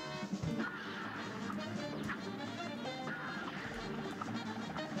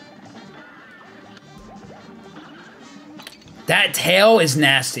 That tail is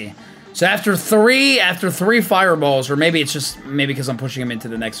nasty. So after three fireballs, or maybe it's just because I'm pushing him into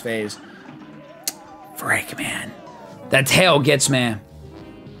the next phase. Frick, man. That tail gets me.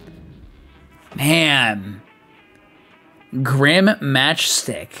 Man. Grim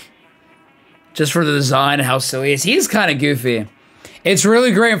Matchstick. Just for the design and how silly it is. He's kind of goofy. It's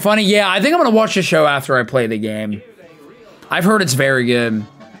really great and funny. Yeah, I think I'm going to watch the show after I play the game. I've heard it's very good.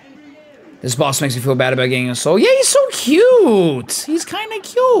 This boss makes me feel bad about getting a soul. Yeah, he's so cute. He's kind of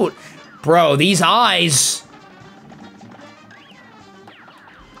cute. Bro, these eyes.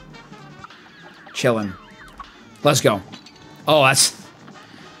 Chillin'. Let's go. Oh, that's...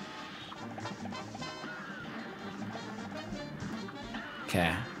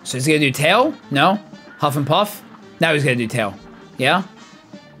 Okay. So he's gonna do tail? No? Huff and puff? Now he's gonna do tail. Yeah?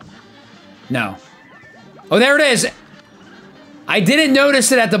 No. Oh, there it is! I didn't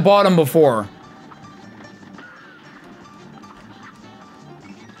notice it at the bottom before.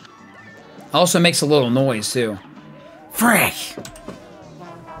 Also makes a little noise, too. Frick!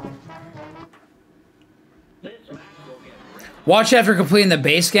 Watch after completing the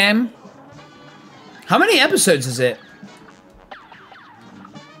base game? How many episodes is it?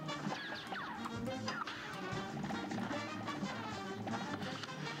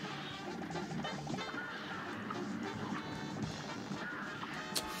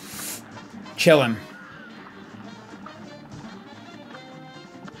 Chillin'.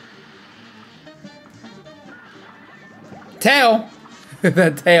 Tail!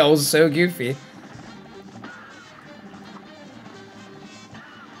 That tail's so goofy.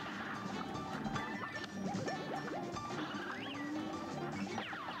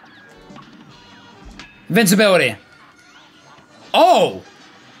 Invincibility. Oh!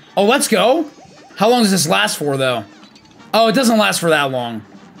 Oh, let's go. How long does this last for, though? Oh, it doesn't last for that long.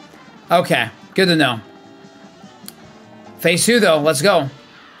 Okay, good to know. Phase 2, though. Let's go.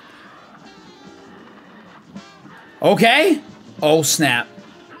 Okay. Oh, snap.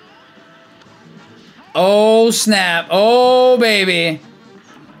 Oh, snap. Oh, baby.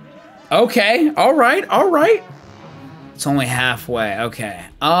 Okay. All right. All right. It's only halfway. Okay.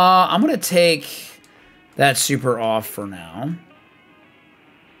 I'm going to take that super off for now.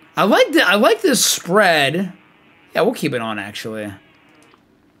 I like this spread. Yeah, we'll keep it on, actually.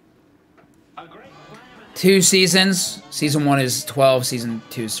 2 seasons. Season 1 is 12. Season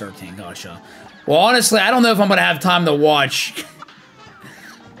 2 is 13. Gotcha. Well, honestly, I don't know if I'm going to have time to watch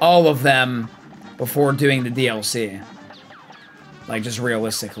all of them before doing the DLC. Like, just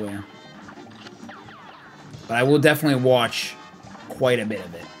realistically. But I will definitely watch quite a bit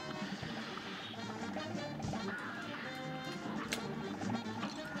of it.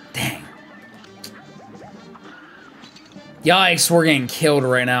 Dang. Yikes, we're getting killed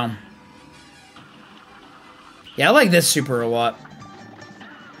right now. Yeah, I like this super a lot.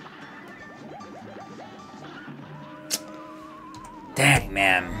 Dang,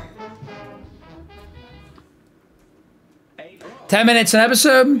 man. 10 minutes an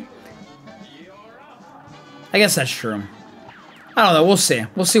episode? I guess that's true. I don't know. We'll see.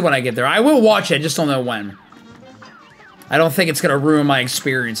 We'll see when I get there. I will watch it. I just don't know when. I don't think it's going to ruin my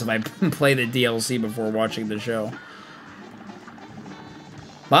experience if I play the DLC before watching the show.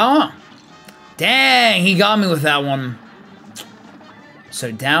 Wow. Dang, he got me with that one.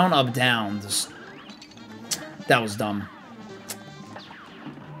 So down, up, down. That was dumb.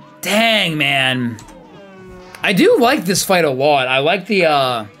 Dang, man. I do like this fight a lot. I like the,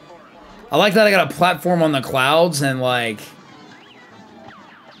 I like that I got a platform on the clouds and, like,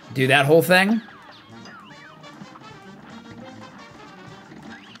 do that whole thing.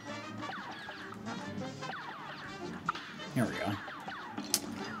 Here we go.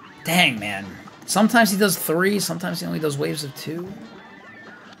 Dang, man. Sometimes he does 3, sometimes he only does waves of 2.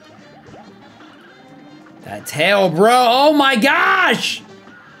 That tail, bro. Oh my gosh!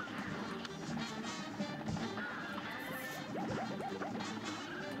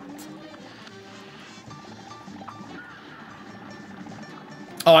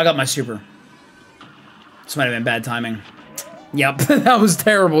 Oh, I got my super. This might have been bad timing. Yep, that was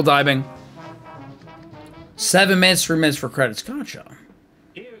terrible timing. 7 minutes, 3 minutes for credits. Gotcha.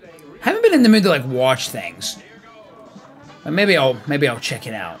 Haven't been in the mood to like watch things. But maybe I'll check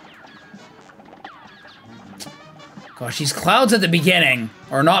it out. Gosh, these clouds at the beginning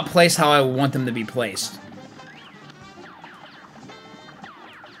are not placed how I want them to be placed.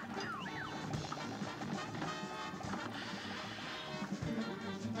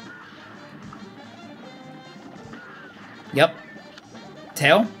 Yep.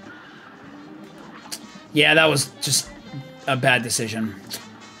 Tail? Yeah, that was just a bad decision.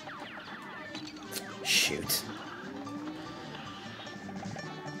 Shoot.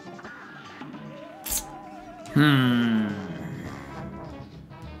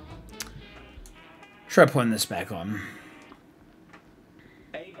 Try putting this back on.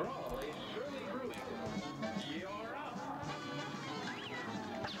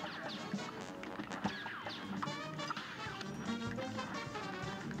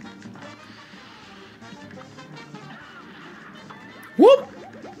 Whoop!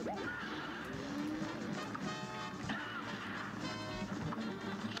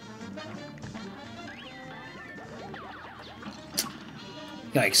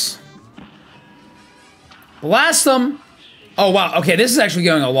 Yikes. Blast them! Oh, wow. Okay, this is actually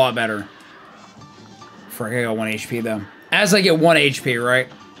going a lot better. Frick, I got 1 HP, though. As I get 1 HP, right?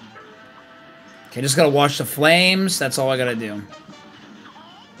 Okay, just gotta watch the flames. That's all I gotta do.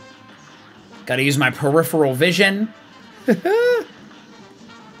 Gotta use my peripheral vision.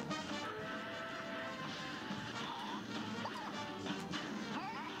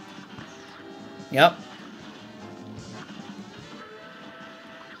 Yep.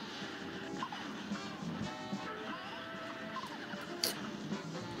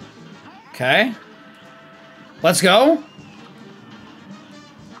 Okay. Let's go.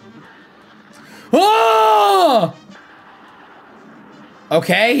 Oh!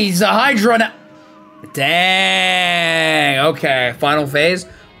 Okay, he's a Hydra now. Dang. Okay, final phase.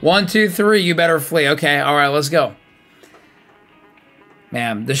 1, 2, 3. You better flee. Okay, all right, let's go.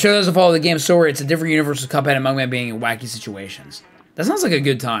 Man, the show doesn't follow the game's story. It's a different universe with Cuphead and Mugman being in wacky situations. That sounds like a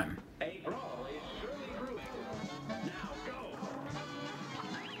good time.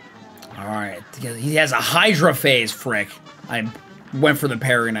 Alright, he has a Hydra phase, frick. I went for the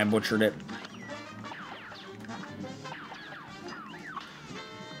parry and I butchered it.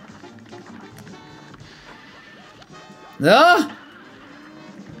 Oh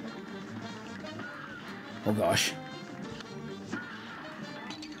gosh.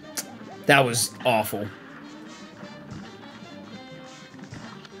 That was awful.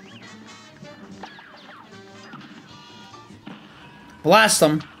 Blast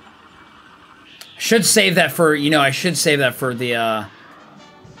them. Should save that for, you know, I should save that for the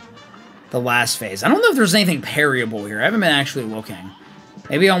last phase. I don't know if there's anything parryable here. I haven't been actually looking.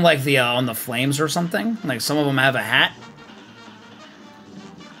 Maybe on like the on the flames or something. Like some of them have a hat.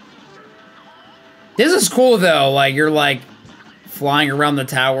 This is cool though. Like you're like flying around the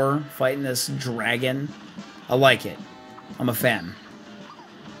tower, fighting this dragon. I like it. I'm a fan.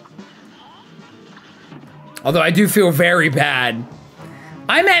 Although I do feel very bad.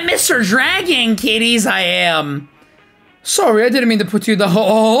 I'm at Mr. Dragon, kiddies, I am. Sorry, I didn't mean to put you in the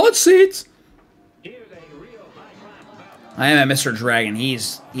hot seats. I am at Mr. Dragon.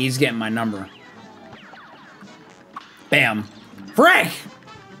 He's getting my number. Bam. Frick!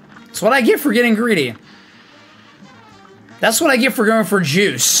 That's what I get for getting greedy. That's what I get for going for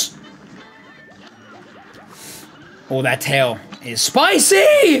juice. Oh, that tail. is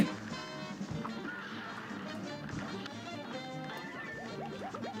spicy!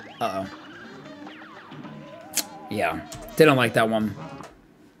 Uh-oh. Yeah, didn't like that one.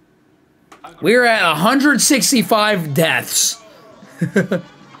 We're at 165 deaths.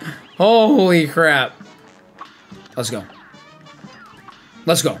 Holy crap. Let's go.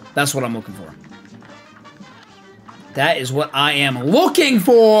 Let's go. That's what I'm looking for. That is what I am looking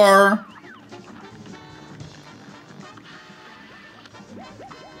for!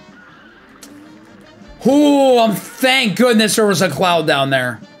 Oh, thank goodness there was a cloud down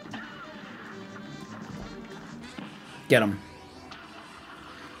there. Get him.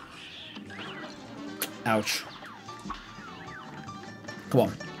 Ouch. Come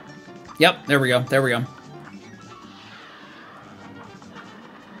on. Yep, there we go. There we go.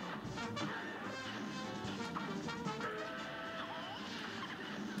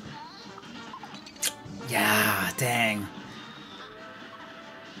 Yeah, dang.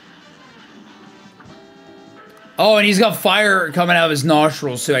 Oh, and he's got fire coming out of his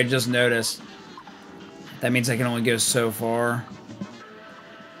nostrils, too. I just noticed. That means I can only go so far.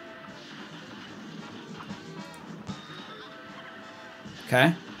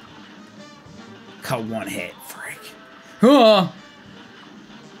 Okay. Got one hit. Frick. Oh.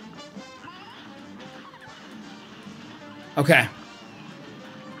 Okay.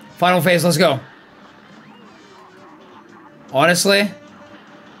 Final phase, let's go. Honestly,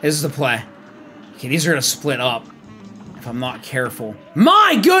 this is the play. Okay, these are gonna split up if I'm not careful.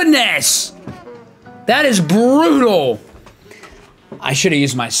 My goodness! That is brutal! I should have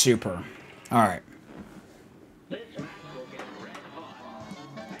used my super. Alright.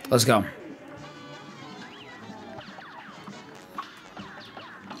 Let's go.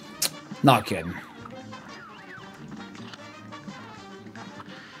 Not good.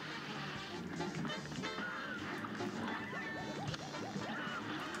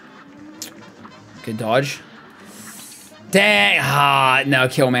 Good dodge. Dang. Ah, no,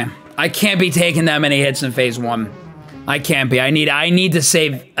 kill me. I can't be taking that many hits in phase 1. I can't be. I need to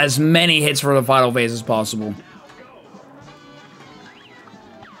save as many hits for the final phase as possible.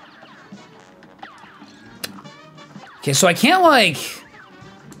 Okay, so I can't, like...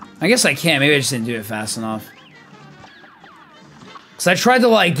 I guess I can. Maybe I just didn't do it fast enough. Because I tried to,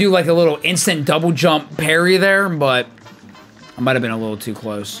 like, do, like, a little instant double jump parry there, but I might have been a little too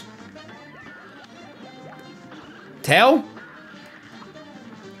close. Tail?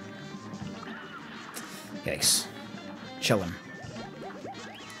 Yikes. Chillin'.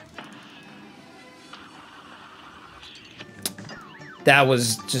 That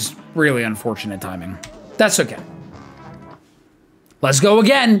was just really unfortunate timing. That's okay. Let's go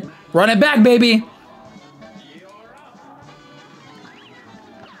again. Run it back, baby.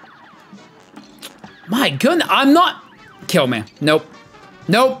 My goodness, I'm not... Kill me. Nope.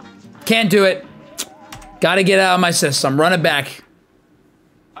 Nope. Can't do it. Gotta get out of my system. Run it back.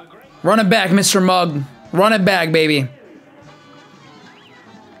 Run it back, Mr. Mug. Run it back, baby.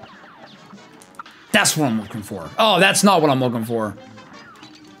 That's what I'm looking for. Oh, that's not what I'm looking for.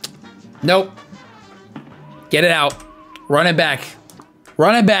 Nope. Get it out. Run it back.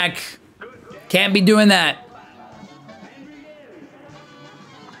 Run it back. Can't be doing that.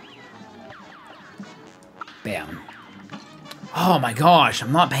 Bam. Oh my gosh,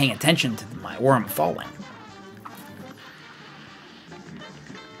 I'm not paying attention to where I'm falling.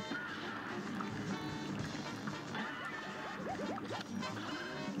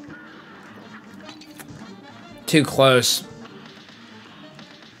 Too close.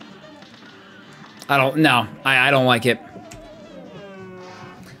 I don't like it.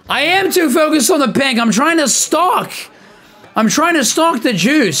 I am too focused on the pink. I'm trying to stalk. I'm trying to stalk the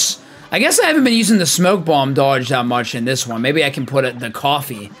juice. I guess I haven't been using the smoke bomb dodge that much in this one. Maybe I can put the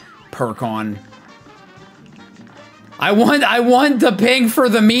coffee perk on. I want the pink for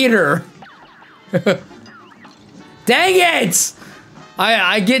the meter. Dang it!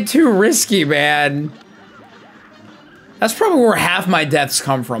 I get too risky, man. That's probably where half my deaths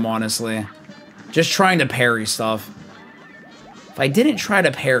come from, honestly. Just trying to parry stuff. If I didn't try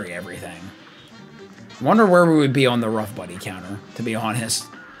to parry everything, I wonder where we would be on the rough buddy counter, to be honest.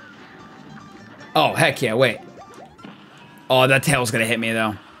 Oh, heck yeah, wait. Oh, that tail's gonna hit me,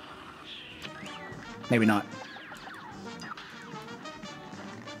 though. Maybe not.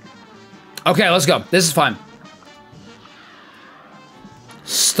 Okay, let's go. This is fine.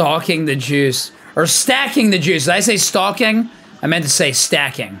 Stalking the juice. Or stacking the juice. Did I say stalking? I meant to say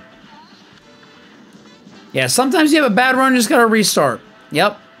stacking. Yeah, sometimes you have a bad run, you just gotta restart.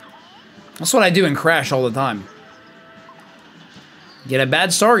 Yep. That's what I do in Crash all the time. Get a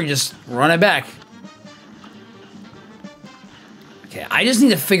bad start, you just run it back. I just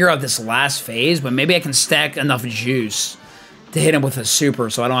need to figure out this last phase, but maybe I can stack enough juice to hit him with a super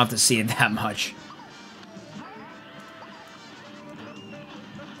so I don't have to see it that much.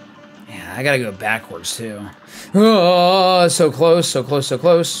 Yeah, I gotta go backwards too. Oh, so close, so close, so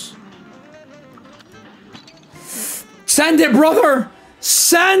close. Send it, brother!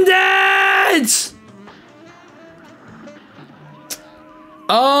 Send it!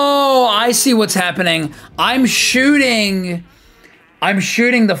 Oh, I see what's happening. I'm shooting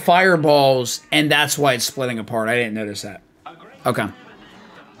the fireballs, and that's why it's splitting apart. I didn't notice that. Okay.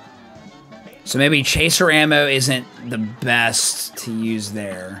 So maybe chaser ammo isn't the best to use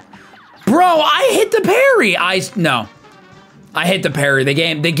there. Bro, I hit the parry! No. I hit the parry. The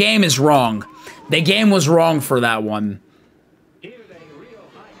game is wrong. The game was wrong for that one.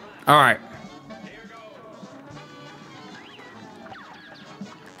 Alright.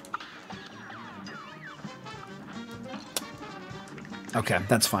 Okay,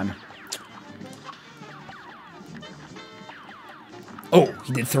 that's fine. Oh,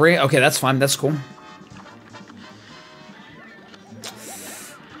 he did 3? Okay, that's fine. That's cool.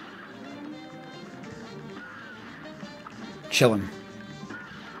 Chillin'.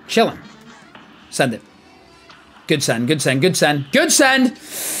 Chillin'. Send it. Good send, good send, good send. Good send!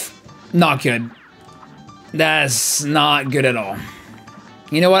 Not good. That's not good at all.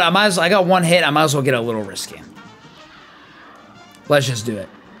 You know what? I got one hit. I might as well get a little risky. Let's just do it.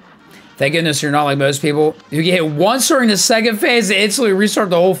 Thank goodness you're not like most people. You get hit once during the second phase, they instantly restart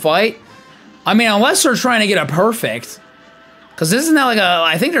the whole fight. I mean, unless they're trying to get a perfect. Because isn't that like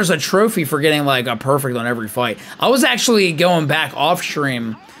I think there's a trophy for getting like a perfect on every fight. I was actually going back off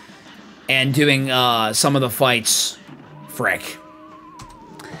stream and doing some of the fights. Frick.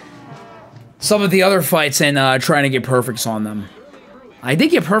 Some of the other fights and trying to get perfects on them. I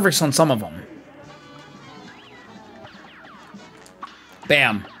did get perfects on some of them.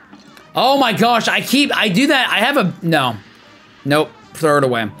 Bam. Oh my gosh, I do that. I have a, no. Nope, throw it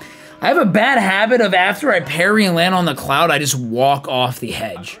away. I have a bad habit of after I parry and land on the cloud, I just walk off the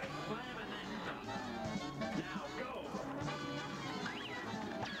hedge.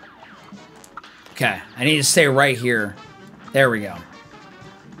 Okay, I need to stay right here. There we go.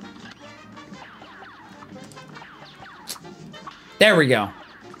 There we go.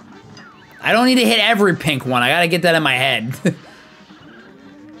 I don't need to hit every pink one. I gotta get that in my head.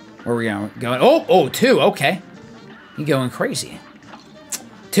 Where are we going? Oh, 2. Okay. You going crazy.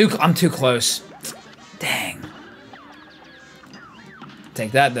 I'm too close. Dang.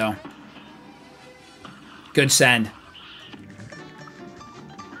 Take that, though. Good send.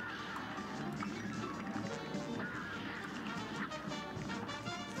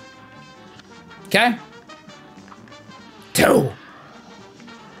 Okay. 2.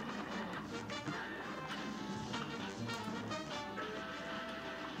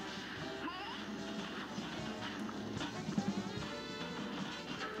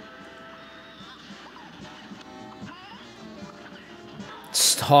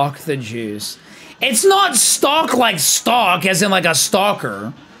 Stalk the juice. It's not stalk like stalk as in like a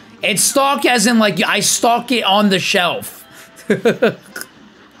stalker. It's stalk as in like I stalk it on the shelf.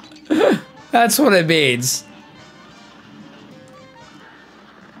 That's what it means.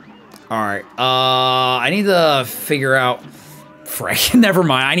 Alright, I need to figure out... Frick, never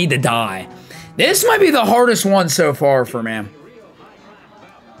mind, I need to die. This might be the hardest one so far for me.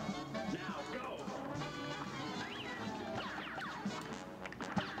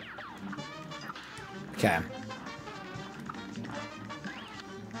 Okay.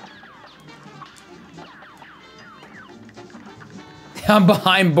 I'm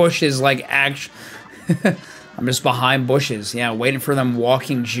behind bushes, like, actually. I'm just behind bushes. Yeah, waiting for them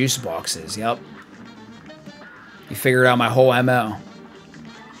walking juice boxes. Yep. You figured out my whole MO.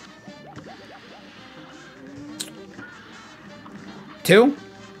 Two?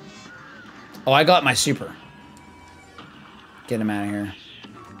 Oh, I got my super. Get him out of here.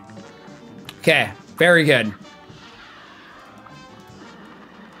 Okay, very good.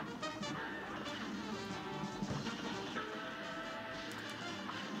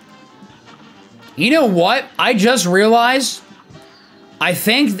 You know what? I just realized, I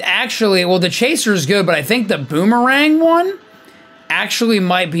think actually, well, the chaser is good, but I think the boomerang one actually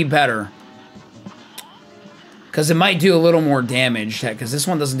might be better. Because it might do a little more damage, because this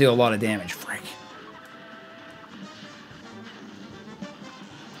one doesn't do a lot of damage. Frick.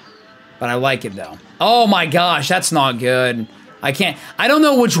 But I like it, though. Oh my gosh, that's not good. I can't, I don't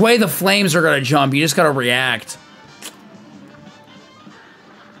know which way the flames are going to jump. You just got to react.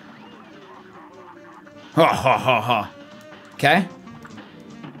 Ha ha ha ha. Okay.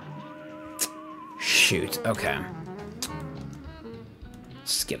 Shoot, okay.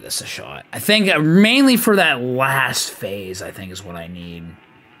 Let's give this a shot. I think mainly for that last phase, I think is what I need.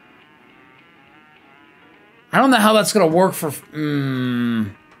 I don't know how that's gonna work for...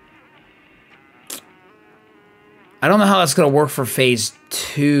 I don't know how that's gonna work for phase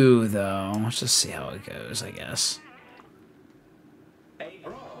 2, though. Let's just see how it goes, I guess.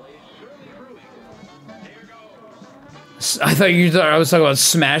 I thought I was talking about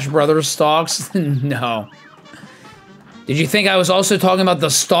Smash Brothers stocks. No. Did you think I was also talking about the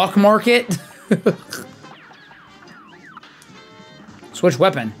stock market? Switch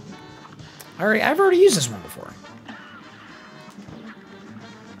weapon. I've already used this one before.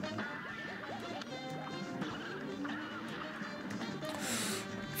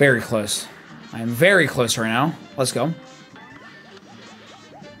 Very close. I am very close right now. Let's go.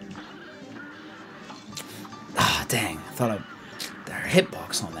 Ah, dang. I thought there were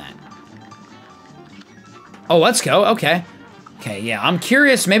hitbox on that. Oh, let's go. Okay. Okay, yeah. I'm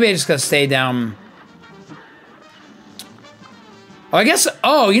curious. Maybe I just gotta stay down. Oh, I guess...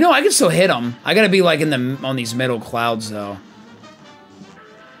 Oh, you know, I can still hit them. I gotta be, like, on these middle clouds, though.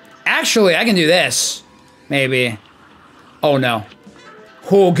 Actually, I can do this. Maybe. Oh, no.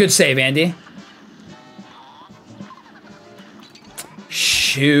 Oh, good save, Andy.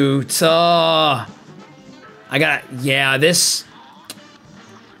 Shoot. I got... Yeah, this...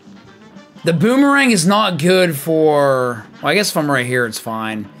 The boomerang is not good for... Well, I guess if I'm right here, it's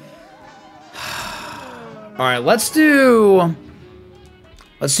fine. Alright, let's do...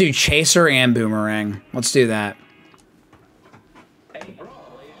 Let's do Chaser and Boomerang. Let's do that.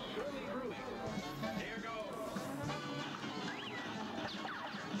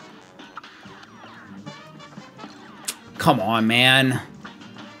 Come on, man.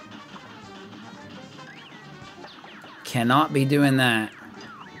 Cannot be doing that.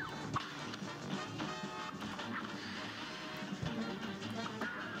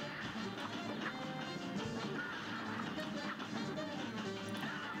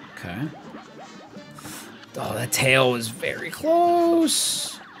 Okay. Oh, that tail was very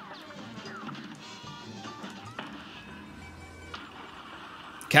close.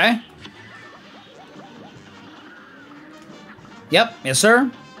 Okay. Yep. Yes, sir.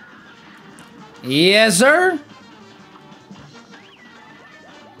 Yes, sir.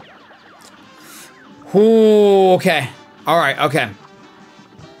 Ooh, okay. All right. Okay.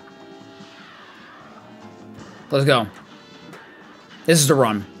 Let's go. This is the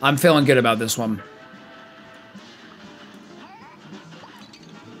run. I'm feeling good about this one.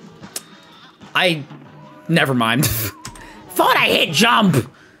 Never mind. Thought I hit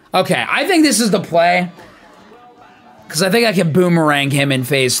jump. Okay, I think this is the play. Because I think I can boomerang him in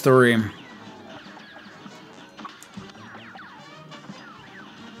phase 3.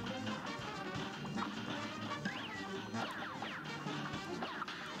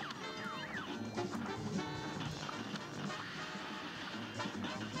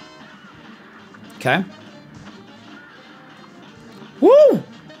 Okay. Woo!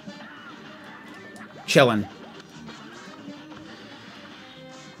 Chillin'.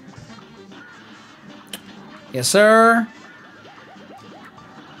 Yes, sir.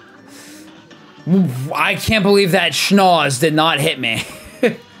 I can't believe that schnoz did not hit me.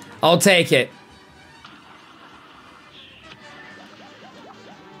 I'll take it.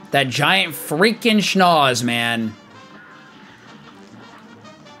 That giant freaking schnoz, man.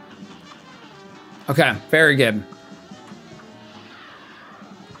 Okay, very good.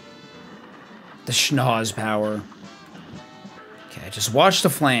 The schnoz power. Okay, just watch the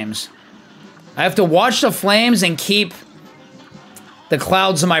flames. I have to watch the flames and keep the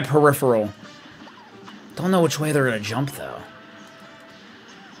clouds in my peripheral. Don't know which way they're gonna jump, though.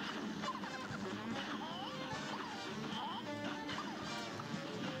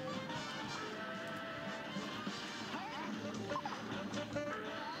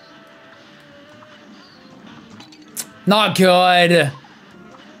 Not good.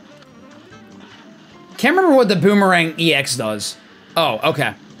 Can't remember what the Boomerang EX does. Oh,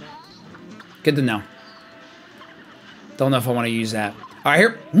 okay. Good to know. Don't know if I want to use that. All right,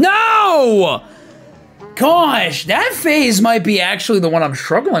 here. No! Gosh, that phase might be actually the one I'm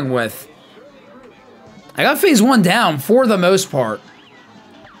struggling with. I got phase 1 down for the most part.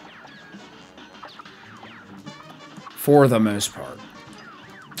 For the most part.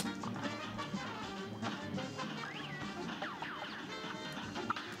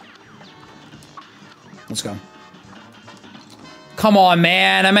 Let's go. Come on,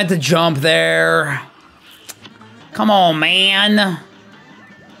 man. I meant to jump there. Come on, man.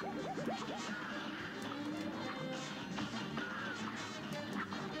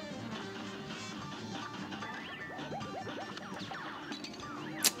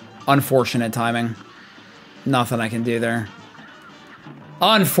 Unfortunate timing. Nothing I can do there.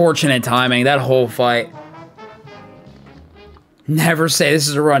 Unfortunate timing, that whole fight. Never say this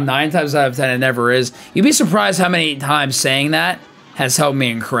is a run. 9 times out of 10, it never is. You'd be surprised how many times saying that has helped me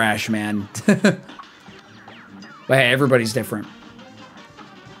in Crash, man. But hey, everybody's different.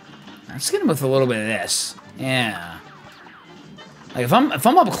 Let's get him with a little bit of this. Yeah. Like if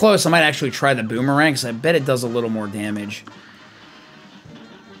I'm up close, I might actually try the boomerang, because I bet it does a little more damage.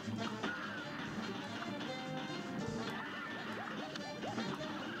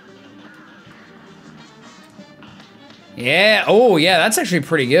 Yeah, oh yeah, that's actually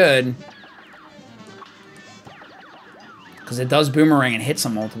pretty good. Because it does boomerang and hits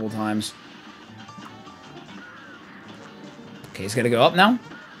him multiple times. Okay, he's got to go up now.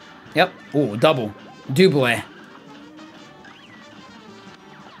 Yep, ooh, double. Double.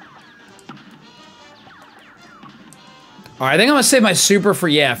 Alright, I think I'm going to save my super for,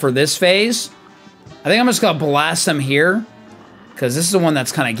 yeah, for this phase. I think I'm just going to blast him here. Because this is the one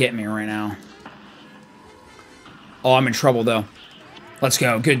that's kind of getting me right now. Oh, I'm in trouble, though. Let's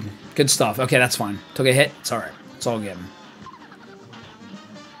go. Good stuff. Okay, that's fine. Took a hit. It's alright. It's all good.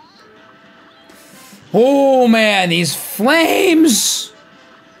 Oh, man. These flames.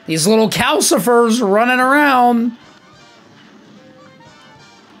 These little calcifers running around.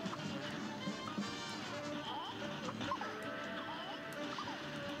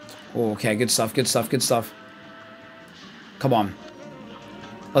 Oh, okay. Good stuff. Good stuff. Good stuff. Come on.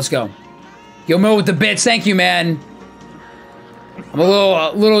 Let's go. Yo, Mo with the bits. Thank you, man. I'm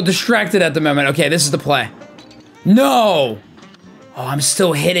a little distracted at the moment. Okay, this is the play. No! Oh, I'm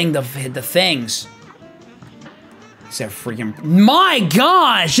still hitting the things. Is that freaking... My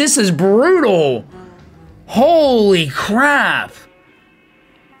gosh, this is brutal. Holy crap.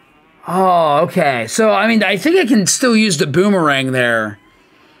 Oh, okay. So, I mean, I think I can still use the boomerang there.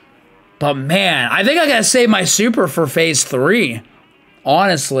 But, man, I think I gotta save my super for phase 3.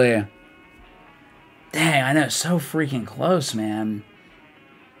 Honestly. Dang, I know, so freaking close, man.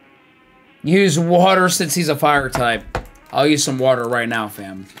 Use water since he's a fire type. I'll use some water right now,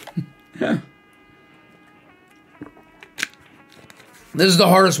 fam. This is the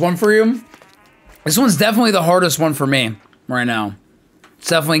hardest one for you? This one's definitely the hardest one for me right now. It's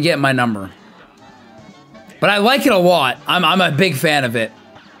definitely getting my number. But I like it a lot. I'm a big fan of it.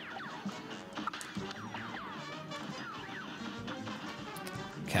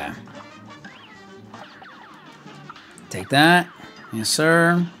 Okay. Take that. Yes,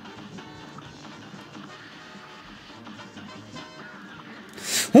 sir.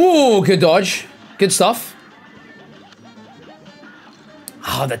 Ooh, good dodge. Good stuff.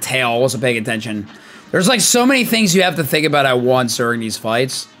 Oh, the tail. I wasn't paying attention. There's like so many things you have to think about at once during these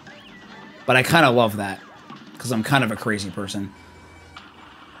fights. But I kind of love that. Because I'm kind of a crazy person.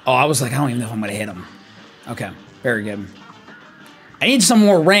 Oh, I was like, I don't even know if I'm going to hit him. Okay. Very good. I need some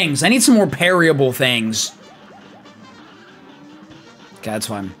more rings. I need some more parryable things. Okay, that's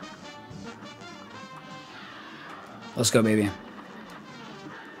fine. Let's go, baby.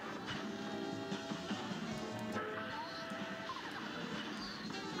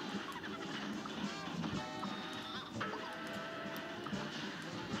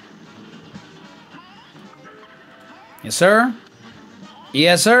 Yes, sir.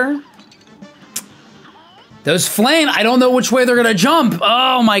 Yes, sir. Those flame, I don't know which way they're gonna jump.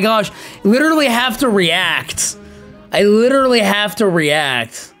 Oh my gosh. Literally have to react. I literally have to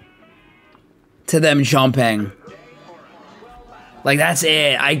react to them jumping. Like, that's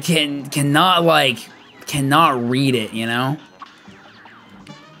it. I cannot read it, you know?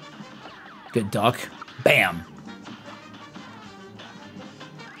 Good duck. Bam.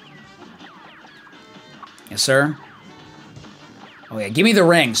 Yes, sir. Oh yeah, give me the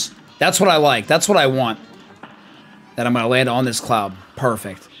rings. That's what I like. That's what I want. That I'm gonna land on this cloud.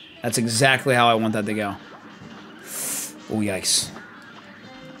 Perfect. That's exactly how I want that to go. Oh, yikes.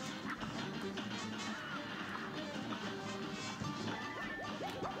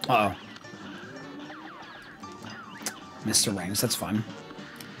 Uh-oh. Missed the rings. That's fine.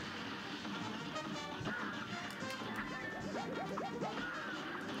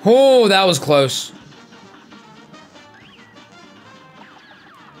 Oh, that was close.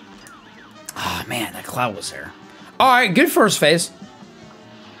 Oh, man, that cloud was there. All right, good first phase.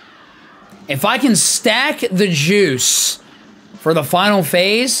 If I can stack the juice for the final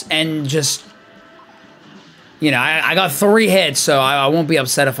phase and just, you know, I got 3 hits, so I won't be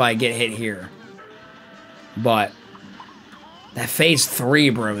upset if I get hit here. But that phase 3,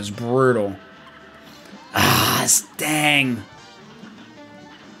 bro, is brutal. Ah, dang.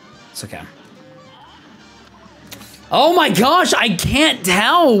 It's okay. Oh my gosh, I can't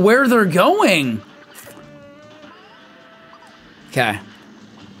tell where they're going. Okay.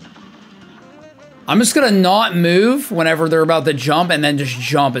 I'm just gonna not move whenever they're about to jump and then just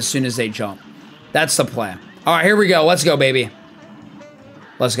jump as soon as they jump. That's the plan. All right, here we go. Let's go, baby.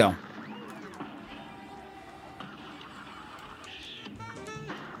 Let's go.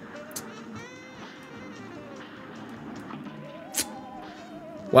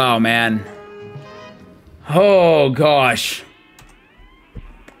 Wow, man. Oh, gosh.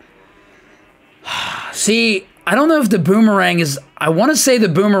 See, I don't know if the boomerang is... I want to say the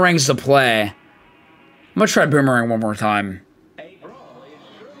boomerang's the play. I'm going to try boomerang one more time.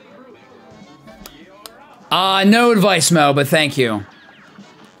 No advice, Mo, but thank you.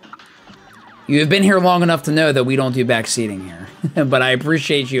 You have been here long enough to know that we don't do backseating here. But I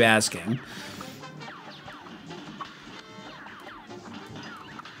appreciate you asking.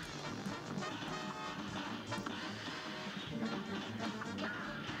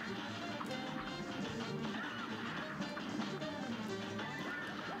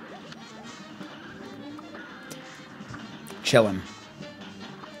 Chillin'.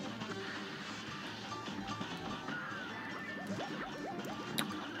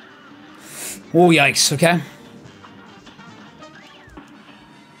 Oh, yikes, okay.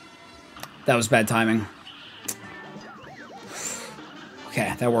 That was bad timing.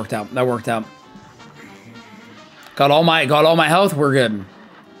 Okay, that worked out. That worked out. Got all my health, we're good.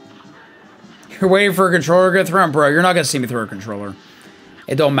 You're waiting for a controller to get thrown, bro. You're not gonna see me throw a controller.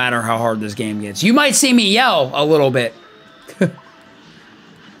 It don't matter how hard this game gets. You might see me yell a little bit.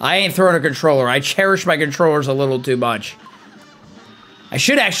 I ain't throwing a controller. I cherish my controllers a little too much. I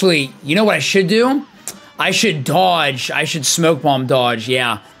should actually, you know what I should do? I should dodge. I should smoke bomb dodge.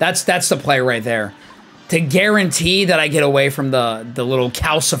 Yeah, that's the play right there. To guarantee that I get away from the little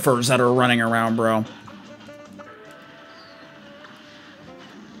calcifers that are running around, bro.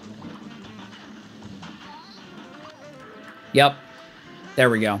 Yep. There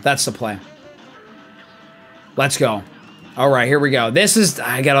we go. That's the play. Let's go. All right, here we go. This is...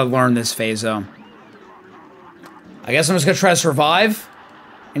 I gotta learn this phase, though. I guess I'm just gonna try to survive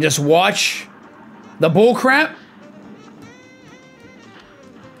and just watch the bull crap.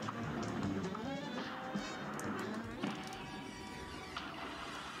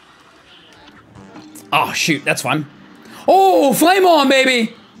 Oh, shoot. That's fun. Oh, flame on,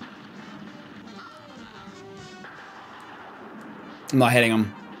 baby! I'm not hitting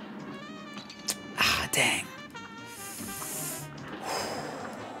him. Ah, dang.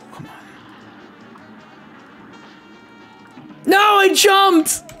 Come on. No, I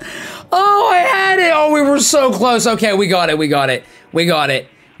jumped! Oh, I had it! Oh, we were so close. Okay, we got it, we got it. We got it.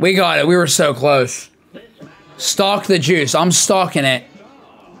 We got it. We were so close. Stalk the juice. I'm stalking it.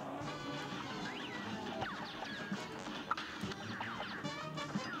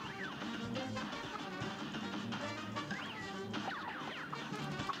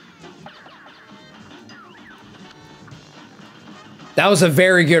 That was a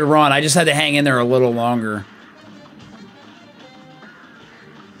very good run. I just had to hang in there a little longer.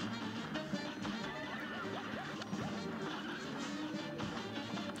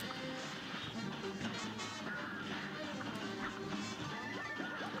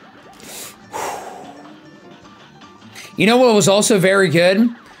 You know what was also very good?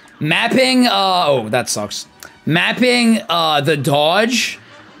 Mapping, oh, that sucks. Mapping the dodge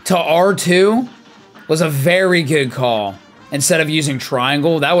to R2 was a very good call. Instead of using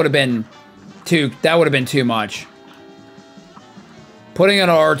triangle, that would have been too much. Putting it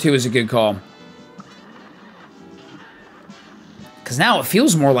on R2 is a good call. Because now it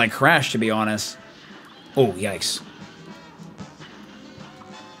feels more like Crash, to be honest. Oh, yikes.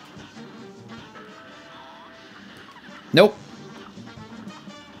 Nope.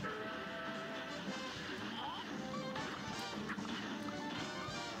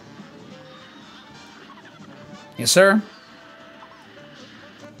 Yes, sir.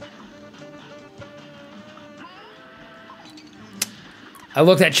 I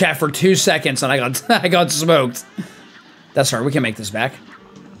looked at chat for 2 seconds and I got smoked. That's all right. We can make this back.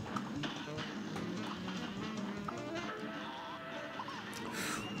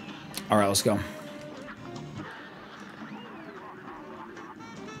 All right, let's go.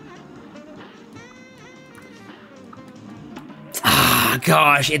 Ah,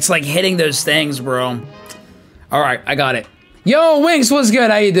 gosh, it's like hitting those things, bro. All right, I got it. Yo, Winks, what's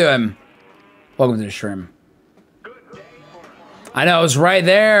good? How you doing? Welcome to the stream. I know, it was right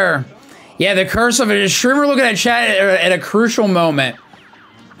there. Yeah, the curse of a streamer looking at chat at a crucial moment.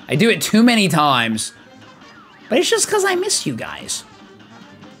 I do it too many times. But it's just because I miss you guys.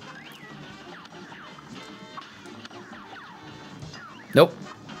 Nope.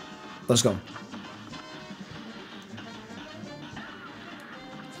 Let's go.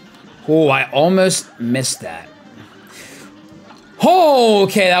 Oh, I almost missed that. Oh,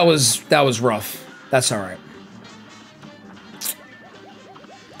 okay, that was rough. That's all right.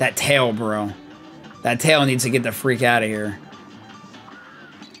 That tail, bro. That tail needs to get the freak out of here.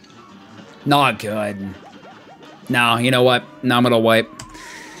 Not good. No, you know what? No, I'm gonna wipe.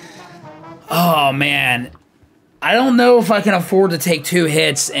 Oh, man. I don't know if I can afford to take 2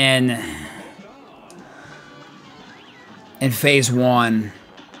 hits in phase 1.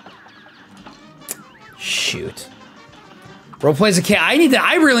 Shoot. Bro plays a kid.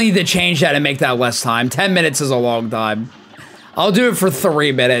 I really need to change that and make that less time. 10 minutes is a long time. I'll do it for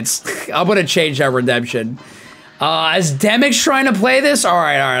 3 minutes. I'm gonna change that redemption. Is Demix trying to play this? All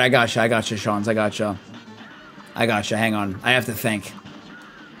right, I got you, Shawns, I got you. Hang on, I have to think.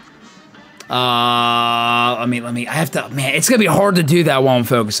 Let me, I have to, man, it's gonna be hard to do that while I'm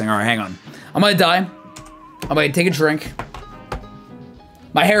focusing. All right, hang on. I'm gonna die. I'm gonna take a drink.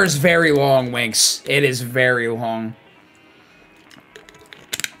 My hair is very long, Winks. It is very long.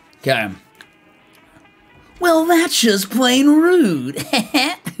 Okay. Well, that's just plain rude.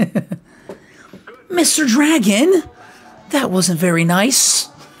 Mr. Dragon, that wasn't very nice.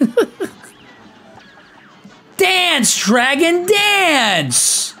 Dance, Dragon,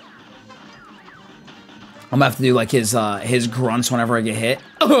 dance! I'm gonna have to do like his grunts whenever I get hit.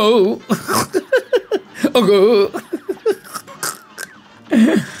 Oh! Oh!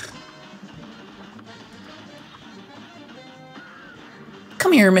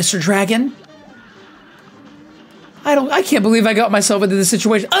 Come here, Mr. Dragon. I can't believe I got myself into this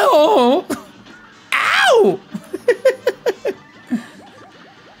situation. Oh! Ow!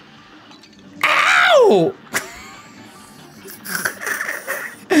 Ow!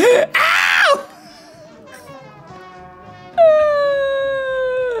 Ow!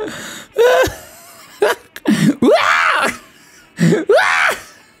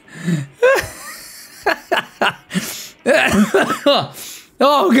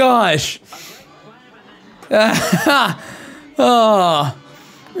 Oh gosh. Oh,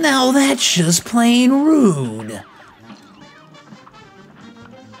 now that's just plain rude.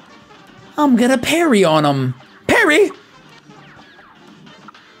 I'm gonna parry on him. Parry?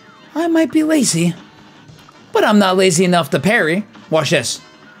 I might be lazy, but I'm not lazy enough to parry. Watch this.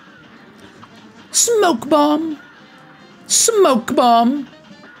 Smoke bomb. Smoke bomb.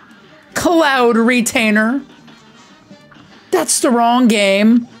 Cloud retainer. That's the wrong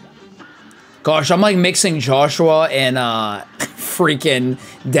game. Gosh, I'm like mixing Joshua and freaking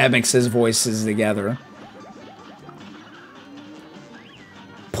Demix's voices together.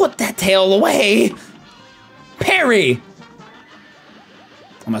 Put that tail away. Parry.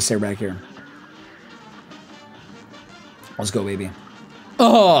 I'm gonna stay back here. Let's go, baby.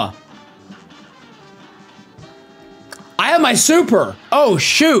 Oh. I have my super. Oh,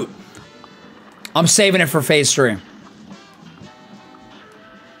 shoot. I'm saving it for phase 3.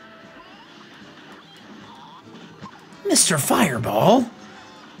 Mr. Fireball,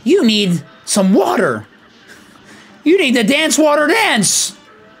 you need some water. You need to dance, water, dance.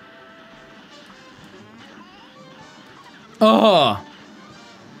 Oh.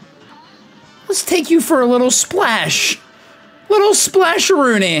 Let's take you for a little splash. Little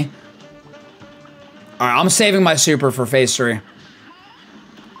splasharoony. All right, I'm saving my super for phase 3.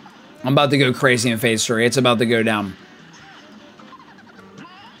 I'm about to go crazy in phase 3. It's about to go down.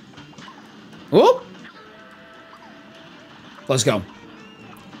 Whoop. Let's go.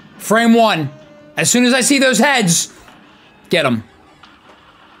 Frame 1. As soon as I see those heads, get them.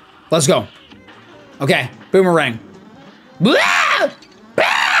 Let's go. Okay, boomerang. Blah!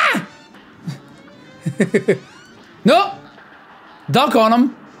 Bah! Nope. Duck on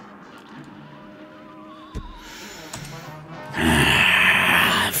him.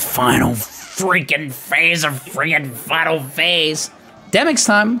 Final freaking phase of freaking final phase. Demix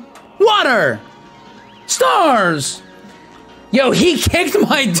time. Water. Stars. Yo, he kicked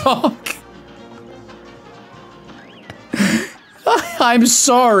my dog. I'm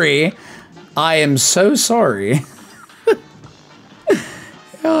sorry. I am so sorry.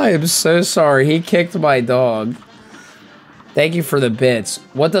 I am so sorry. He kicked my dog. Thank you for the bits.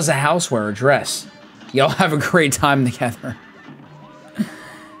 What does a house wear? A dress? Y'all have a great time together.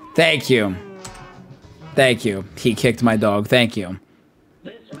 Thank you. Thank you. He kicked my dog. Thank you.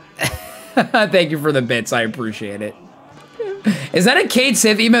 Thank you for the bits. I appreciate it. Is that a Kate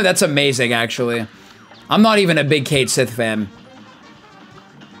Sith email? That's amazing, actually. I'm not even a big Kate Sith fan.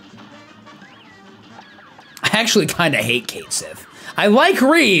 I actually kind of hate Kate Sith. I like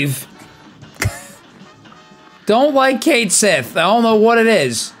Reeve. Don't like Kate Sith. I don't know what it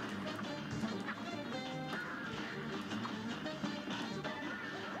is.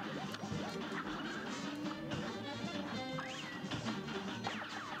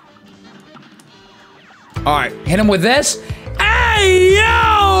 Alright, hit him with this. Hey,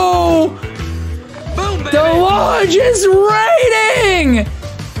 yo! Boom, baby. The lodge is raiding!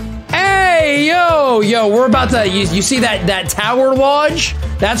 Hey, yo! Yo, we're about to, you see that tower lodge?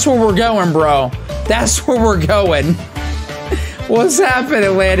 That's where we're going, bro. That's where we're going. What's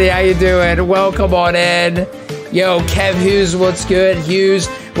happening, Landy? How you doing? Welcome on in. Yo, Kev Hughes, what's good? Hughes.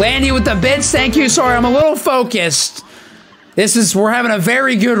 Landy with the bits, thank you. Sorry, I'm a little focused. We're having a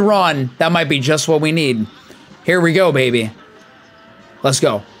very good run. That might be just what we need. Here we go, baby. Let's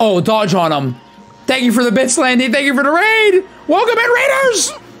go. Oh, dodge on him. Thank you for the bits, Landy. Thank you for the raid. Welcome in,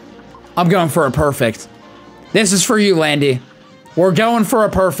 Raiders. I'm going for a perfect. This is for you, Landy. We're going for a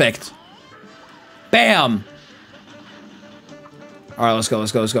perfect. Bam. All right, let's go,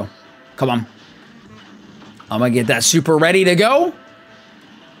 let's go, let's go. Come on. I'm gonna get that super ready to go.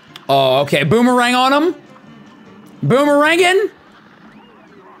 Oh, okay. Boomerang on him. Boomeranging.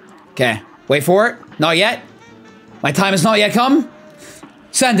 Okay, wait for it. Not yet. My time has not yet come.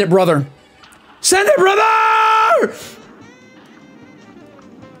 Send it, brother. Send it, brother!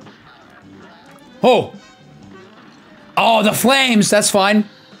 Oh. Oh, the flames. That's fine.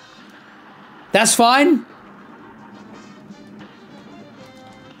 That's fine.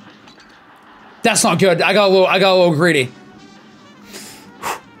 That's not good. I got a little greedy.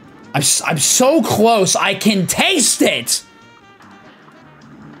 I'm so close. I can taste it.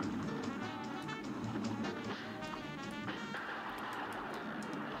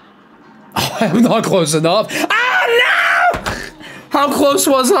 Oh, I'm not close enough. Ah, no! How close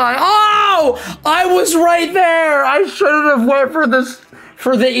was I? Oh, I was right there. I should have went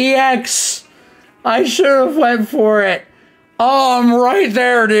for the EX. I should have went for it. Oh, I'm right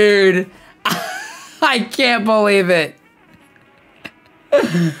there, dude. I can't believe it.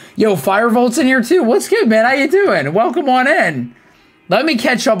 Yo, Firevolt's in here too. What's good, man? How you doing? Welcome on in. Let me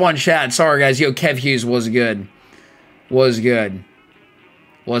catch up on chat. Sorry, guys. Yo, Kev Hughes was good. Was good.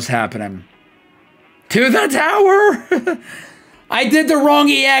 What's happening? To the tower! I did the wrong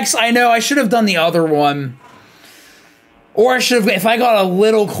EX. I know. I should have done the other one. Or I should have... If I got a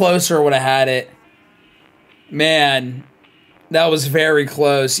little closer, I would have had it. Man... That was very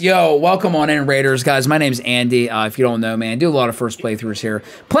close. Yo, welcome on in, Raiders. Guys, my name's Andy. If you don't know, man, I do a lot of first playthroughs here.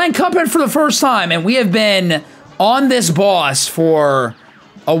 Playing Cuphead for the first time, and we have been on this boss for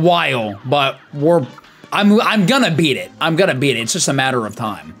a while, but I'm gonna beat it. I'm gonna beat it. It's just a matter of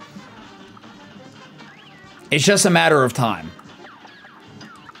time. It's just a matter of time.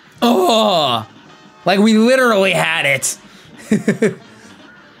 Oh, like we literally had it.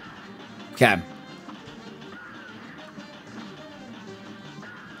 Okay.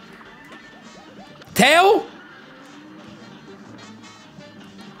 Tail?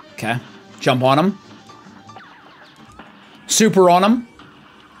 Okay. Jump on him. Super on him.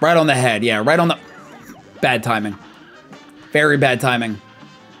 Right on the head. Yeah, right on the... Bad timing. Very bad timing.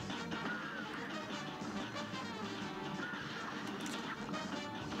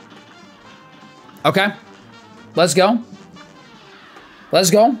 Okay. Let's go.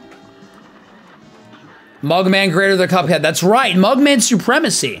 Let's go. Mugman greater than Cuphead. That's right. Mugman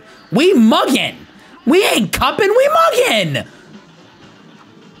supremacy. We muggin'. We ain't cupping, we muggin'!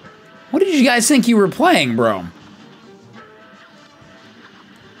 What did you guys think you were playing, bro?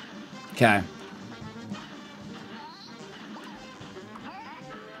 Okay.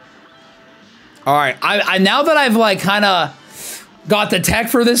 Alright, I now that I've, like, kind of got the tech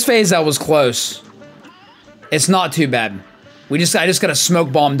for this phase, that was close. It's not too bad. I just gotta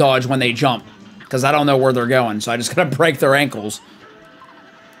smoke bomb dodge when they jump. Because I don't know where they're going, so I just gotta break their ankles.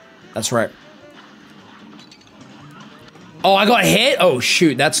 That's right. Oh, I got hit? Oh,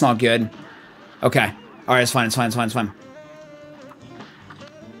 shoot. That's not good. Okay. All right, it's fine. It's fine. It's fine. It's fine.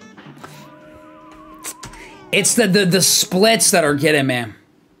 It's the splits that are getting me.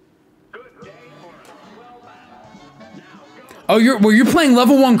 Oh, were you playing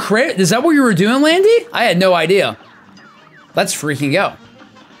level 1 crit? Is that what you were doing, Landy? I had no idea. Let's freaking go.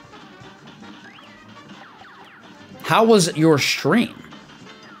 How was your stream?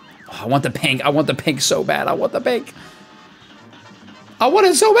 Oh, I want the pink. I want the pink so bad. I want the pink. I want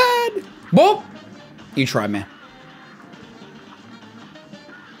it so bad. Whoa. You try, man.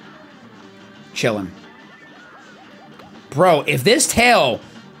 Chilling. Bro, if this tail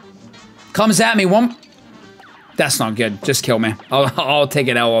comes at me one... That's not good. Just kill me. I'll take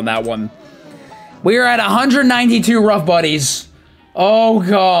an L on that one. We are at 192 rough buddies. Oh,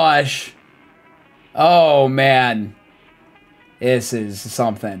 gosh. Oh, man. This is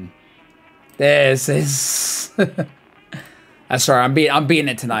something. This is... Sorry, I'm beating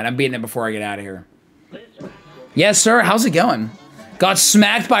it tonight. I'm beating it before I get out of here. Yes, sir. How's it going? Got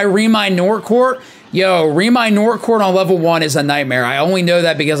smacked by Remine Norcourt. Yo, Remine Norcourt on level 1 is a nightmare. I only know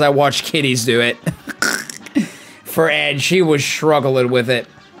that because I watched Kitties do it. For Ed, she was struggling with it.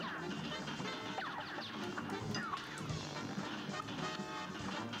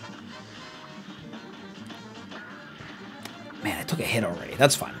 Man, I took a hit already.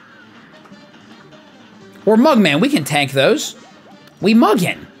 That's fine. Or Mugman. We can tank those. We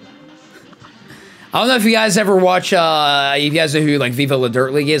muggin'. I don't know if you guys ever watch, if you guys know who, like, Viva La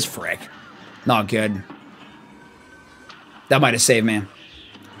Dirt League is. Frick. Not good. That might have saved me.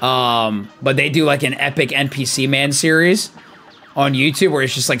 But they do, like, an epic NPC Man series on YouTube where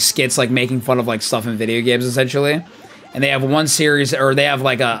it's just, like, skits, like, making fun of, like, stuff in video games, essentially. And they have one series, or they have,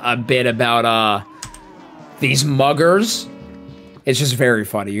 like, a bit about, these muggers. It's just very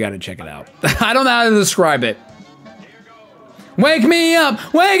funny. You gotta check it out. I don't know how to describe it. Wake me up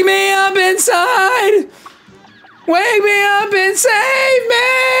inside. Wake me up and save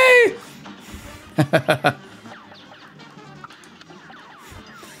me.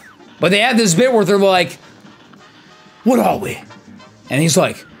 But they have this bit where they're like, what are we? And he's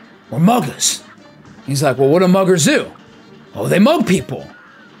like, we're muggers. He's like, well, what do muggers do? Oh, they mug people.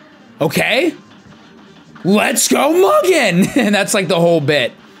 Okay. Let's go mugging. And that's like the whole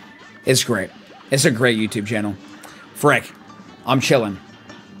bit. It's great. It's a great YouTube channel. Frick. I'm chilling.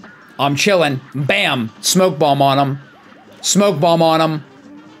 I'm chilling. Bam. Smoke bomb on him. Smoke bomb on him.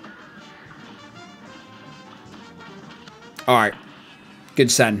 Alright. Good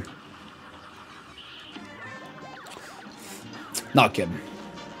send. Not kidding.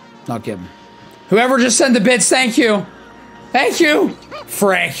 Not kidding. Whoever just sent the bits, thank you. Thank you.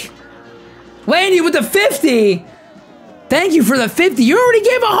 Frick. Landy with the 50. Thank you for the 50. You already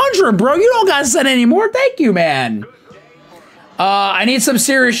gave 100, bro. You don't gotta send any more. Thank you, man. I need some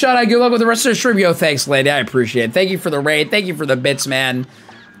serious shot. Good luck with the rest of the stream. Yo, thanks, Landy. I appreciate it. Thank you for the raid. Thank you for the bits, man.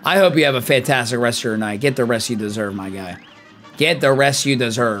 I hope you have a fantastic rest of your night. Get the rest you deserve, my guy. Get the rest you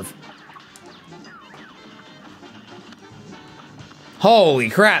deserve. Holy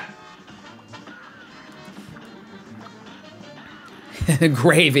crap.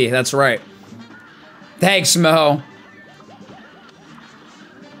 Gravy, that's right. Thanks, Mo.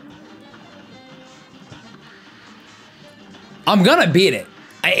 I'm gonna beat it.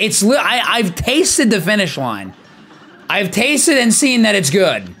 I've tasted the finish line. I've tasted and seen that it's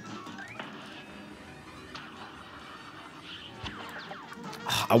good.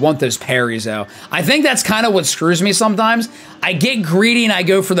 I want those parries, though. I think that's kind of what screws me sometimes. I get greedy and I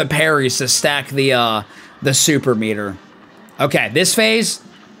go for the parries to stack the super meter. Okay, this phase,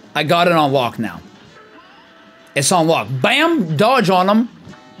 I got it on lock now. It's on lock. Bam! Dodge on them.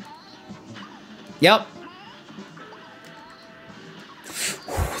 Yep.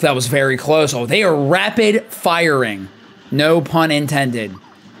 That was very close. Oh, they are rapid firing. No pun intended.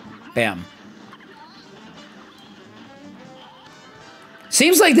 Bam.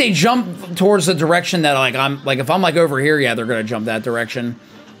 Seems like they jump towards the direction that, like, if I'm, like, over here, yeah, they're gonna jump that direction.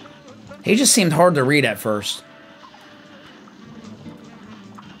 He just seemed hard to read at first.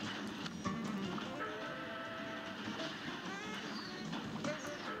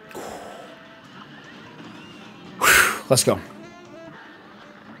 Let's go.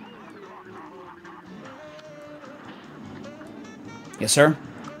 Yes, sir.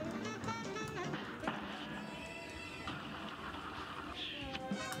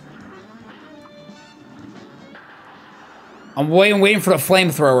 I'm waiting for the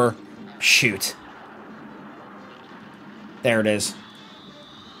flamethrower. Shoot. There it is.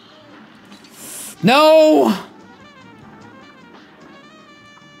 No!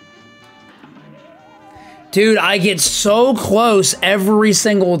 Dude, I get so close every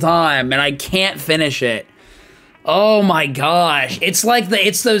single time, and I can't finish it. Oh my gosh. It's like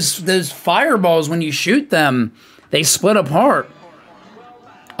it's those fireballs when you shoot them. They split apart.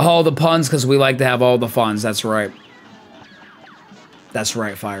 All the puns, because we like to have all the funs. That's right. That's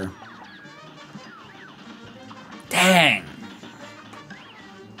right, Fire. Dang.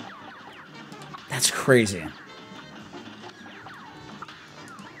 That's crazy.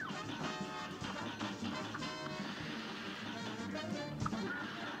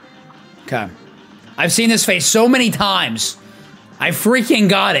 Okay. I've seen this face so many times. I freaking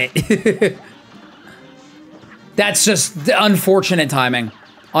got it. That's just unfortunate timing.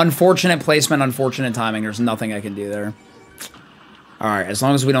 Unfortunate placement, unfortunate timing. There's nothing I can do there. Alright, as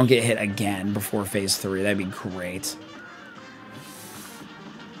long as we don't get hit again before phase 3, that'd be great.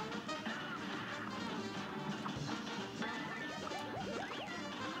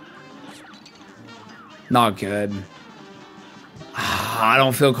 Not good. I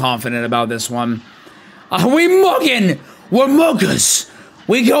don't feel confident about this one. We mugging! We're muggers!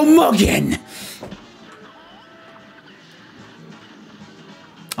 We go mugging!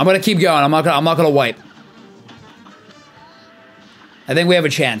 I'm gonna keep going. I'm not gonna wipe. I think we have a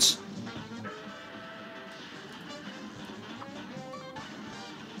chance.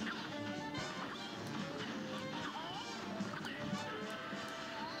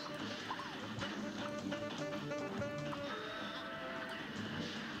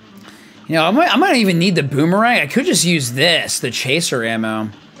 You know, I might even need the boomerang. I could just use this, the chaser ammo.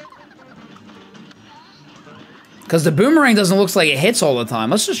 Because the boomerang doesn't look like it hits all the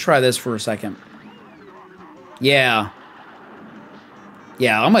time. Let's just try this for a second. Yeah.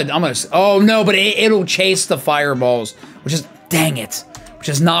 Yeah, I'm gonna, oh no, but it'll chase the fireballs, which is, dang it. Which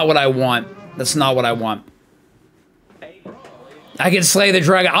is not what I want. That's not what I want. I can slay the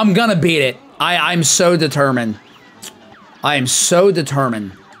dragon. I'm gonna beat it. I'm so determined. I am so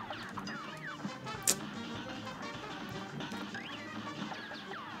determined.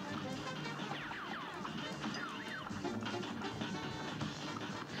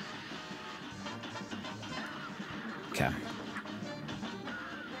 Okay.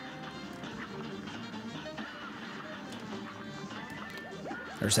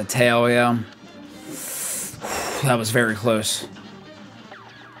 There's a tail, yeah. That was very close.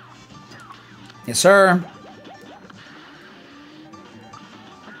 Yes, sir.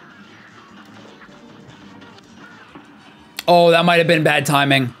 Oh, that might have been bad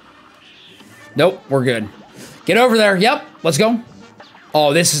timing. Nope, we're good. Get over there. Yep, let's go.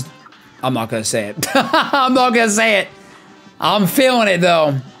 Oh, this is... I'm not gonna say it. I'm not gonna say it. I'm feeling it,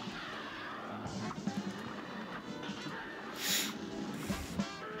 though.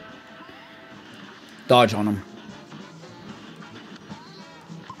 Dodge on him.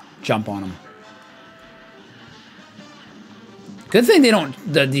 Jump on him. Good thing they don't...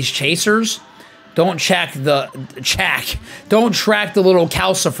 these chasers don't track the... Don't track the little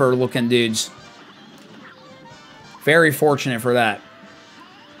calcifer-looking dudes. Very fortunate for that.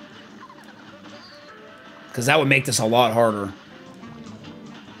 Because that would make this a lot harder.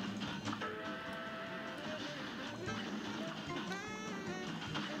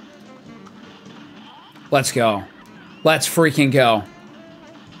 Let's go. Let's freaking go.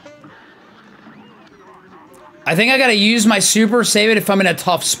 I think I gotta use my super, save it if I'm in a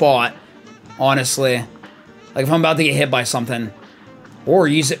tough spot. Honestly. Like if I'm about to get hit by something. Or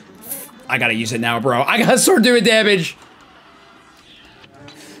use it. I gotta use it now, bro. I gotta start doing damage.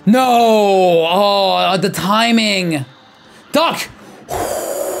 No! Oh, the timing. Duck!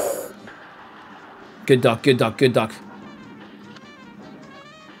 Good duck, good duck, good duck.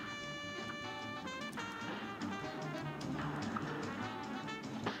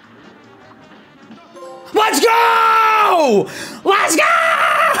 Let's go! Let's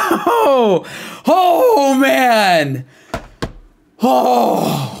go! Oh, man.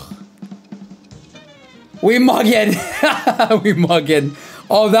 Oh. We mugging. We mugging.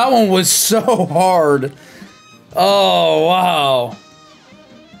 Oh, that one was so hard. Oh, wow.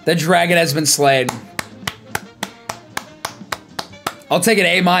 The dragon has been slain. I'll take an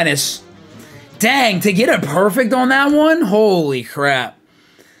A-. Dang, to get it perfect on that one? Holy crap.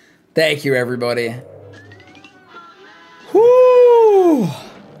 Thank you, everybody. Whoo!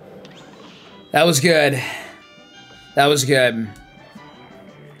 That was good. That was good.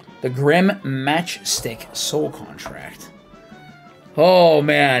 The Grim Matchstick Soul Contract. Oh,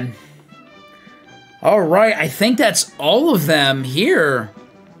 man. All right, I think that's all of them here.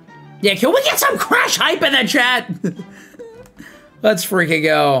 Yeah, can we get some Crash hype in the chat? Let's freaking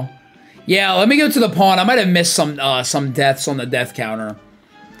go. Yeah, let me go to the pawn. I might have missed some deaths on the death counter.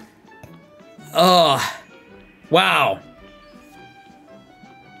 Wow.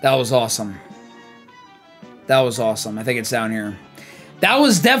 That was awesome. That was awesome. I think it's down here. That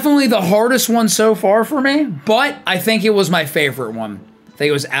was definitely the hardest one so far for me, but I think it was my favorite one. I think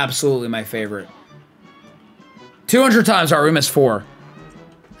it was absolutely my favorite. 200 times. All right, we missed 4.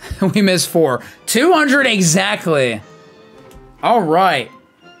 We missed 4. 200 exactly. All right.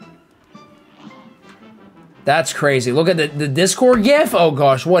 That's crazy. Look at the Discord GIF. Oh,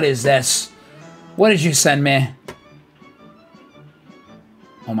 gosh. What is this? What did you send me?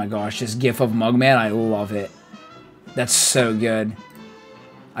 Oh, my gosh. This GIF of Mugman. I love it. That's so good.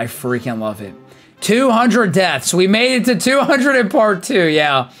 I freaking love it. 200 deaths. We made it to 200 in part 2.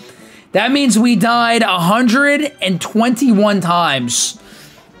 Yeah. That means we died 121 times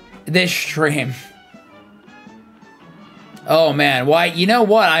this stream. Oh, man. Why? You know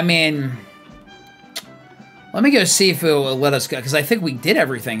what? I mean, let me go see if it will let us go, because I think we did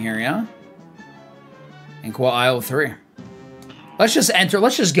everything here, yeah? Inkwell Isle 3. Let's just enter.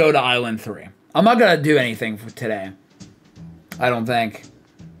 Let's just go to Island 3. I'm not going to do anything for today. I don't think.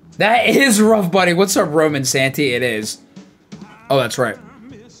 That is rough, buddy. What's up, Roman Santi? It is. Oh, that's right.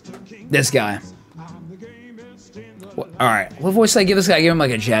 This guy. What? All right. What voice did I give this guy? I gave him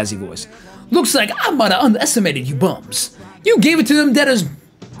like a jazzy voice. Looks like I might have underestimated you bums. You gave it to them debtors.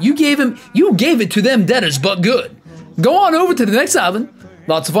 You gave it to them debtors, but good. Go on over to the next island.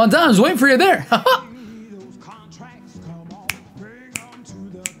 Lots of fun times waiting for you there.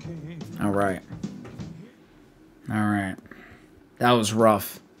 All right. All right. That was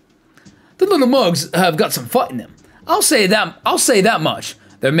rough. The little mugs have got some fight in them. I'll say that much.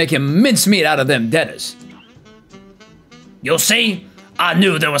 They're making mincemeat out of them debtors. You'll see. I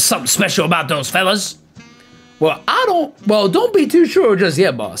knew there was something special about those fellas. Well, don't be too sure just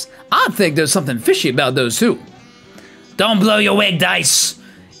yet, boss. I think there's something fishy about those two. Don't blow your wig, Dice.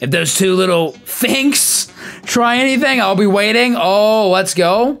 If those two little finks try anything, I'll be waiting. Oh, let's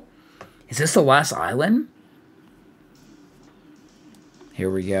go. Is this the last island? Here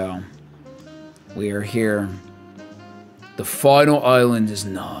we go. We are here. The final island is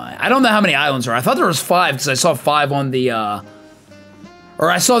 9. I don't know how many islands are. I thought there was 5 because I saw 5 on the,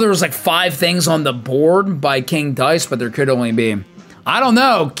 or I saw there was like 5 things on the board by King Dice, but there could only be. I don't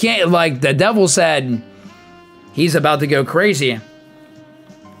know. Can't, like, the devil said he's about to go crazy.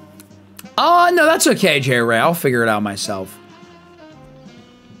 Oh, no, that's okay, J-Ray. I'll figure it out myself.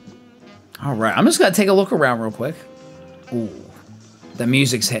 All right. I'm just going to take a look around real quick. Ooh. The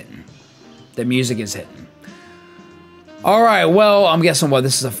music's hitting. The music is hitting. All right, well, I'm guessing what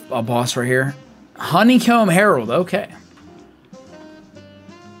this is a boss right here. Honeycomb Herald, okay.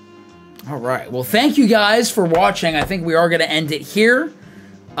 All right, well, thank you guys for watching. I think we are going to end it here.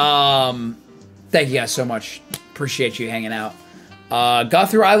 Thank you guys so much. Appreciate you hanging out. Got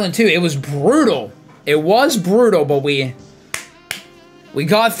through Island 2. It was brutal. It was brutal, but we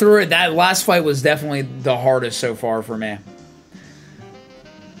got through it. That last fight was definitely the hardest so far for me.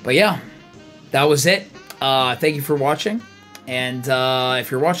 But yeah, that was it. Thank you for watching. And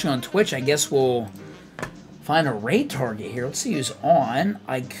if you're watching on Twitch, I guess we'll find a raid target here. Let's see who's on.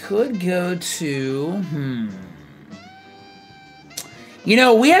 I could go to... You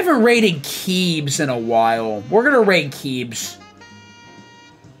know, we haven't raided Keebs in a while. We're going to raid Keebs.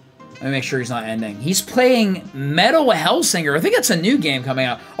 Let me make sure he's not ending. He's playing Metal Hellsinger. I think that's a new game coming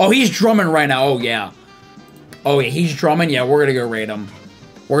out. Oh, he's drumming right now. Oh, yeah. Oh, yeah, he's drumming. Yeah, we're going to go raid him.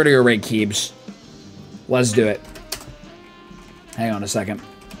 We're going to go raid Keebs. Let's do it. Hang on a second.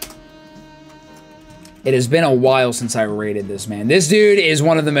 It has been a while since I raided this man. This dude is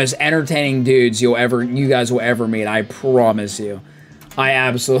one of the most entertaining dudes you guys will ever meet. I promise you. I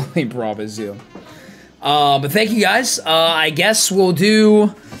absolutely promise you. But thank you guys. I guess we'll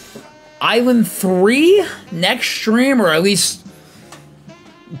do Island 3 next stream, or at least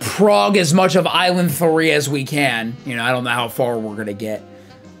prog as much of Island 3 as we can. You know, I don't know how far we're going to get.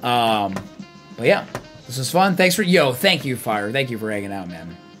 But yeah. This was fun. Thanks for... Yo, thank you, Fire. Thank you for hanging out,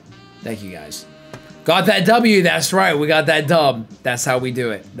 man. Thank you, guys. Got that W. That's right. We got that dub. That's how we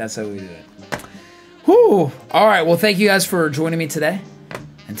do it. That's how we do it. Whew. All right. Well, thank you guys for joining me today.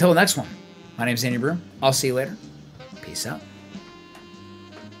 Until the next one. My name's Andy Broom. I'll see you later. Peace out.